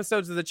 New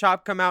episodes of The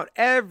Chop come out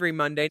every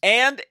Monday.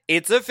 And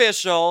it's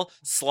official.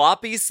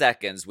 Sloppy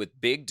Seconds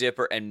with Big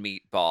Dipper and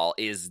Meatball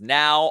is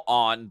now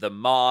on the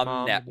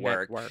Mom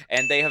Network.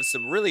 And they have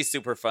some really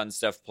super fun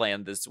stuff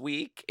planned this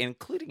week,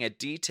 including a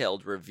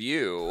detailed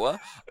review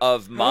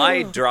of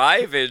my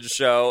drive-in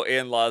show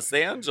in Los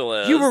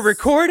Angeles. You were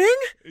recording?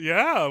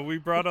 Yeah, we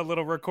brought a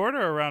little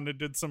recorder around and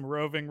did some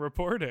roving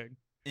reporting.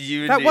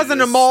 That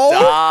wasn't a mole.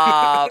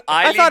 Stop.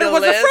 I thought it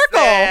was a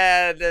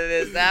freckle. To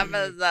this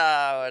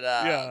episode.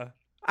 Yeah.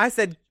 I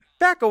said,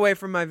 back away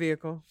from my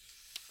vehicle.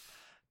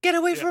 Get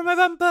away from my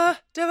bumper.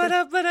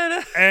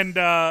 And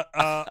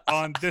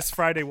on this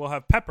Friday, we'll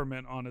have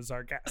Peppermint on as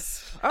our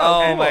guest.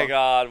 Oh my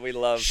God, we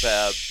love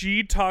Pep.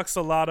 She talks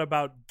a lot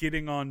about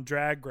getting on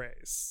Drag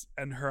Race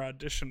and her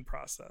audition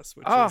process,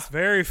 which is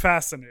very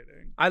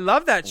fascinating. I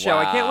love that show.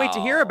 I can't wait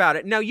to hear about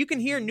it. Now, you can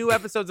hear new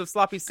episodes of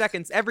Sloppy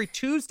Seconds every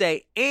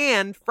Tuesday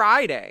and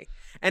Friday.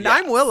 And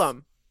I'm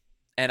Willem.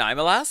 And I'm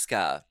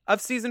Alaska.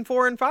 Of season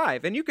 4 and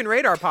 5. And you can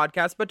rate our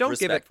podcast, but don't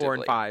give it 4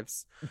 and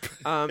 5s.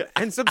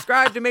 And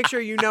subscribe to make sure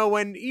you know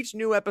when each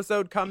new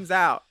episode comes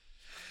out.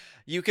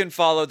 You can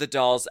follow the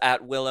dolls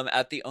at Willem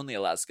at the Only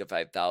Alaska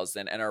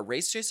 5000, and our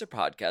Race Chaser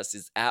podcast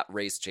is at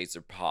Race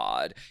Chaser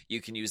Pod. You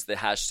can use the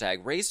hashtag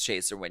Race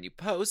Chaser when you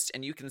post,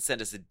 and you can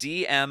send us a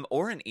DM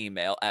or an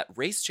email at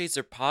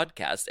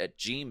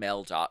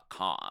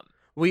racechaserpodcast@gmail.com.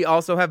 We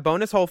also have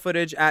bonus whole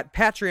footage at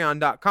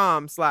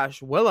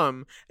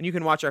patreon.com/Willem, and you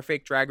can watch our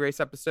fake Drag Race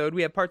episode.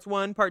 We have parts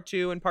 1, part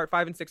 2, and part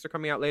 5 and 6 are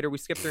coming out later. We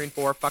skipped 3 and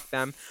 4. Fuck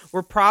them.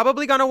 We're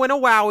probably going to win a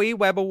Wowie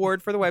Web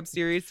Award for the web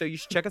series, so you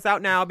should check us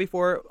out now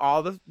before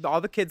all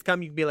the kids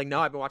come. You can be like,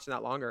 no, I've been watching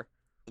that longer.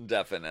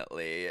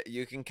 Definitely.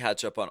 You can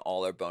catch up on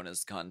all our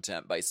bonus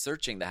content by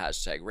searching the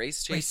hashtag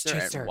Race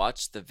Chaser and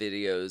watch the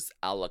videos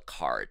a la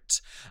carte.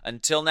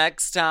 Until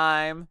next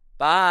time,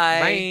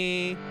 bye.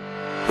 Bye.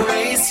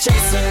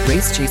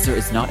 Race Chaser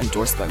is not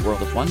endorsed by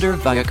World of Wonder,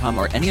 Viacom,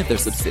 or any of their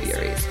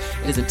subsidiaries.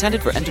 It is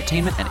intended for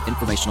entertainment and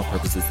informational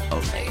purposes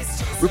only.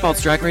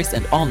 RuPaul's Drag Race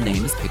and all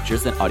names,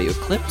 pictures, and audio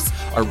clips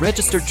are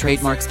registered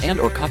trademarks and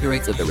or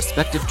copyrights of their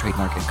respective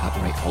trademark and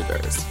copyright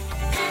holders.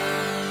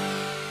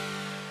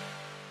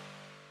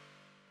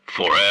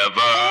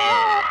 Forever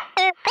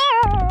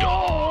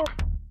Dog.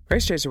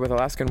 Race Chaser with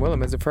Alaska and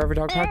Willem is a Forever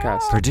Dog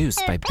podcast.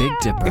 Produced by Big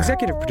Dipper.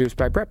 Executive produced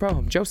by Brett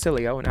Boehm, Joe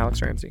Cilio, and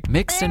Alex Ramsey.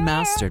 Mixed and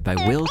mastered by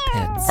Will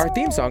Pitts. Our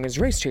theme song is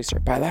Race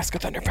Chaser by Alaska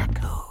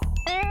Thunderfuck.